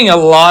finding a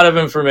lot of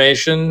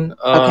information.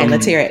 Okay,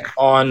 let's hear it.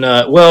 On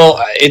I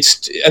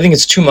think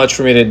it's too much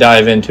for me to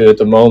dive into at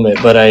the moment.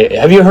 But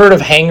have you heard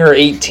of Hangar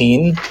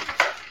 18?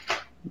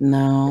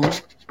 No.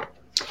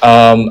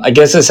 I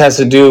guess this has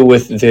to do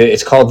with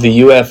it's called the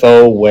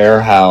UFO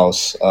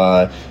warehouse.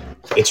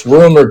 It's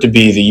rumored to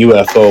be the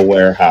UFO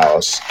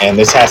warehouse, and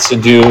this has to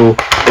do,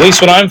 at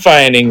least what I'm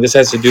finding, this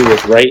has to do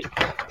with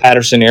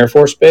Wright-Patterson Air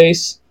Force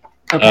Base.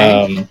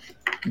 Okay.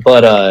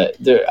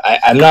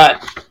 I'm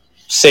not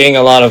seeing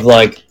a lot of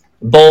like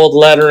bold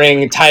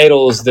lettering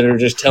titles that are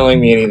just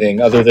telling me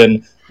anything other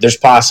than there's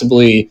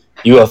possibly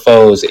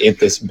UFOs at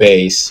this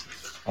base.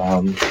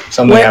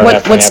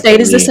 What state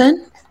is this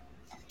in?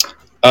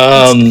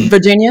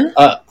 Virginia?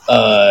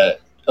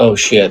 Oh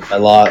shit! I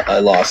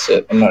lost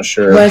it. I'm not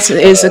sure. What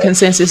is the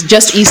consensus?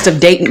 Just east of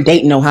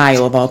Dayton,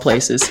 Ohio, of all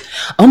places.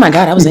 Oh my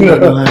God, I was in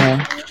Dayton, Ohio.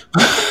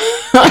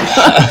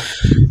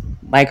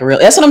 Like,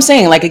 really? That's what I'm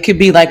saying. Like, it could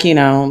be like,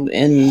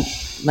 in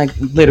like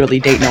literally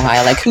Dayton,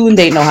 Ohio. Like, who in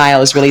Dayton, Ohio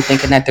is really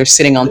thinking that they're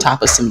sitting on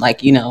top of some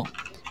like,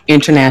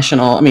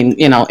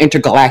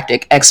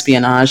 intergalactic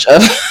espionage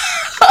of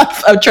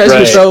a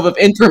treasure trove of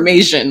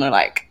information? Or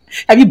like,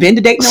 have you been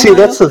to Dayton, Ohio? See,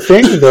 that's the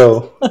thing,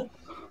 though.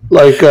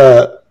 Like,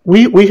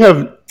 we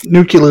have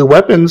nuclear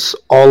weapons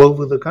all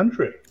over the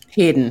country.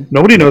 Hidden.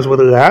 Nobody knows where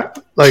they're at.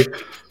 Like,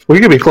 we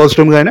could be close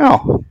to them right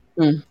now.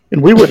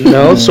 And we wouldn't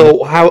know.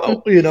 So how,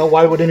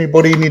 why would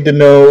anybody need to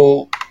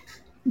know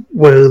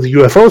where the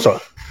UFOs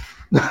are?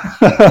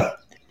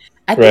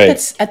 I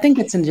think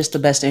that's in just the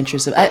best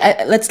interest of.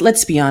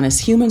 Let's be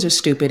honest. Humans are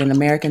stupid, and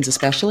Americans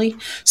especially.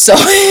 So,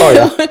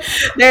 I'm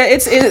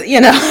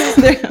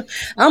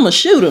gonna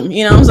shoot them.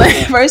 What I'm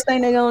saying? First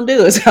thing they're gonna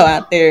do is go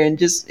out there and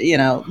just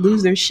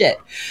lose their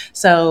shit.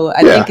 So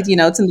I think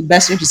it's in the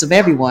best interest of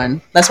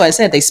everyone. That's why I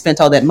said they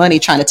spent all that money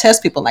trying to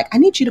test people. Like, I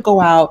need you to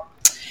go out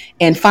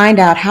and find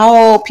out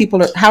how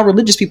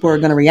religious people are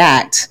going to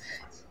react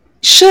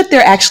should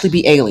there actually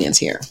be aliens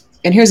here,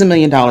 and here's $1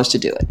 million to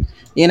do it.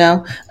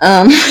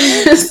 I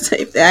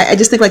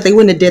just think like they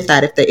wouldn't have did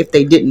that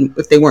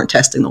if they weren't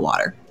testing the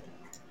water.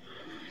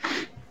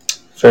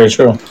 Very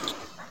true.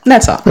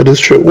 That's all. That is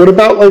true. What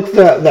about like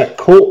that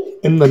cult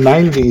in the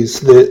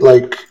 90s that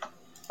like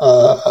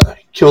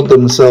killed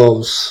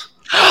themselves?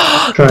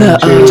 Talking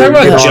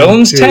about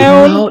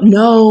Jonestown?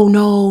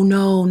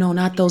 No,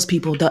 not those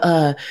people.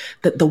 The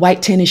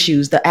white tennis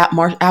shoes, the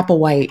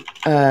Applewhite.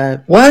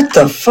 What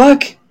the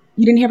fuck?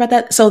 You didn't hear about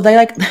that? So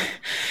they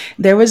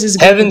there was this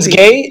Heaven's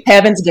Gate?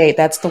 Heaven's Gate,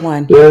 that's the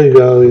one. There you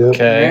go, yeah. Okay.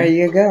 There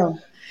you go.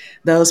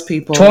 Those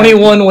people.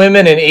 21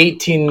 women and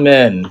 18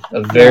 men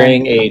of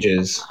varying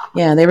ages.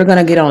 Yeah, they were going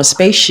to get on a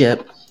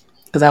spaceship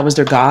because that was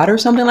their god or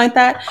something like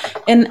that.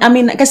 And I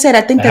mean, like I said,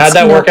 I think that's...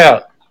 How'd that work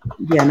out?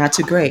 Yeah, not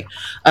too great.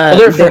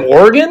 They're from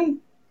Oregon?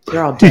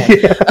 They're all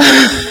dead.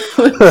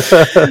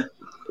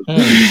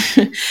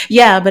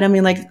 Yeah, but I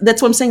mean, like,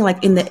 that's what I'm saying.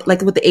 Like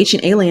with the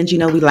ancient aliens, we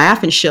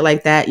laugh and shit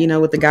like that.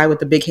 With the guy with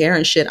the big hair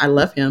and shit. I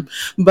love him,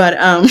 but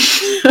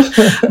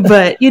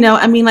but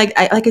I mean, like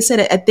I said,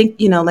 I think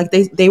like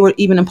they were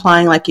even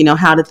implying like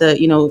how did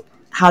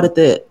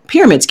the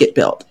pyramids get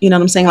built? You know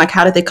what I'm saying? Like,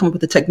 how did they come up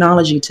with the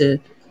technology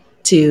to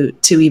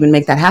even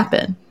make that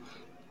happen?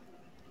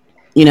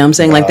 I'm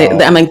saying? Like,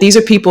 I'm like, these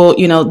are people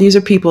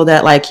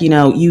that like,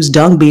 use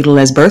dung beetle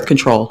as birth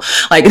control.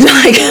 Like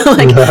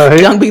right.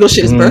 Dung beetle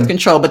shit is birth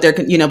control, but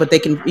they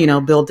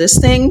can build this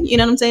thing. You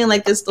know what I'm saying?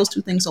 Like those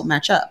two things don't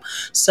match up.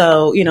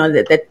 So,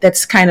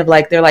 that's kind of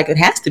like, they're like, it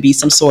has to be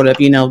some sort of,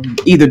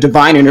 either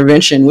divine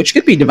intervention, which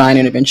could be divine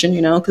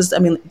intervention, cause I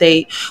mean,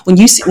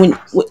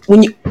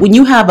 when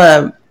you have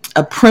a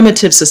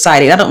primitive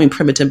society, I don't mean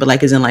primitive, but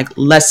like as in like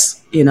less,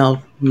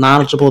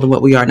 knowledgeable than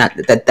what we are. Not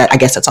that I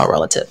guess that's all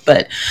relative,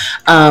 but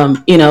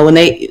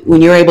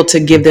when you're able to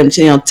give them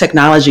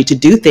technology to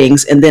do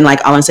things, and then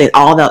like all I'm saying,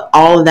 all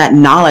of that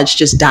knowledge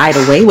just died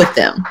away with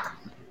them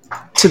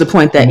to the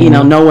point that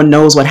no one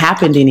knows what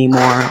happened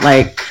anymore.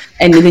 Like,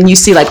 and then you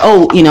see like,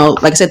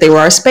 like I said, they were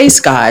our space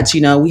gods.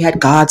 We had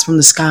gods from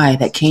the sky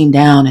that came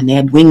down and they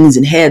had wings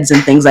and heads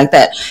and things like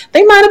that.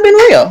 They might have been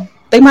real.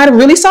 They might have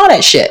really saw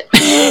that shit,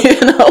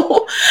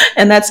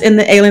 and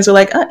the aliens are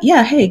like,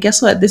 yeah, hey,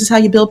 guess what? This is how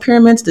you build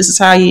pyramids. This is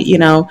how you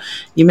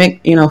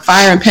make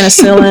fire and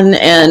penicillin,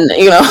 and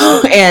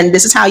and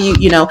this is how you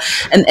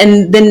and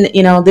then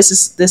this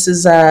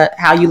is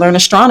how you learn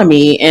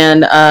astronomy,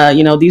 and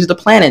these are the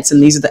planets,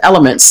 and these are the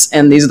elements,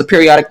 and these are the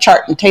periodic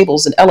chart and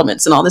tables and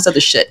elements and all this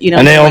other shit.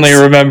 And they only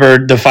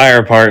remembered the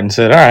fire part and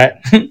said, "All right,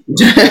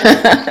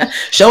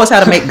 show us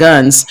how to make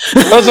guns."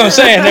 That's what I'm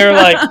saying. They're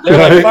like,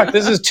 "Fuck,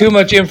 this is too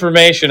much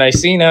information. I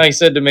seen how he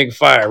said to make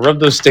fire. Rub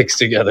those sticks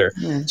together.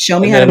 Yeah. Show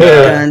me how to make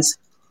guns,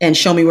 and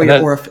show me where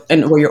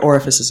your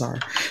orifices are."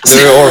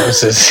 Where your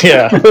orifices,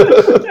 yeah.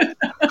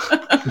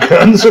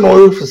 Guns and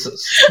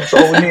orifices. That's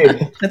all we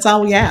need. That's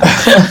all we have.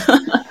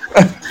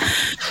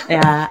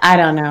 Yeah, I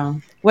don't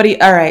know.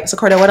 All right, so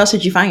Cordell, what else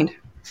did you find?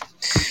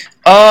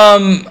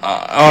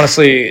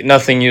 Honestly,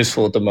 nothing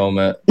useful at the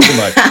moment.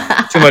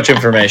 Too much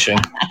information.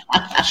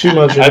 Too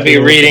much. I'd be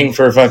reading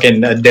for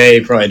fucking a day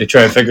probably to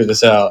try to figure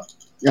this out.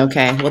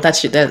 Okay, well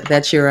that's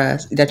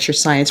your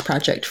science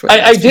project for.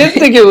 I did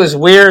think it was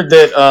weird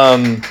that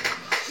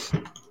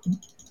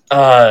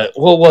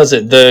what was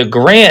it? The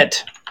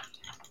grant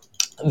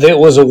that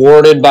was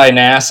awarded by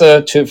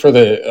NASA for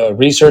the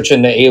research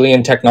into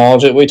alien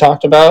technology that we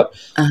talked about.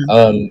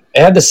 It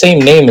had the same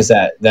name as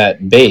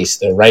that base,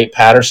 the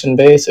Wright-Patterson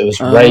base. It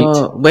was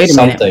Wright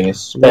something.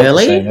 It's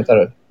really? I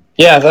thought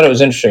it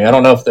was interesting. I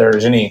don't know if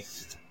there's any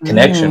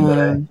connection, but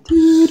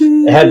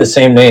it had the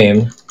same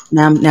name.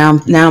 Now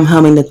I'm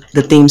humming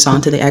the theme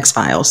song to the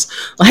X-Files.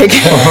 Like,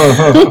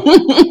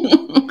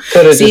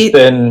 could have just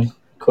been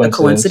a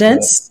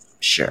coincidence.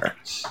 Sure.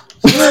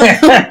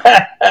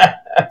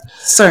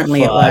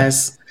 Certainly it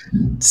was.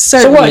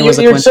 Certainly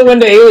you're so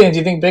into aliens,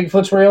 you think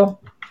Bigfoot's real?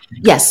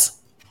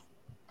 Yes.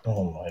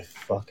 Oh my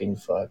fucking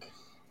fuck.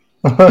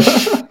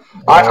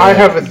 I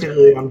have a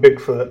theory on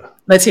Bigfoot.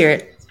 Let's hear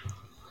it.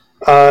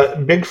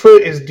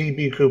 Bigfoot is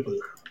D.B. Cooper.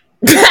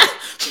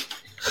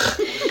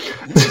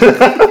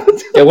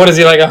 Yeah, what is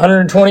he, like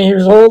 120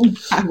 years old?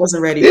 I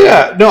wasn't ready.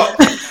 Yeah, no.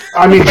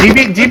 I mean,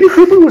 D.B.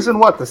 Cooper was in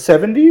what, the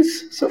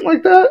 70s? Something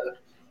like that?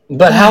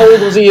 But how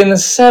old was he in the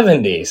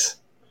 70s?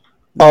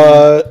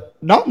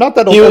 Not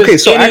that old. Okay,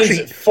 so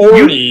actually,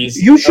 40s.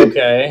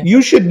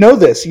 You should know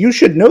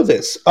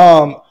this.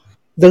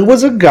 There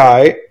was a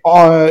guy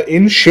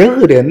in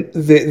Sheridan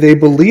that they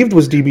believed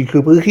was D.B.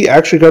 Cooper. He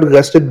actually got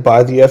arrested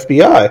by the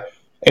FBI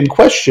and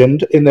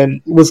questioned, and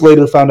then was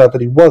later found out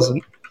that he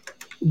wasn't.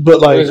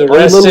 But like, he was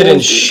arrested in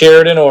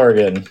Sheridan,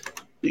 Oregon.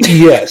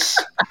 Yes,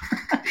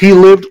 he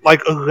lived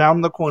like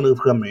around the corner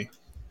from me.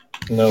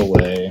 No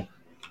way.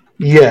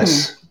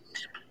 Yes.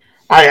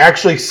 I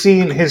actually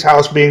seen his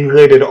house being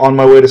raided on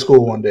my way to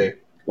school one day.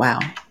 Wow.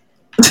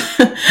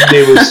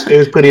 It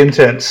was pretty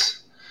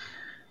intense.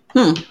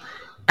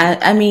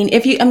 I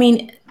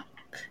mean,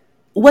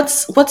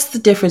 what's the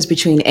difference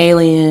between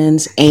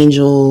aliens,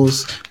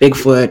 angels,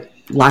 Bigfoot,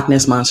 Loch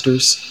Ness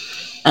monsters?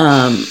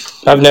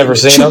 I've never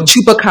seen them.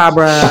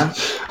 Chupacabra.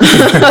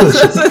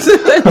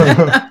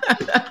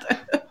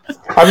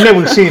 I've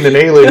never seen an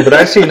alien, but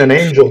I seen an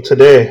angel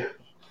today.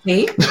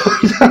 Hey?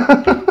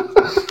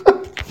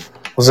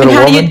 Was it a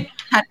woman?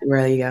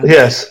 There you go.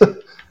 Yes.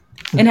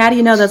 And how do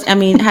you know that? I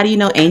mean, how do you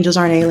know angels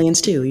aren't aliens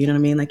too? You know what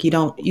I mean? Like you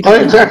don't.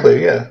 Oh,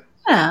 exactly. Yeah.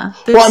 Yeah.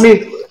 Well, I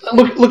mean,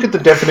 look at the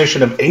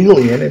definition of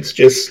alien. It's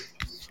just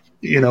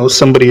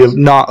somebody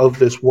not of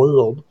this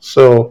world.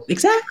 So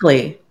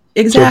exactly.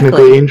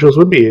 Technically, angels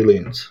would be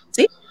aliens.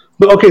 See.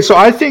 But okay, so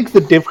I think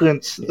the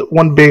difference,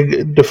 one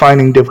big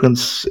defining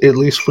difference, at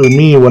least for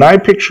me, when I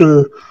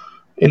picture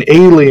an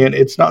alien,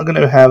 it's not going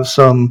to have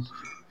some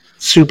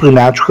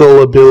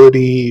supernatural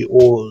ability,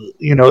 or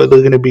they're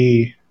going to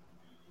be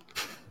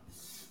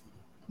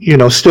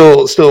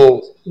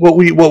still what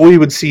we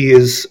would see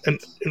is an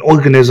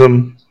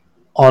organism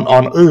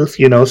on Earth.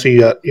 So you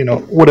got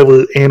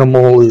whatever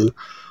animal or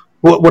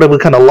whatever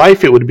kind of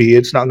life it would be.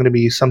 It's not going to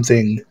be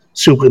something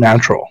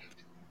supernatural.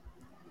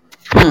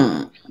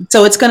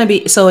 So it's going to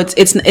be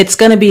it's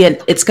going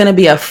to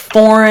be a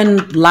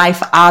foreign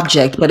life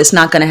object, but it's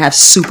not going to have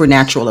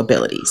supernatural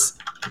abilities.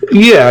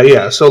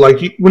 Yeah. So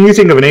like when you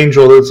think of an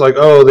angel, it's like,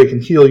 oh, they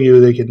can heal you,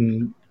 they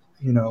can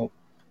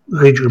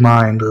read your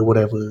mind or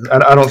whatever.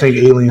 I don't think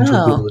aliens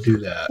would be able to do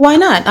that. Why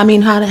not? I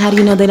mean, how do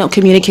you know they don't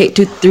communicate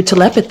through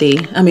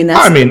telepathy? I mean,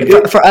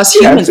 for us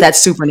humans, that's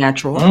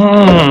supernatural.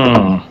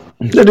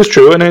 That is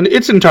true, and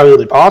it's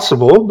entirely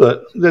possible.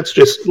 But that's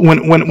just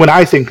when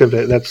I think of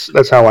it,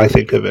 that's how I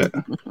think of it.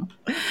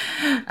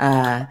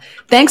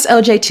 Thanks,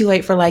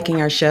 OJ28, for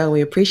liking our show.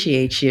 We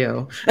appreciate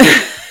you.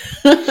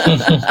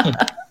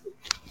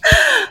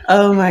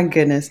 Oh my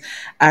goodness!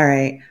 All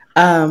right.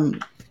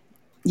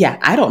 Yeah,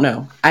 I don't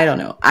know.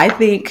 I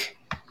think,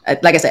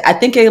 like I said, I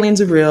think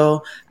aliens are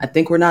real. I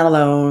think we're not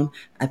alone.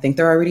 I think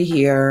they're already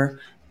here.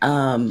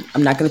 I'm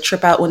not going to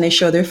trip out when they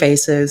show their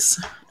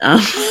faces.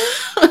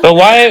 But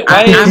why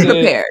I'm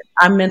prepared.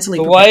 I'm mentally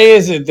prepared. Why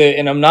is it that,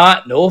 and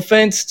no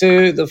offense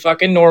to the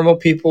fucking normal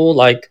people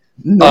like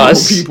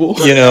us, people.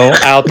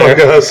 Out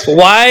there.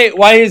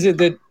 Why is it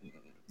that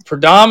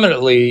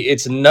predominantly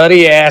it's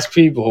nutty ass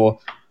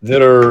people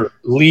that are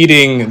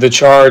leading the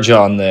charge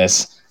on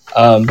this?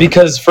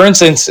 Because, for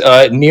instance,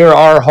 near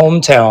our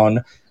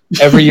hometown,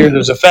 every year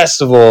there's a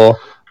festival,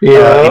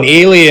 an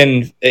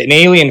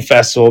alien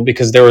festival,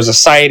 because there was a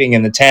sighting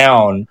in the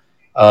town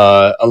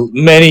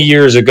many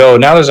years ago.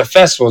 Now there's a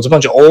festival. It's a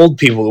bunch of old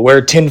people that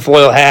wear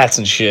tinfoil hats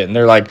and shit, and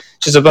they're like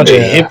just a bunch of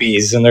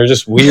hippies, and they're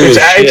just weird.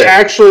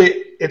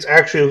 It's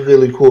actually a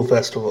really cool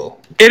festival.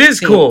 It is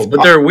cool,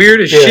 but they're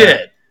weird as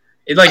shit.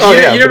 You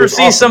never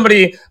see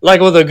somebody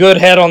like with a good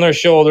head on their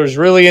shoulders,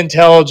 really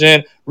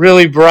intelligent,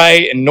 really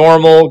bright and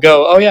normal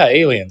go, oh yeah,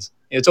 aliens.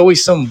 It's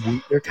always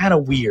they're kind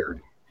of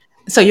weird.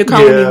 So you're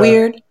calling me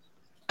weird?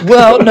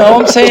 Well, no,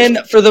 I'm saying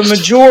for the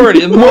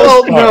majority.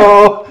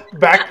 No.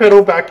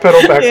 Backpedal.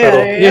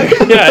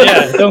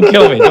 Yeah. Don't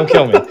kill me.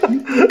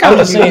 I'm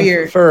just saying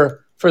weird.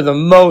 For the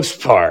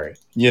most part,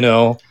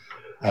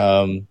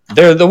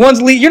 they're the ones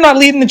you're not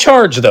leading the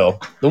charge, though.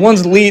 The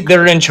ones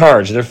they're in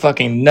charge. They're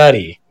fucking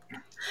nutty.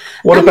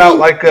 What about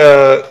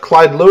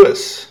Clyde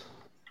Lewis?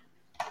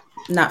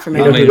 Not for me.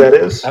 You know who that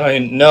is? I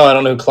don't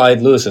know who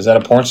Clyde Lewis is. Is that a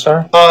porn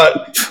star?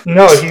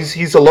 No,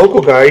 he's a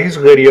local guy. He's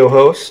a radio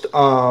host.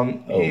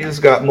 He's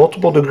got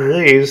multiple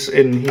degrees,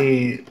 and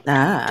he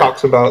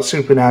talks about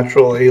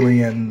supernatural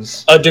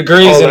aliens.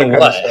 Degrees in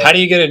what? How do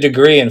you get a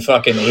degree in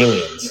fucking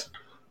aliens?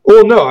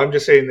 Well, no, I'm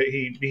just saying that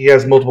he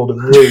has multiple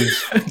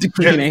degrees.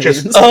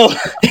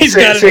 He's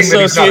got an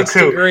associate's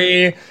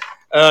degree.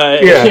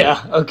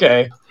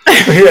 Okay.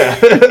 Yeah.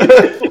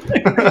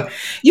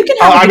 You can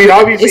have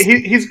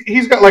obviously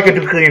he's got like a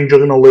degree in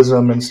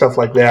journalism and stuff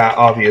like that,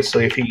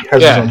 obviously, if he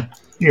has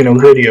his own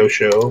radio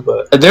show.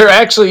 But there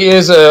actually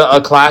is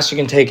a class you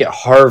can take at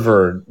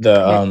Harvard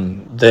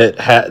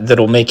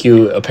that'll make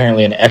you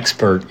apparently an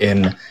expert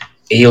in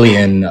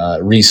alien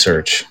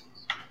research.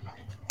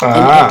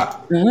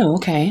 Oh,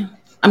 okay.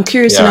 I'm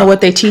curious to know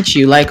what they teach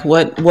you. Like,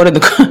 what are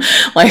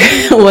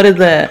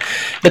the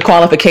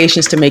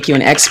qualifications to make you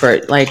an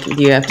expert? Like,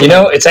 do you have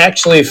to? It's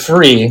actually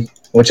free,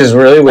 which is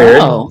really weird.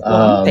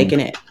 I'm taking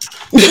it.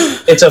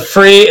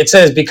 It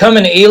says become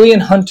an alien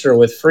hunter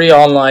with free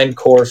online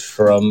course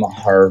from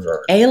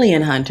Harvard.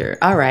 Alien hunter.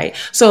 All right.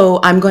 So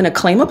I'm going to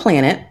claim a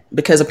planet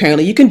because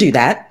apparently you can do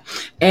that.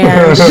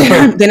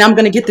 And then I'm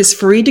going to get this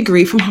free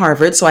degree from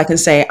Harvard so I can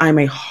say I'm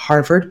a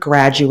Harvard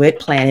graduate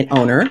planet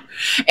owner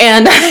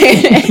and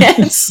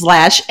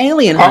 /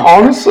 alien hunter.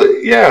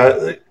 Honestly,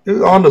 yeah.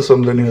 You're onto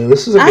something here.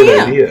 This is a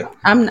good idea.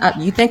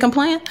 You think I'm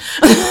playing?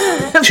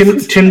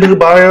 Tinder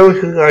bio,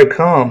 here I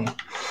come.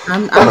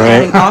 I'm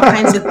adding all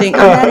kinds of things.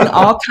 I'm adding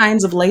all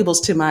kinds of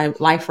labels to my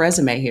life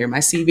resume here. My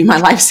CV, my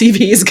life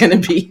CV is going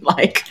to be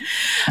like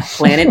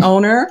planet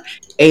owner,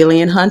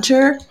 alien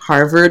hunter,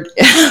 Harvard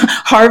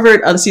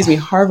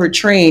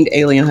trained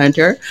alien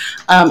hunter.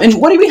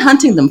 And what are we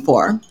hunting them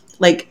for?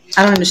 Like,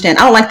 I don't understand.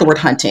 I don't like the word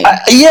hunting.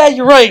 Yeah,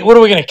 you're right. What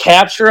are we going to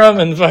capture them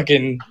and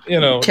fucking,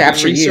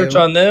 capture research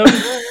on them?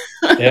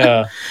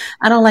 Yeah.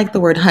 I don't like the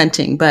word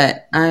hunting,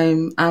 but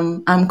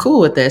I'm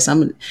cool with this.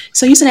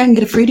 So you said I can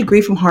get a free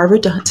degree from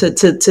Harvard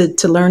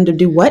to learn to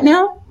do what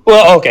now?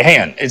 Well, okay,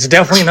 hang on. It's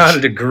definitely not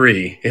a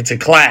degree. It's a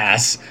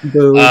class. And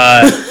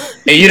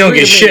you don't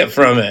get shit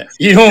from it.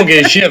 You don't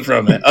get shit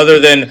from it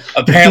other than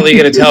apparently you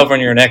get to tell when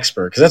you're an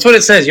expert. Because that's what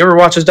it says. You ever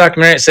watch this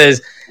documentary? It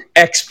says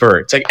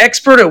expert. It's like,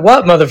 expert at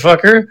what,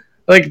 motherfucker?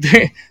 Like,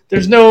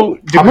 there's no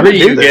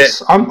degree you get.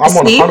 I'm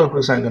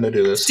 100% going to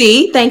do this.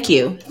 See? Thank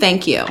you.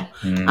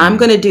 I'm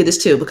going to do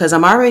this too because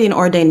I'm already an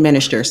ordained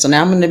minister. So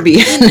now I'm going to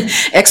be an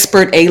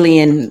expert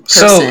alien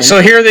person.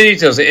 So here are the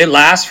details. It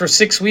lasts for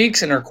 6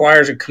 weeks and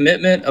requires a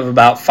commitment of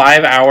about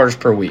 5 hours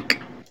per week.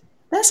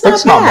 That's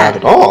not bad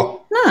at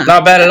all. No.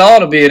 Not bad at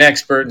all to be an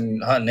expert in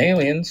hunting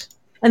aliens.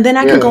 And then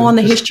I can go on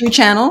the History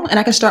Channel and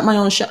I can start my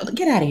own show.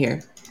 Get out of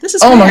here. This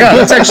is my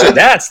god!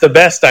 That's the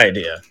best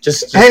idea.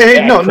 Just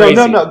hey, no!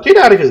 Get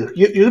out of here!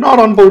 You're not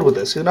on board with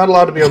this. You're not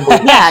allowed to be on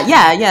board.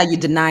 Yeah, you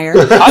denier.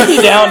 I'd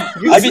be down.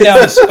 I'd be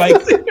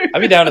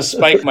down to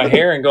spike my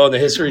hair and go on the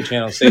History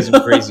Channel and say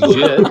some crazy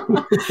shit.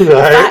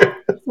 Right.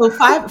 So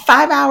 5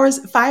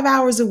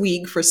 hours a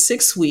week for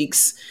 6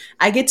 weeks.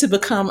 I get to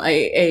become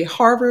a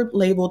Harvard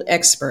labeled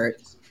expert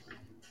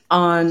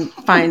on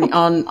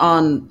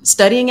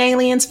studying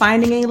aliens,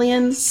 finding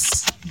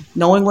aliens,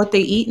 knowing what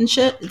they eat and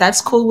shit. That's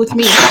cool with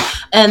me.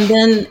 And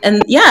I'm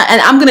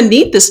gonna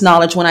need this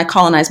knowledge when I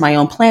colonize my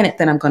own planet.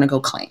 Then I'm gonna go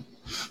claim.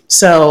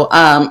 So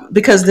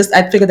because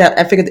I figured like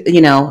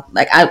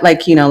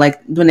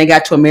when they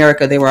got to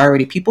America, they were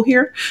already people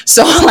here.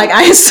 So like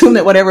I assume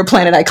that whatever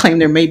planet I claim,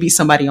 there may be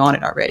somebody on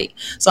it already.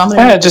 So I'm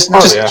gonna just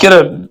get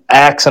an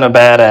axe and a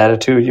bad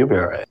attitude. You'll be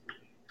all right.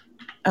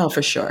 Oh,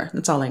 for sure.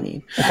 That's all I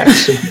need.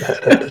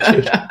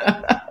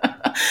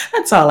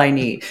 That's all I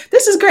need.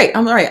 This is great.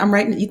 I'm all right. I'm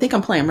writing. You think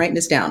I'm playing? I'm writing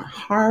this down.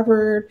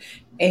 Harvard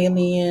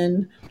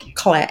alien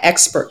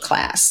expert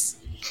class.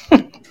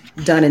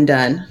 Done and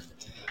done.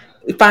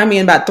 Find me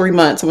in about 3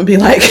 months. I'm gonna be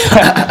like,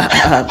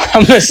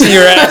 I'm gonna see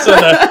your ass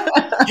on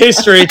the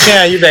History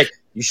Channel. You're like,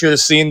 you should have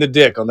seen the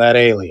dick on that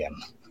alien.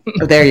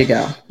 Oh, there you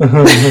go.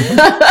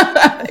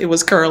 It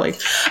was curly.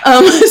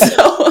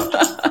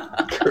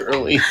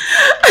 Curly.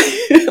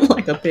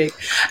 like a pig.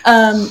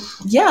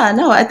 Yeah,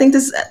 no, I think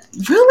this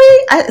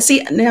really. I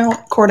see now,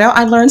 Cordell.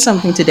 I learned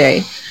something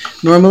today.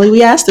 Normally,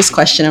 we ask this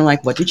question. I'm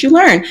like, "What did you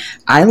learn?"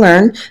 I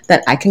learned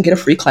that I can get a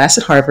free class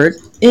at Harvard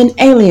in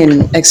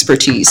alien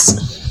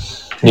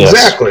expertise. Yes.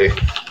 Exactly.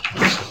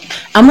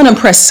 I'm going to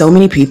impress so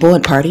many people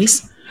at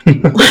parties.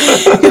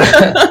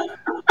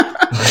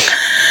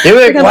 You're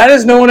like, why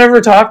does no one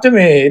ever talk to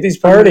me at these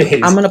parties?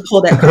 I'm going to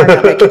pull that card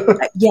out.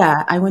 Like,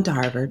 yeah, I went to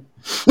Harvard.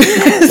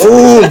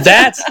 Ooh,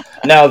 that's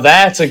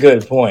a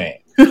good point.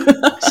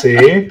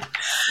 See?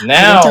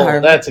 Now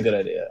that's a good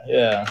idea.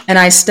 Yeah. And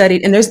I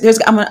studied, and there's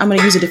I'm going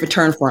to use a different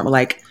term for it,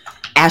 like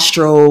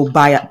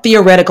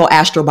theoretical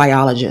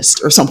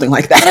astrobiologist or something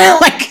like that.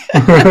 Like,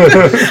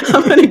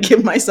 I'm going to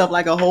give myself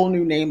like a whole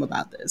new name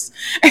about this.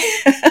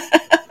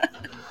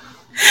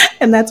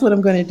 And that's what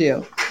I'm going to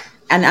do.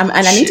 And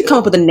I need to come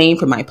up with a name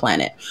for my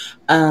planet.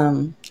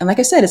 And like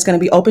I said, it's going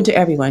to be open to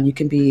everyone. You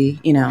can be,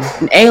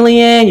 an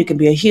alien, you can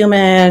be a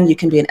human, you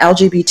can be an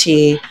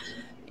LGBT,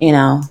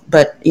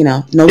 but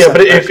no. Yeah,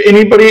 but if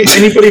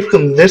anybody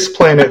from this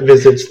planet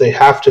visits, they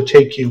have to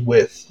take you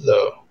with,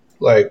 though.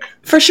 Like,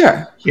 for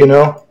sure. You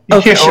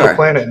can't own a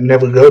planet and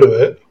never go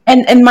to it.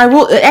 And my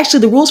rule,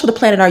 actually, the rules for the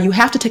planet are you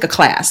have to take a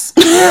class.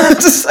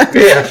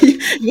 Yeah.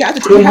 you have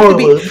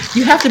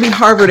to be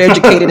Harvard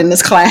educated in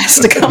this class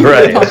to come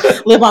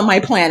live on my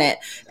planet.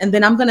 And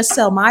then I'm going to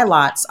sell my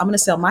lots. I'm going to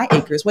sell my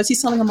acres. What's he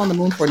selling them on the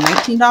moon for?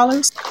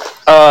 $19?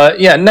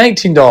 Yeah,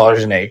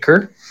 $19 an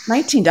acre.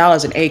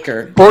 $19 an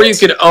acre. Or you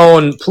could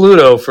own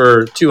Pluto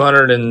for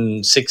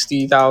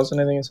 $260,000,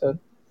 I think it said.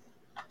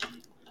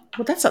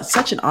 Well, that's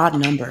such an odd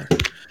number.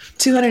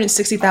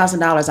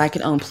 $260,000 I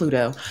can own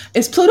Pluto.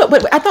 Is Pluto?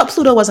 But I thought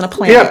Pluto wasn't a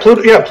planet.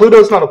 Yeah,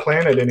 Pluto's not a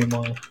planet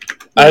anymore.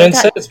 I didn't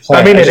say it's a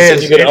planet. I mean, it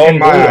is you could own in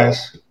my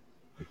eyes.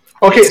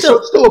 Okay, so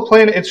it's still a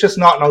planet. It's just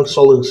not in our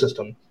solar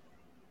system.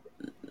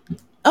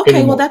 Okay,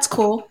 anymore. Well, that's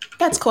cool.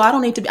 That's cool. I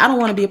don't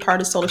want to be a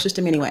part of the solar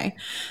system anyway.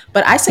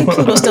 But I say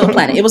Pluto's still a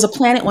planet. It was a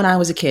planet when I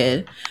was a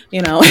kid,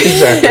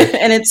 Exactly.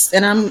 and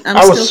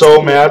I was so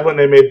mad when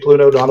they made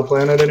Pluto not a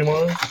planet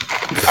anymore.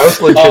 I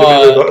was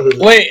legitimately.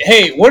 Wait,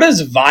 hey, what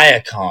is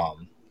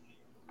Viacom?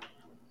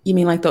 You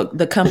mean like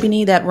the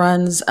company that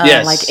runs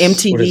yes. like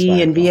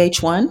MTV and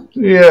VH1?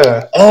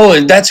 Yeah. Oh,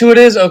 that's who it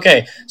is?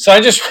 Okay. So I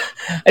just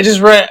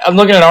read, I'm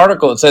looking at an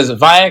article. It says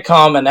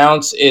Viacom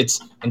announced its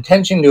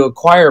intention to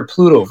acquire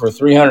Pluto for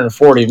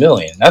 $340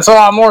 million. That's a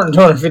lot more than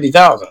 $250,000.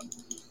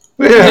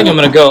 Yeah. I think I'm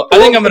going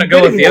to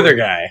go with the other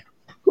guy.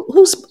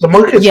 Who's the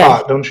market's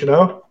hot, don't you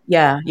know?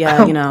 Yeah,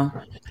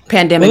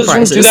 pandemic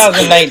crisis. From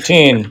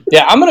 2019.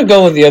 Yeah, I'm going to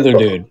go with the other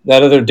dude.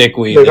 That other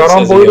dickweed. They got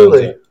on board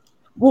early.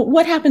 Well,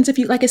 what happens if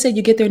you, like I said,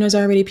 you get there and there's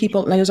already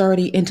people, like there's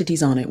already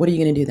entities on it? What are you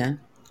going to do then?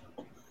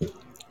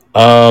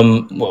 Well,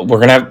 I'm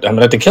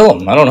gonna have to kill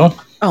him. I don't know.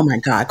 Oh my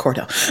God,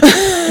 Cordell.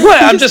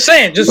 What? I'm just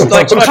saying, just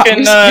like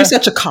fucking. You're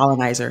such a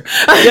colonizer.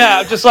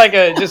 Yeah,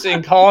 just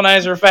in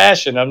colonizer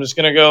fashion. I'm just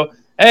gonna go.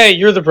 Hey,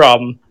 you're the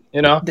problem.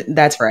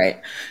 That's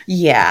right.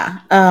 Yeah.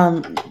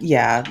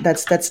 Yeah.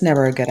 That's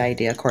never a good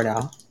idea,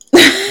 Cordell.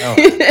 Oh,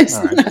 it's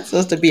right. not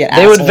supposed to be an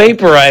They asshole. would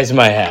vaporize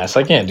my ass.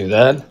 I can't do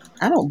that.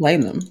 I don't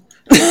blame them.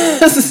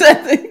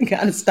 They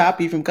gotta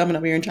stop you from coming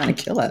up here and trying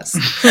to kill us.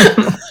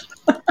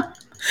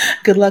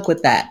 Good luck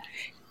with that.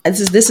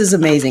 This is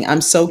amazing.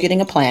 I'm so getting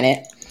a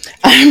planet.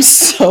 I'm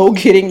so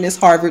getting this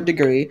Harvard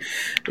degree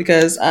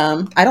because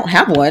I don't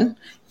have one,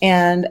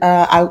 and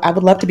I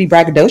would love to be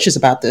braggadocious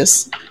about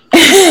this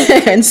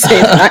and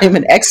say that I am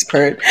an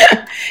expert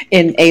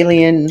in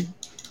alien.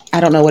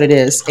 I don't know what it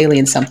is.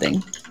 Alien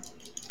something.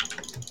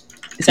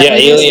 Yeah,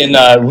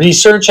 alien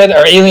research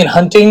or alien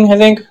hunting, I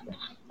think.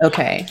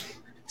 Okay.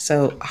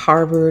 So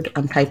Harvard,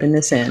 I'm typing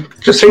this in.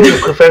 Just say you're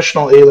a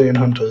professional alien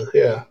hunter.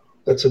 Yeah,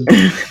 that's a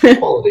good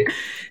quality.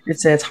 It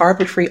says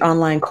Harvard free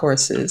online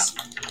courses.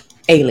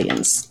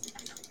 Aliens.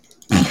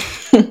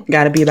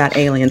 Got to be about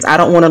aliens. I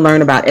don't want to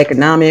learn about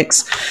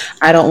economics.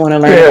 I don't want to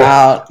learn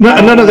about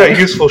none of that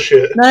useful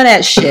shit. None of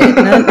that shit.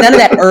 None of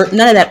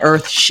that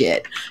Earth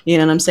shit. You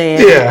know what I'm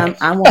saying? Yeah.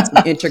 I want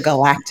some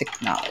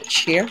intergalactic knowledge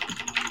here.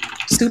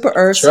 Super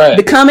Earth. Right.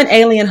 Become an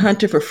alien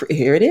hunter for free.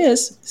 Here it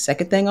is.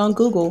 Second thing on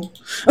Google.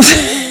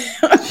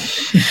 All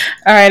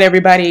right,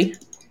 everybody.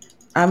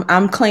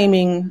 I'm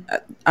claiming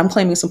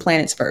some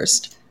planets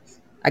first.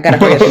 I gotta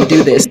hurry up and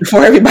do this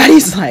before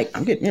everybody's like,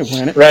 I'm getting your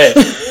planet. Right.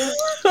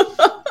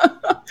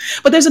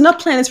 But there's enough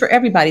planets for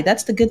everybody.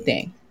 That's the good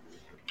thing.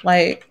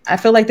 Like, I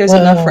feel like there's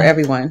enough for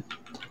everyone.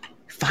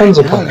 Tons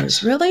of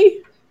planets.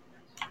 Really?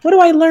 What do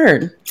I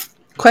learn?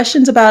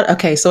 Questions about,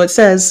 okay, so it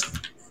says,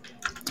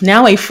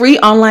 now a free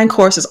online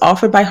course is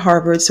offered by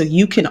Harvard so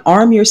you can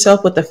arm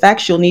yourself with the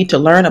facts you'll need to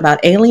learn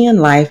about alien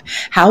life,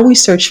 how we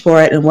search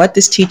for it, and what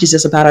this teaches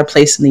us about our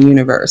place in the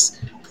universe.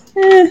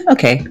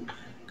 Okay.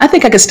 I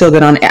think I could still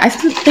get on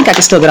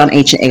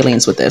Ancient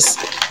Aliens with this.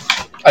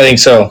 I think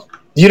so.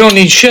 You don't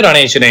need shit on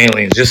Ancient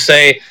Aliens. Just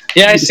say,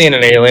 yeah, I've seen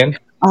an alien.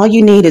 All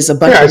you need is a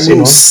bunch of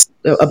mousse,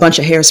 a bunch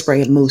of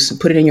hairspray and mousse, and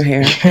put it in your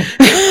hair.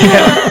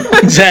 Yeah,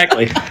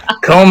 exactly.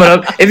 Comb it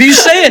up. If you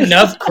say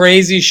enough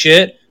crazy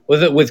shit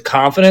with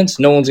confidence,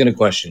 no one's going to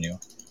question you.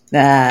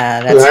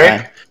 That's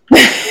Right?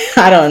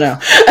 fine. I don't know.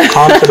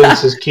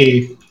 Confidence is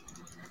key.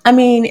 I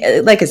mean,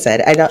 like I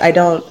said,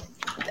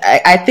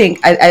 I think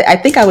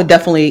I would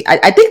definitely,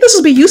 I think this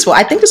will be useful.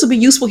 I think this will be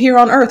useful here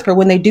on Earth for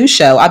when they do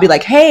show. I'll be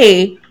like,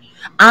 hey,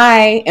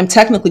 I am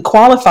technically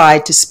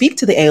qualified to speak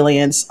to the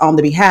aliens on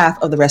the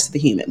behalf of the rest of the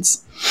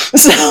humans.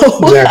 So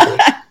Exactly.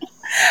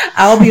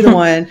 I'll be the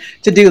one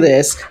to do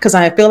this because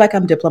I feel like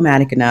I'm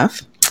diplomatic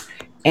enough.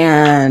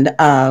 And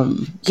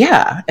and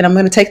I'm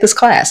going to take this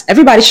class.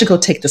 Everybody should go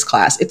take this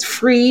class. It's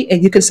free,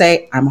 and you can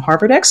say, I'm a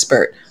Harvard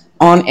expert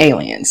on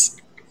aliens.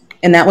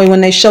 And that way, when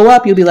they show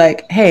up, you'll be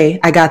like, hey,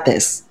 I got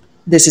this.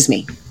 This is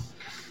me.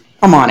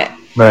 I'm on it.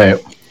 Right.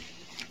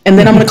 And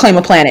then I'm going to claim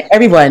a planet.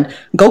 Everyone,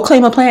 go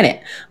claim a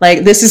planet.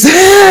 Like, this is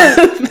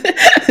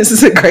this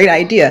is a great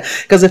idea.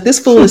 Because if this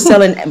fool is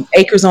selling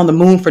acres on the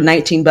moon for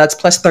 $19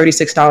 plus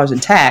 $36 in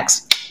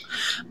tax,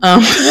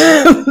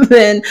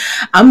 then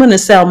I'm going to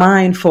sell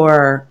mine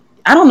for,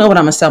 I don't know what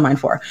I'm going to sell mine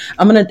for.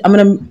 I'm going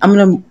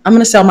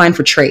to sell mine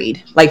for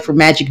trade, like for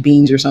magic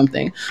beans or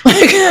something.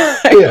 Like, I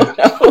don't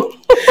know.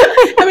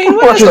 I mean,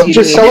 what else do you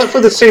Just need? sell it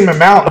for the same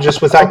amount,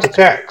 just without the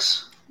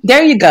tax.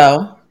 There you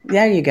go.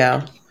 There you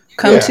go.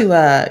 Come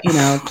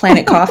to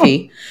Planet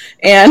Coffee,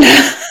 and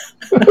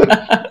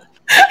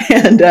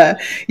and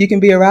you can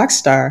be a rock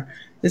star.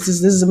 This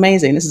is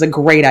amazing. This is a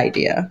great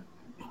idea.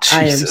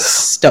 I am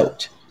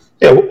stoked.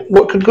 Yeah,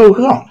 what could go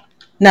wrong?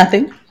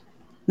 Nothing.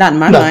 Not in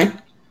my mind.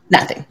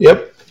 Nothing.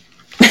 Yep.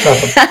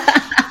 Nothing.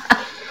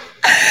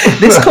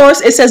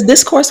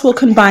 This course will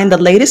combine the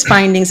latest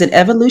findings in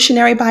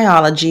evolutionary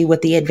biology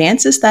with the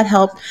advances that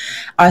help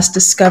us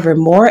discover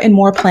more and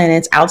more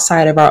planets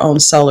outside of our own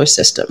solar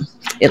system.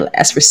 It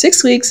lasts for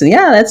 6 weeks, and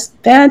yeah, that's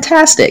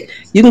fantastic.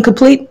 You can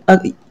complete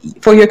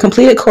for your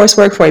completed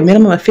coursework for a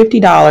minimum of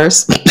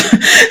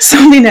 $50.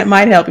 Something that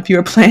might help if you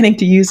are planning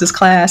to use this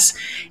class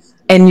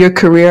in your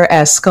career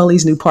as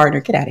Scully's new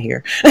partner. Get out of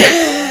here.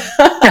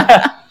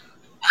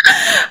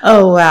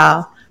 Oh,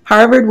 wow.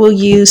 Harvard will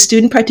use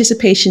student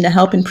participation to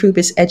help improve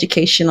its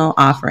educational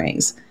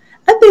offerings.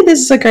 I think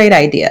this is a great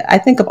idea. I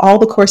think of all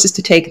the courses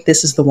to take,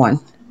 this is the one.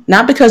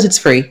 Not because it's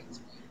free,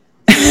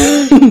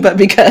 but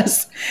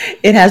because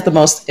it has the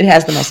most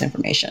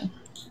information.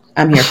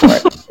 I'm here for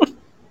it.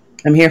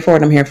 I'm here for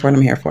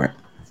it.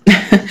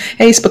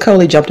 Hey,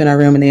 Spicoli jumped in our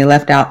room and they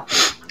left out.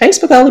 Hey,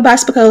 Spicoli, bye,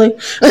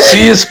 Spicoli.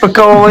 See you,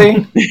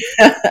 Spicoli.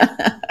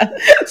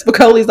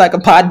 Spicoli's like a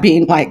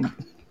Podbean, like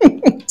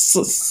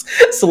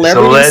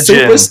celebrity legend.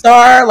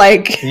 superstar.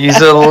 Like, He's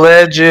a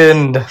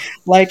legend.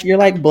 like you're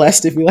like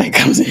blessed if he like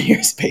comes in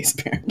your space,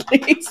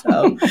 apparently.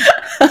 So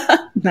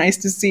nice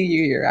to see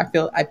you here.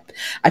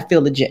 I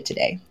feel legit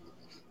today.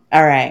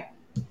 All right.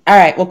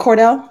 Well,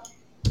 Cordell,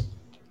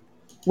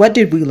 what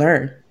did we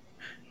learn?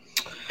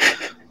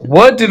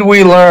 What did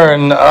we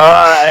learn?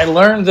 I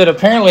learned that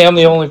apparently I'm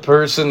the only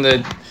person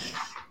that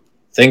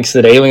thinks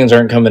that aliens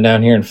aren't coming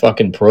down here and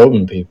fucking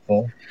probing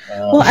people.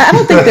 Well, I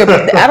don't think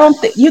they're. I don't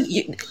think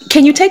you.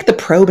 Can you take the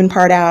probing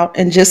part out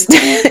and just?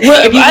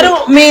 Well, I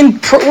don't mean.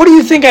 What do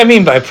you think I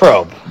mean by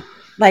probe?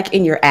 Like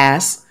in your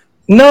ass.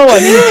 No, I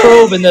mean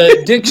probe in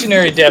the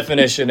dictionary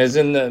definition, as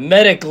in the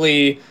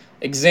medically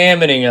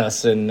examining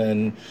us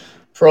and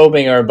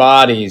probing our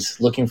bodies,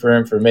 looking for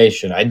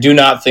information. I do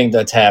not think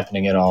that's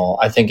happening at all.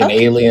 I think an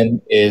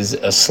alien is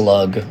a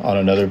slug on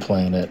another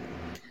planet.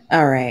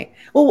 All right.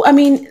 Well, I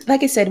mean,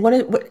 like I said,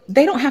 what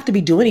they don't have to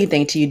be doing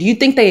anything to you. Do you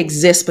think they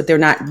exist, but they're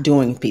not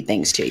doing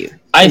things to you?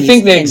 I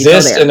think they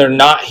exist and they're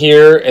not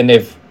here, and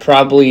they've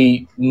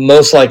probably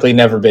most likely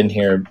never been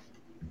here.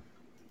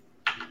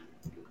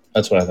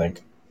 That's what I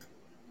think.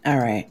 All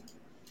right.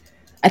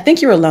 I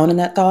think you're alone in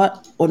that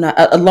thought, or not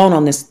alone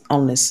on this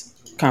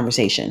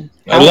conversation.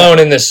 Alone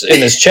in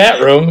this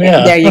chat room.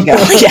 Yeah. There you go.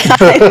 Yeah,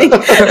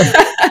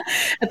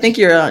 I think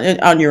you're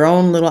on your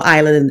own little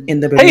island in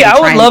the. Hey, I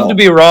would love to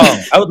be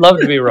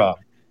wrong.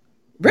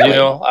 Really? You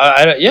know,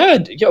 yeah,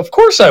 of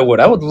course I would.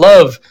 I would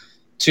love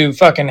to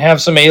fucking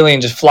have some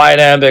alien just fly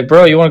down and be like,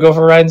 bro, you want to go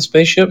for a ride in the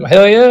spaceship?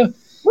 Hell yeah.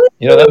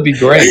 You know, that would be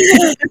great.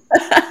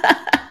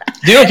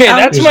 Dude, okay,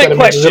 that's my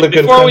question.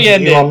 Really before we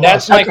end it,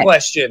 that's my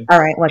question.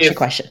 All right, what's your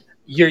question?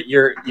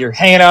 You're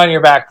hanging out on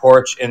your back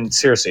porch, and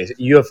seriously, a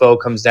UFO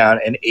comes down,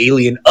 an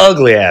alien,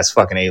 ugly ass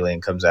fucking alien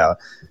comes out,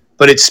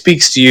 but it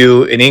speaks to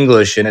you in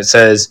English, and it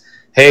says,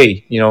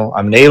 "Hey, you know,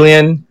 I'm an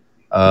alien.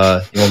 You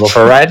want to go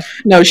for a ride?"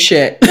 No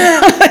shit.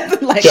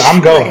 Like, yeah,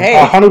 I'm going.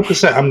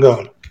 100%. I'm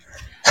going.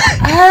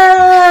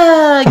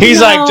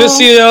 He's like, just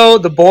so you know,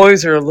 the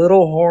boys are a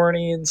little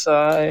horny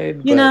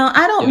inside. You know,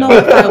 I don't know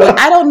if I would.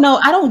 I don't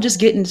know. I don't just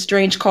get in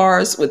strange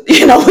cars with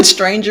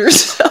strangers.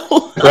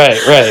 So. Right.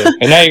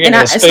 And now you're getting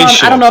a spaceship.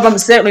 So I don't know if I'm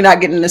certainly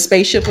not getting in a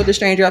spaceship with a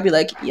stranger. I'll be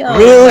like, yo,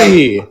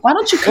 really? Like, why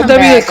don't you come back?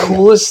 Would that back be the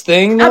coolest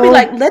thing? Though? I'll be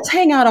like, let's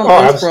hang out on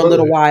Earth for a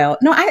little while.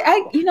 No,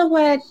 I you know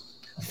what?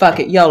 Fuck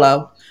it,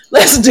 YOLO.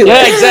 Let's do it.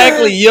 Yeah,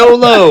 exactly,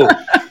 YOLO.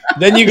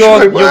 Then you go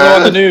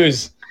on the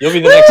news. You'll be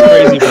the next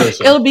crazy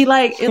person. It'll be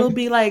like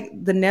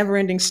the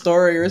never-ending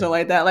story or something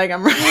like that. Like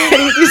I'm riding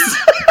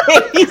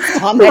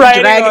on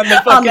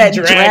that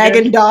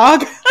dragon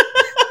dog.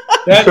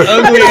 That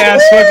ugly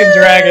ass fucking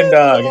dragon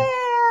dog. Yeah,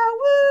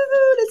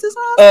 woo, this is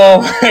awesome.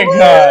 Oh my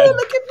god!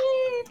 Look at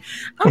me,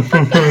 I'm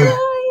fucking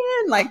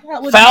alien. Like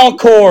that would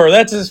Falcor,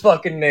 that's his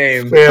fucking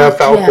name. Yeah,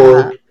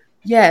 Falcor. Yeah.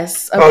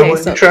 Yes. Oh, Okay. were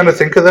you trying to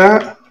think of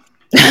that?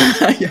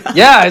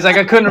 Yeah, it's like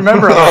I couldn't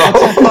remember. Like,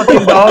 what's that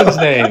fucking dog's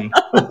name?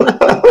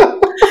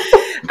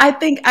 I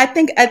think.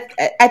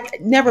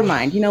 Never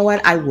mind. You know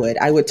what? I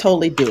would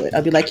totally do it.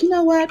 I'd be like, you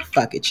know what?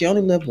 Fuck it. You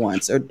only live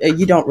once, or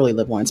you don't really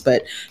live once.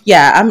 But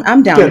yeah,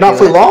 I'm down. Yeah, to not do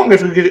for it. long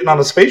if we get it on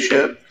a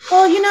spaceship.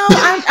 Well, you know,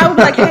 I would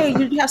be like, hey,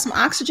 you have some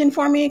oxygen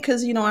for me?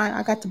 Because, you know,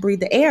 I got to breathe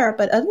the air.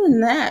 But other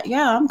than that,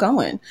 yeah, I'm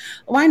going.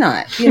 Why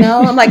not? You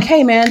know, I'm like,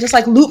 hey, man, just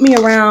like loop me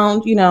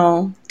around, you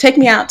know, take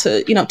me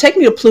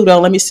to Pluto.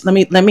 Let me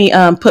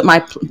put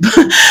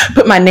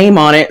my name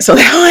on it. So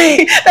that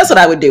way, that's what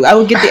I would do. I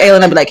would get the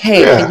alien and be like,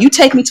 hey, can you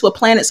take me to a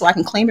planet so I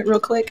can claim it real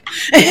quick?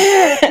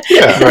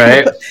 Yeah,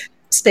 right.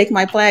 Stake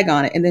my flag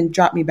on it and then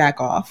drop me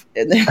back off.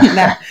 And then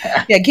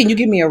can you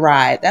give me a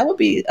ride? That would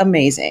be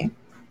amazing.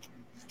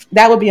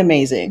 That would be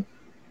amazing.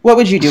 What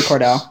would you do,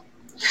 Cordell?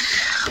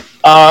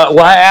 Well,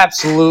 I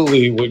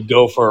absolutely would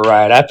go for a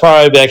ride. I'd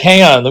probably be like,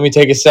 hang on, let me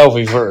take a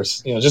selfie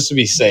first, you know, just to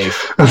be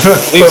safe.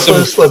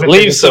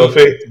 leave some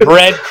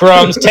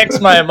breadcrumbs,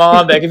 text my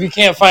mom back. If you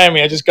can't find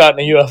me, I just got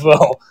in a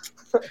UFO.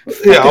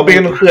 Yeah, I'll be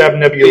in the Crab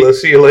Nebula.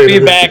 See you later.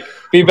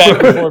 Be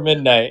back before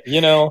midnight,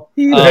 you know?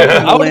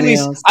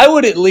 I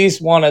would at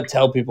least want to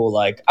tell people,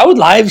 like, I would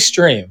live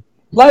stream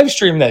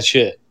that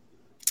shit.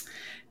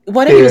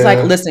 What if he was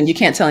like, listen, you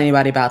can't tell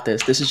anybody about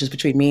this. This is just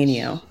between me and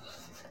you.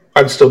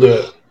 I'd still do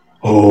it.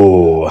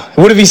 Oh.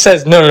 What if he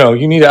says, no,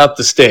 you need to up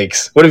the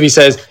stakes? What if he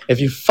says,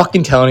 if you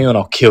fucking tell anyone,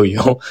 I'll kill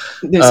you?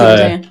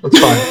 That's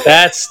fine.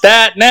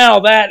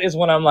 That is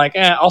when I'm like,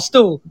 I'll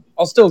still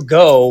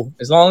go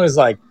as long as,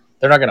 like,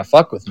 they're not going to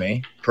fuck with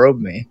me,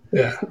 probe me.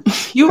 Yeah.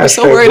 You were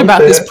so worried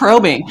about this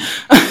probing.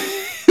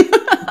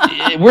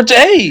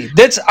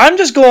 I'm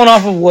just going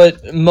off of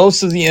what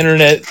most of the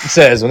internet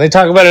says. When they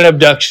talk about an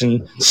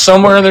abduction,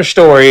 somewhere in their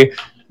story,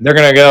 they're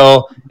going to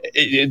go,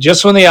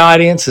 just when the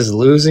audience is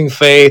losing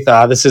faith,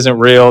 this isn't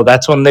real,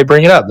 that's when they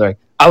bring it up. They're like,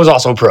 I was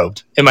also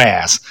probed in my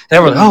ass. And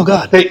everyone's like, oh,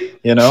 God. Hey,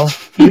 you know?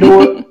 You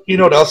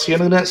know what else the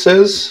internet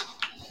says?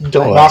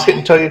 Don't knock it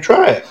until you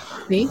try it.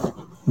 See?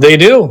 They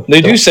do.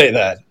 They do say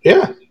that.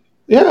 Yeah.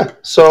 Yeah.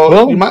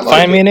 So you might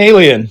find me an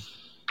alien.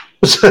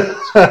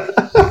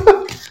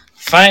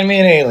 Find me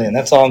an alien.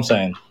 That's all I'm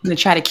saying. I'm going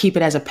to try to keep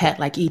it as a pet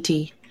like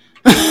E.T.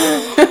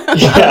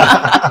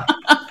 Yeah.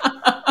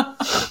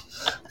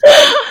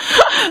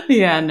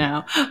 Yeah,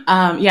 no.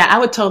 I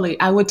would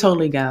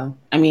totally go.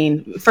 I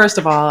mean, first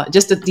of all,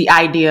 just the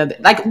idea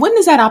that, like, when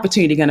is that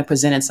opportunity going to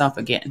present itself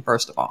again?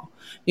 First of all,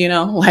 you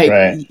know,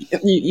 like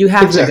you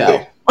have to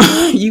go.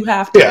 You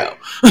have to go.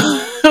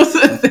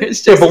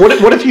 But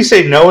what if you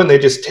say no and they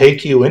just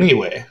take you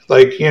anyway?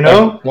 Like, you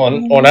know?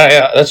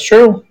 That's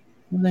true.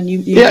 Well, then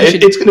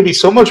it's going to be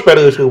so much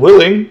better if you're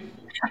willing.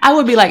 I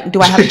would be like,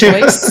 do I have a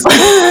choice?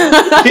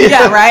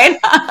 Yeah, right?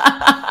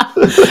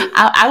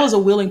 I was a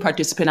willing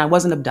participant. I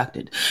wasn't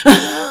abducted.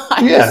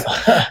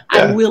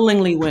 I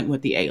willingly went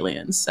with the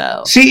aliens.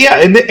 So see,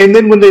 yeah, and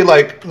then when they're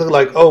like,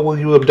 oh, well,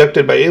 you were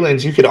abducted by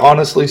aliens, you could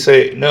honestly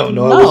say, no, I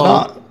was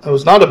not. I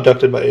was not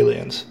abducted by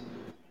aliens.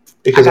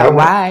 Because I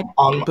went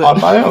on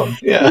my own.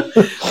 Yeah.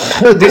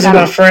 These are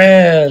my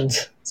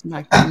friends.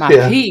 My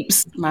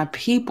peeps, my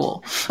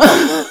people.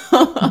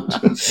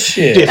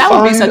 Shit. That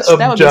would be so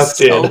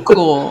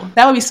cool.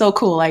 That would be so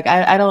cool. Like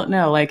I don't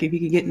know, like if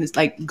you could get in this,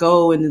 like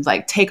go and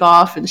like take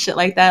off and shit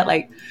like that,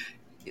 like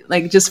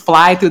just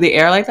fly through the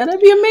air like that.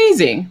 That'd be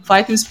amazing.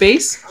 Fly through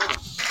space.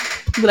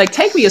 Be like,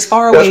 take me as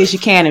far away as you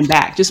can and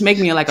back. Just make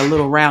me like a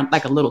little round,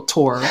 like a little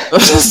tour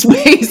of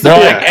space. No,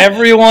 like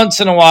every once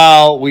in a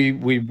while, we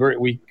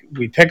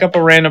pick up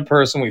a random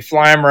person, we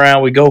fly them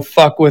around, we go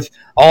fuck with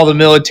all the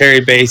military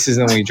bases,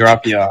 and we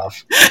drop you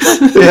off.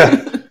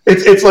 Yeah,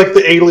 it's like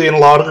the alien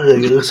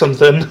lottery or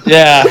something.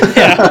 Yeah.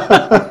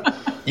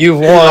 You've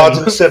won. Odds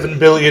of 7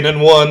 billion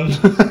and 1.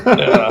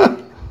 Yeah.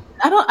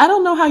 I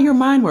don't know how your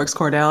mind works,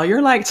 Cordell.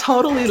 You're like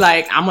totally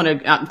like, I'm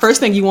gonna first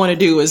thing you want to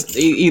do is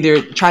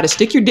either try to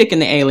stick your dick in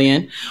the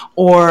alien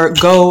or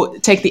go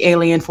take the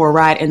alien for a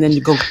ride and then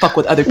go fuck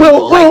with other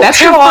people. Like that's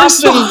your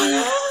first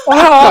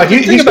thought.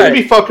 He's going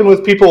to be fucking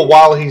with people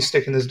while he's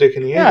sticking his dick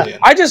in the alien.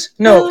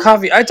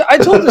 Coffee. I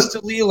told this to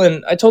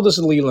Leland. I told this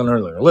to Leland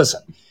earlier.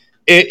 Listen,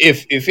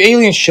 if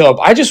aliens show up,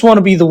 I just want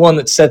to be the one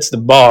that sets the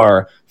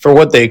bar for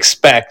what they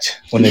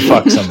expect when they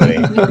fuck somebody.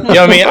 You know what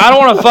I mean? I don't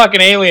want to fuck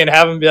an alien and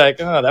have them be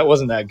like, oh, that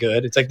wasn't that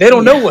good. It's like they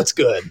don't know what's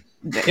good.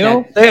 You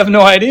know, they have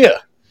no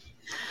idea.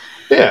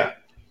 Yeah,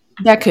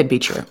 that could be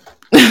true.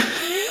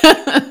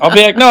 I'll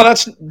be like, no,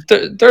 that's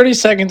 30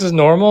 seconds is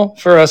normal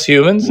for us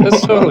humans.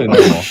 That's totally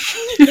normal.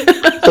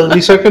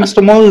 30 seconds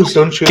to Mars,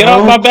 don't you Get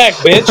off my back,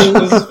 bitch.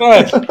 This is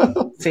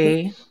fun.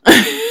 See?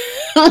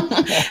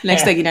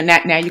 Next thing you know,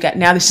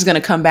 now this is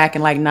gonna come back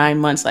in like 9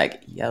 months.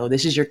 Like, yo,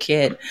 this is your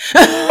kid.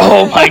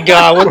 Oh my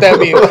God, wouldn't that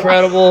be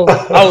incredible?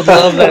 I would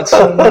love that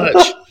so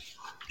much.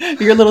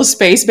 Your little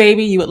space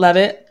baby, you would love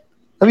it.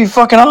 That'd be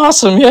fucking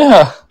awesome.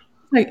 Yeah.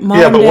 Like, Mom,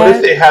 Yeah, but Dad? what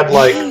if they had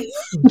like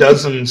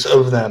dozens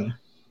of them?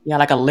 Yeah,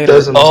 like a litter.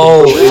 Dozens.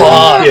 Oh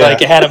fuck! Yeah.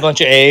 Like it had a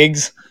bunch of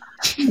eggs.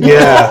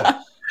 Yeah.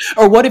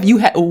 Or what if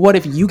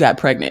you got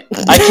pregnant?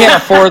 I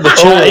can't afford the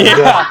child.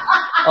 Oh, Yeah.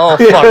 Oh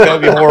fuck, that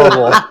would be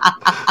horrible.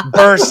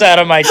 Burst out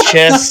of my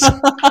chest.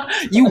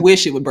 You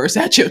wish it would burst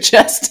out your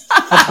chest.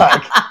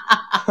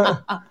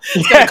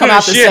 It's gonna come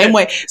out the shit. same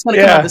way. It's gonna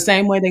come out the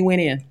same way they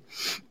went in.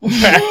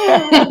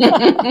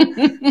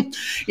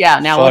 Yeah.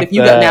 Now, Fuck what if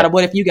you that. got? Now,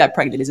 what if you got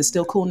pregnant? Is it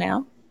still cool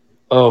now?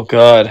 Oh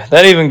God,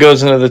 that even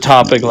goes into the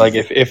topic. Like,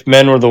 if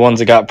men were the ones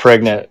that got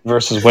pregnant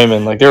versus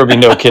women, like there would be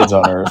no kids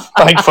on Earth.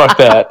 Like, fuck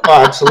that.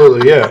 Oh,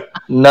 absolutely. Yeah.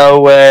 No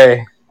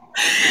way.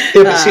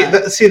 Yeah,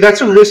 but see,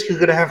 that's a risk you're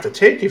gonna have to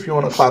take if you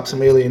want to clap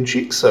some alien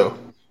cheeks. So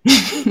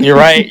You're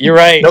right. You're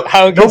right. Nope,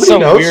 How get nobody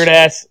some knows. weird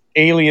ass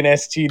alien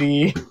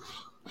STD?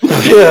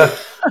 yeah.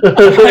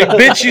 Like,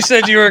 bitch, you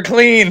said you were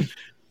clean.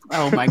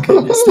 Oh my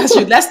goodness,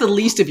 that's the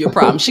least of your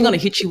problem. She's gonna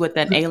hit you with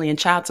that alien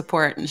child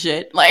support and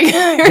shit. Like, Dude,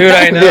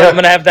 I know. Yeah. I'm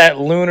gonna have that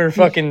lunar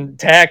fucking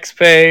tax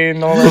pay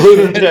and all that.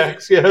 Balloon shit.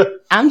 attacks, yeah.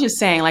 I'm just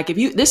saying, like, if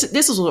you this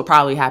is what would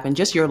probably happen.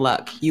 Just your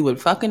luck. You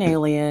would fuck an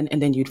alien, and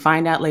then you'd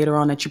find out later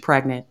on that you're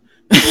pregnant.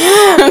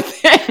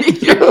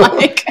 You're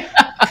like,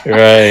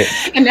 Right.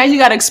 and now you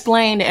got to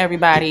explain to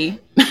everybody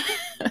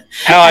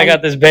How I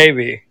got this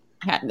baby.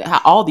 how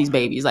all these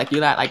babies, like,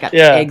 you're not like got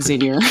Yeah. eggs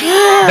in your.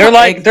 They're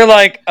like,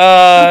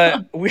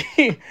 we.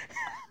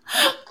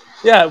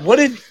 Yeah. What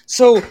did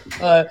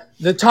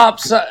the top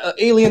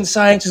alien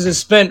scientists have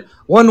spent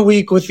 1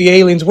 week with the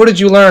aliens? What did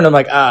you learn? I'm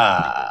like,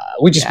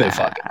 we just been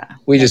fucking.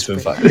 We just been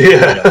fucking.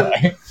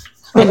 Yeah.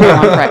 And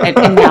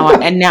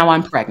now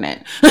I'm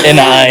pregnant. And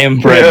I am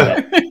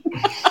pregnant.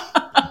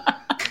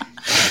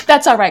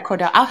 That's all right,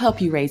 Cordell. I'll help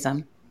you raise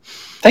them.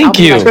 Thank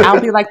you.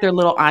 I'll be like their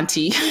little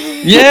auntie.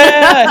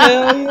 Yeah,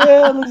 hell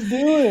yeah, let's do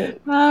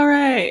it. All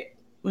right.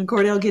 When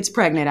Cordell gets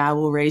pregnant, I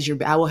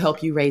will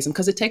help you raise him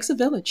because it takes a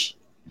village.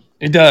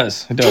 It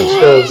does. It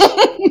does. Does.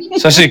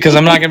 Especially because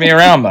I'm not gonna be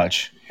around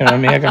much. You know what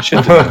I mean? I got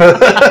shit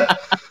to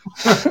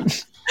do.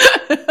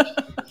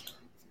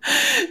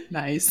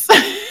 Nice.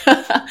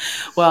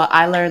 Well,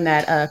 I learned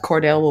that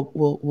Cordell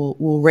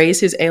will raise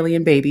his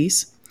alien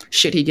babies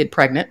should he get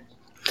pregnant,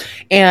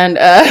 and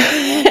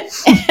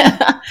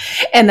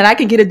and then I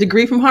can get a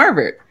degree from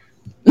Harvard.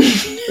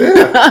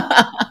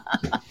 Yeah.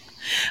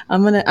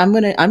 I'm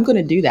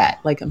gonna do that.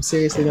 Like, I'm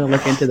seriously gonna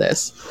look into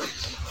this.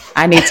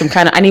 I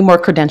need more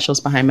credentials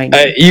behind my name.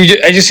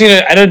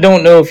 I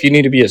don't know if you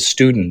need to be a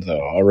student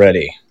though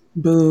already.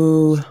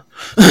 Boo.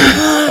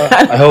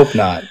 I hope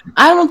not.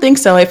 I don't think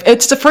so. If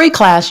it's a free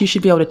class, you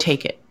should be able to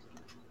take it.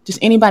 Just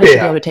anybody should be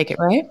Yeah. able to take it,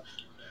 right?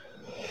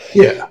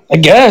 Yeah. I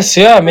guess,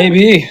 yeah,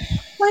 maybe.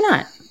 Why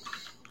not?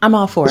 I'm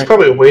all for There's it.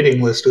 probably a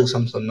waiting list or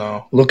something,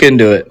 though. Look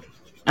into it.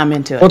 I'm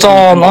into it. What's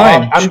all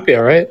online? I'm- Should be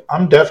all right.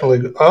 I'm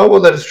definitely. Oh,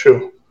 well, that is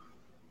true.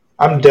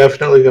 I'm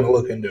definitely going to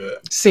look into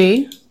it.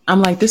 See?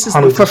 I'm like, this is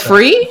 100%. for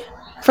free?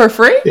 For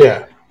free?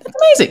 Yeah. That's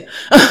amazing.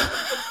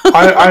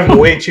 I'm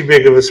way too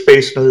big of a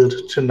space nerd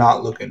to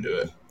not look into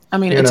it. I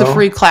mean, You it's know? a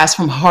free class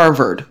from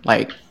Harvard.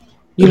 Like,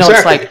 you know,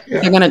 Exactly, it's like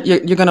yeah.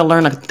 you're gonna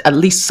learn at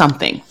least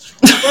something,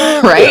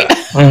 right?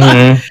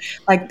 Mhm.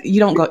 Like, you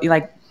don't go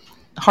like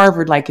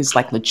Harvard is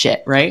like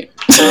legit, right?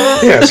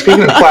 Yeah,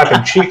 speaking of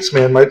clapping cheeks,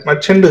 man, my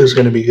Tinder is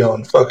going to be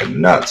going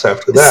fucking nuts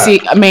after that. See,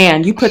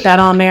 man, you put that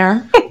on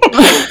there.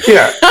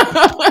 Yeah.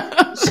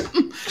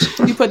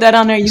 You put that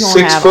on there, you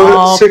gonna have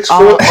 6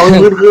 foot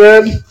Hollywood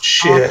grad.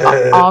 Shit.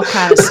 all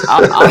kinds of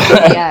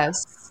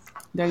yes.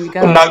 There you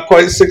go. I'm not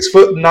quite 6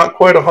 foot, not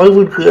quite a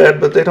Hollywood grad,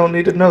 but they don't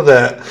need to know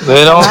that.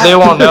 They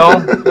won't know.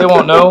 They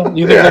won't know.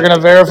 You think Yeah. they're gonna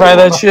verify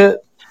that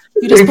shit?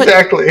 You just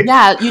Exactly.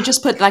 you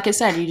just put, like I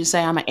said, you just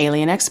say I'm an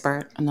alien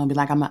expert, and they'll be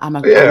like, I'm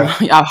a Yeah.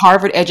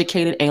 Harvard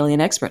educated alien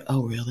expert.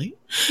 Oh, really?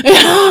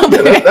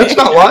 That's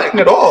not lying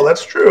at all.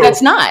 That's true.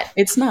 That's not.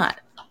 It's not.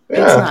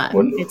 Yeah. It's not.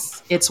 When-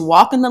 It's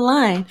walking the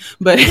line,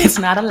 but it's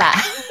not a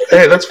lie.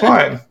 Hey, that's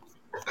fine.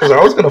 Because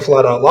I was going to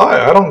flat out lie.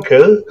 I don't care.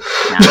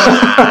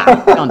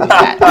 Don't do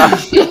that.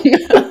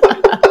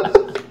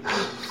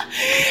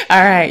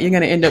 All right, you're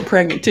gonna end up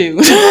pregnant too.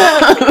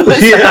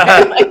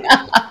 Yeah.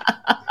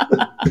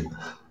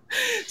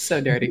 So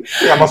dirty.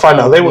 Yeah, I'm going to find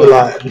out they were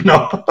lying.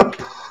 No.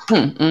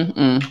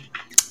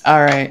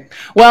 All right.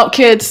 Well,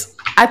 kids,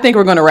 I think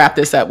we're going to wrap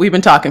this up. We've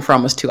been talking for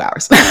almost 2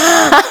 hours.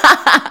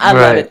 I love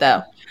Right. it,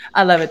 though.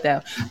 I love it,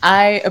 though.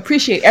 I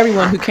appreciate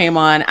everyone who came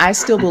on. I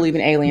still believe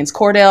in aliens.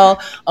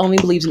 Cordell only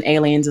believes in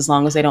aliens as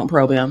long as they don't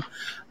probe him.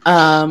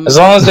 As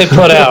long as they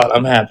put out,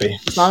 I'm happy.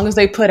 As long as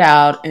they put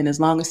out, and as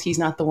long as he's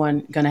not the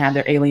one going to have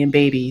their alien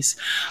babies,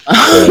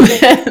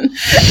 then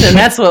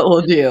that's what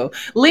we'll do.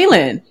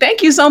 Leland,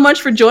 thank you so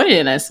much for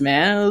joining us,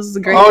 man. It was a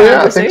great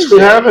conversation. Thanks for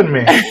having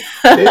me.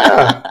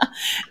 Yeah.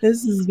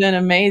 This has been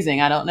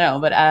amazing. I don't know,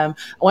 but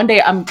one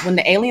day, when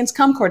the aliens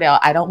come, Cordell,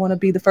 I don't want to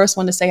be the first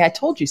one to say I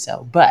told you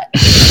so, but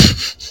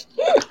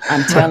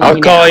I'm telling you. I'll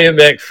call you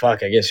back.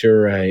 Fuck, I guess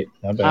you're right.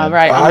 My bad. All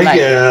right. I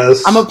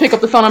guess. I'm going to pick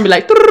up the phone and be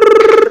like,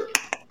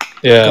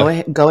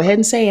 yeah. Go ahead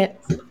and say it.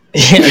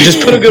 Yeah,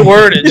 just put a good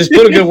word in. Just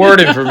put a good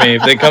word in for me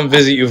if they come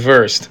visit you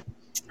first.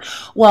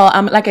 Well,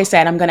 like I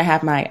said, I'm gonna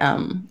have my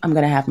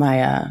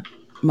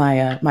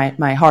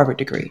my Harvard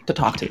degree to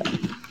talk to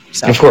them.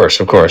 So, Of course.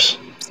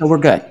 So we're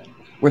good.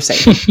 We're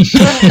safe.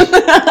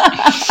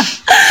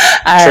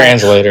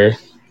 Translator.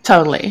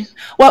 Totally.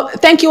 Well,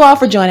 thank you all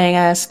for joining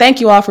us.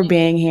 Thank you all for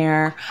being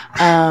here.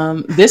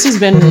 This has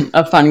been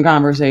a fun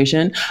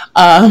conversation.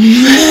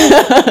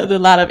 With a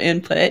lot of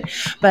input.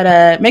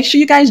 But make sure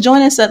you guys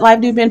join us at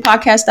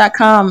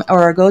livenudemenpodcast.com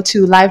or go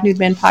to Live Nude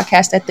Men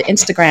Podcast at the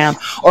Instagram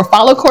or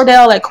follow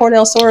Cordell at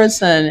Cordell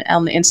Sorensen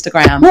on the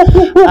Instagram.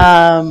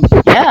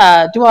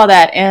 Yeah, do all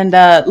that. And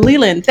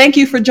Leland, thank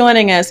you for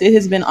joining us. It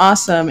has been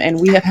awesome and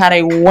we have had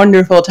a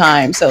wonderful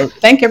time. So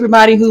thank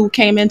everybody who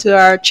came into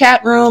our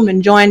chat room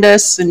and joined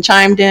us and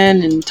chimed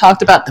in and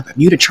talked about the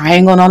Bermuda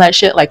Triangle and all that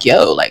shit. Like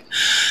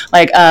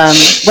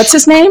what's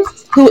his name?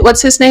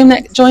 What's his name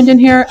that joined in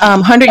here?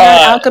 100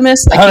 Yard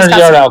Alchemist. 100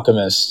 Yard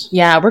Alchemist.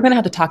 Yeah, we're gonna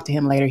have to talk to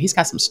him later. He's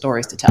got some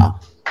stories to tell.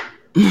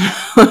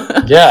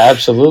 Yeah,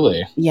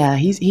 absolutely. Yeah,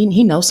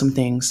 he knows some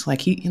things.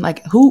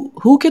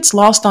 Who gets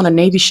lost on a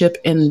Navy ship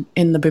in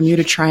the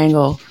Bermuda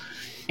Triangle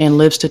and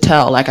lives to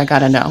tell? Like, I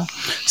gotta know.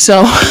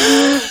 So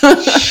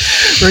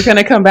we're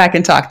gonna come back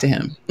and talk to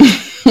him.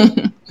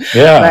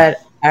 Yeah. But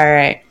all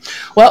right.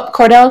 Well,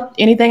 Cordell,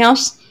 anything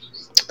else?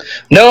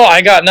 No,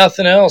 I got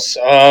nothing else.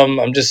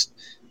 I'm just,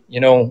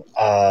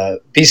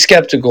 be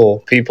skeptical,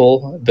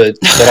 people, but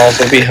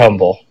also be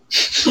humble.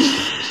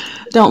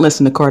 Don't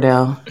listen to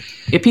Cordell.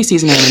 If he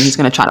sees an alien, he's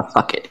going to try to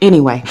fuck it.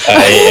 Anyway.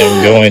 I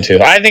am going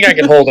to. I think I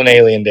can hold an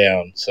alien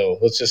down, so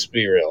let's just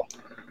be real.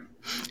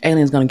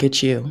 Alien's going to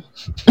get you.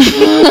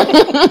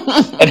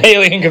 An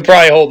alien could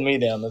probably hold me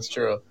down, that's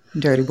true.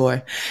 Dirty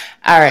boy.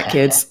 All right,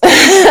 kids. Y'all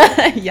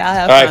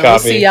have fun. Copy. We'll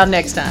see y'all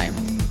next time.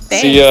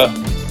 Thanks. See ya.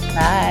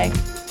 Bye.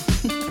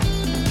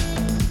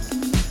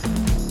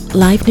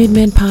 Live Nude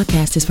Men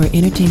Podcast is for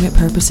entertainment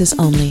purposes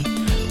only.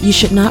 You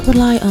should not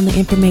rely on the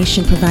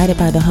information provided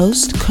by the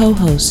host,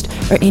 co-host,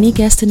 or any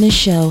guest in this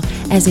show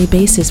as a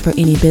basis for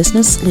any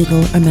business,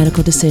 legal, or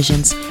medical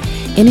decisions.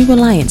 Any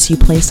reliance you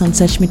place on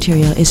such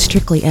material is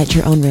strictly at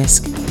your own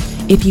risk.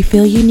 If you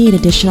feel you need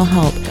additional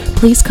help,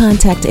 please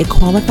contact a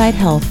qualified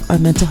health or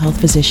mental health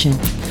physician.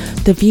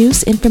 The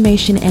views,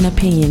 information, and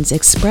opinions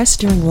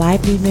expressed during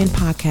Live Nude Men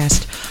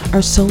Podcast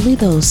are solely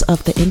those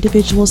of the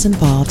individuals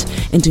involved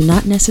and do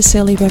not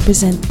necessarily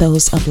represent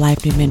those of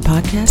Live Nude Men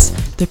Podcast,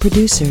 the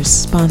producers,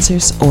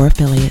 sponsors, or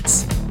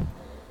affiliates.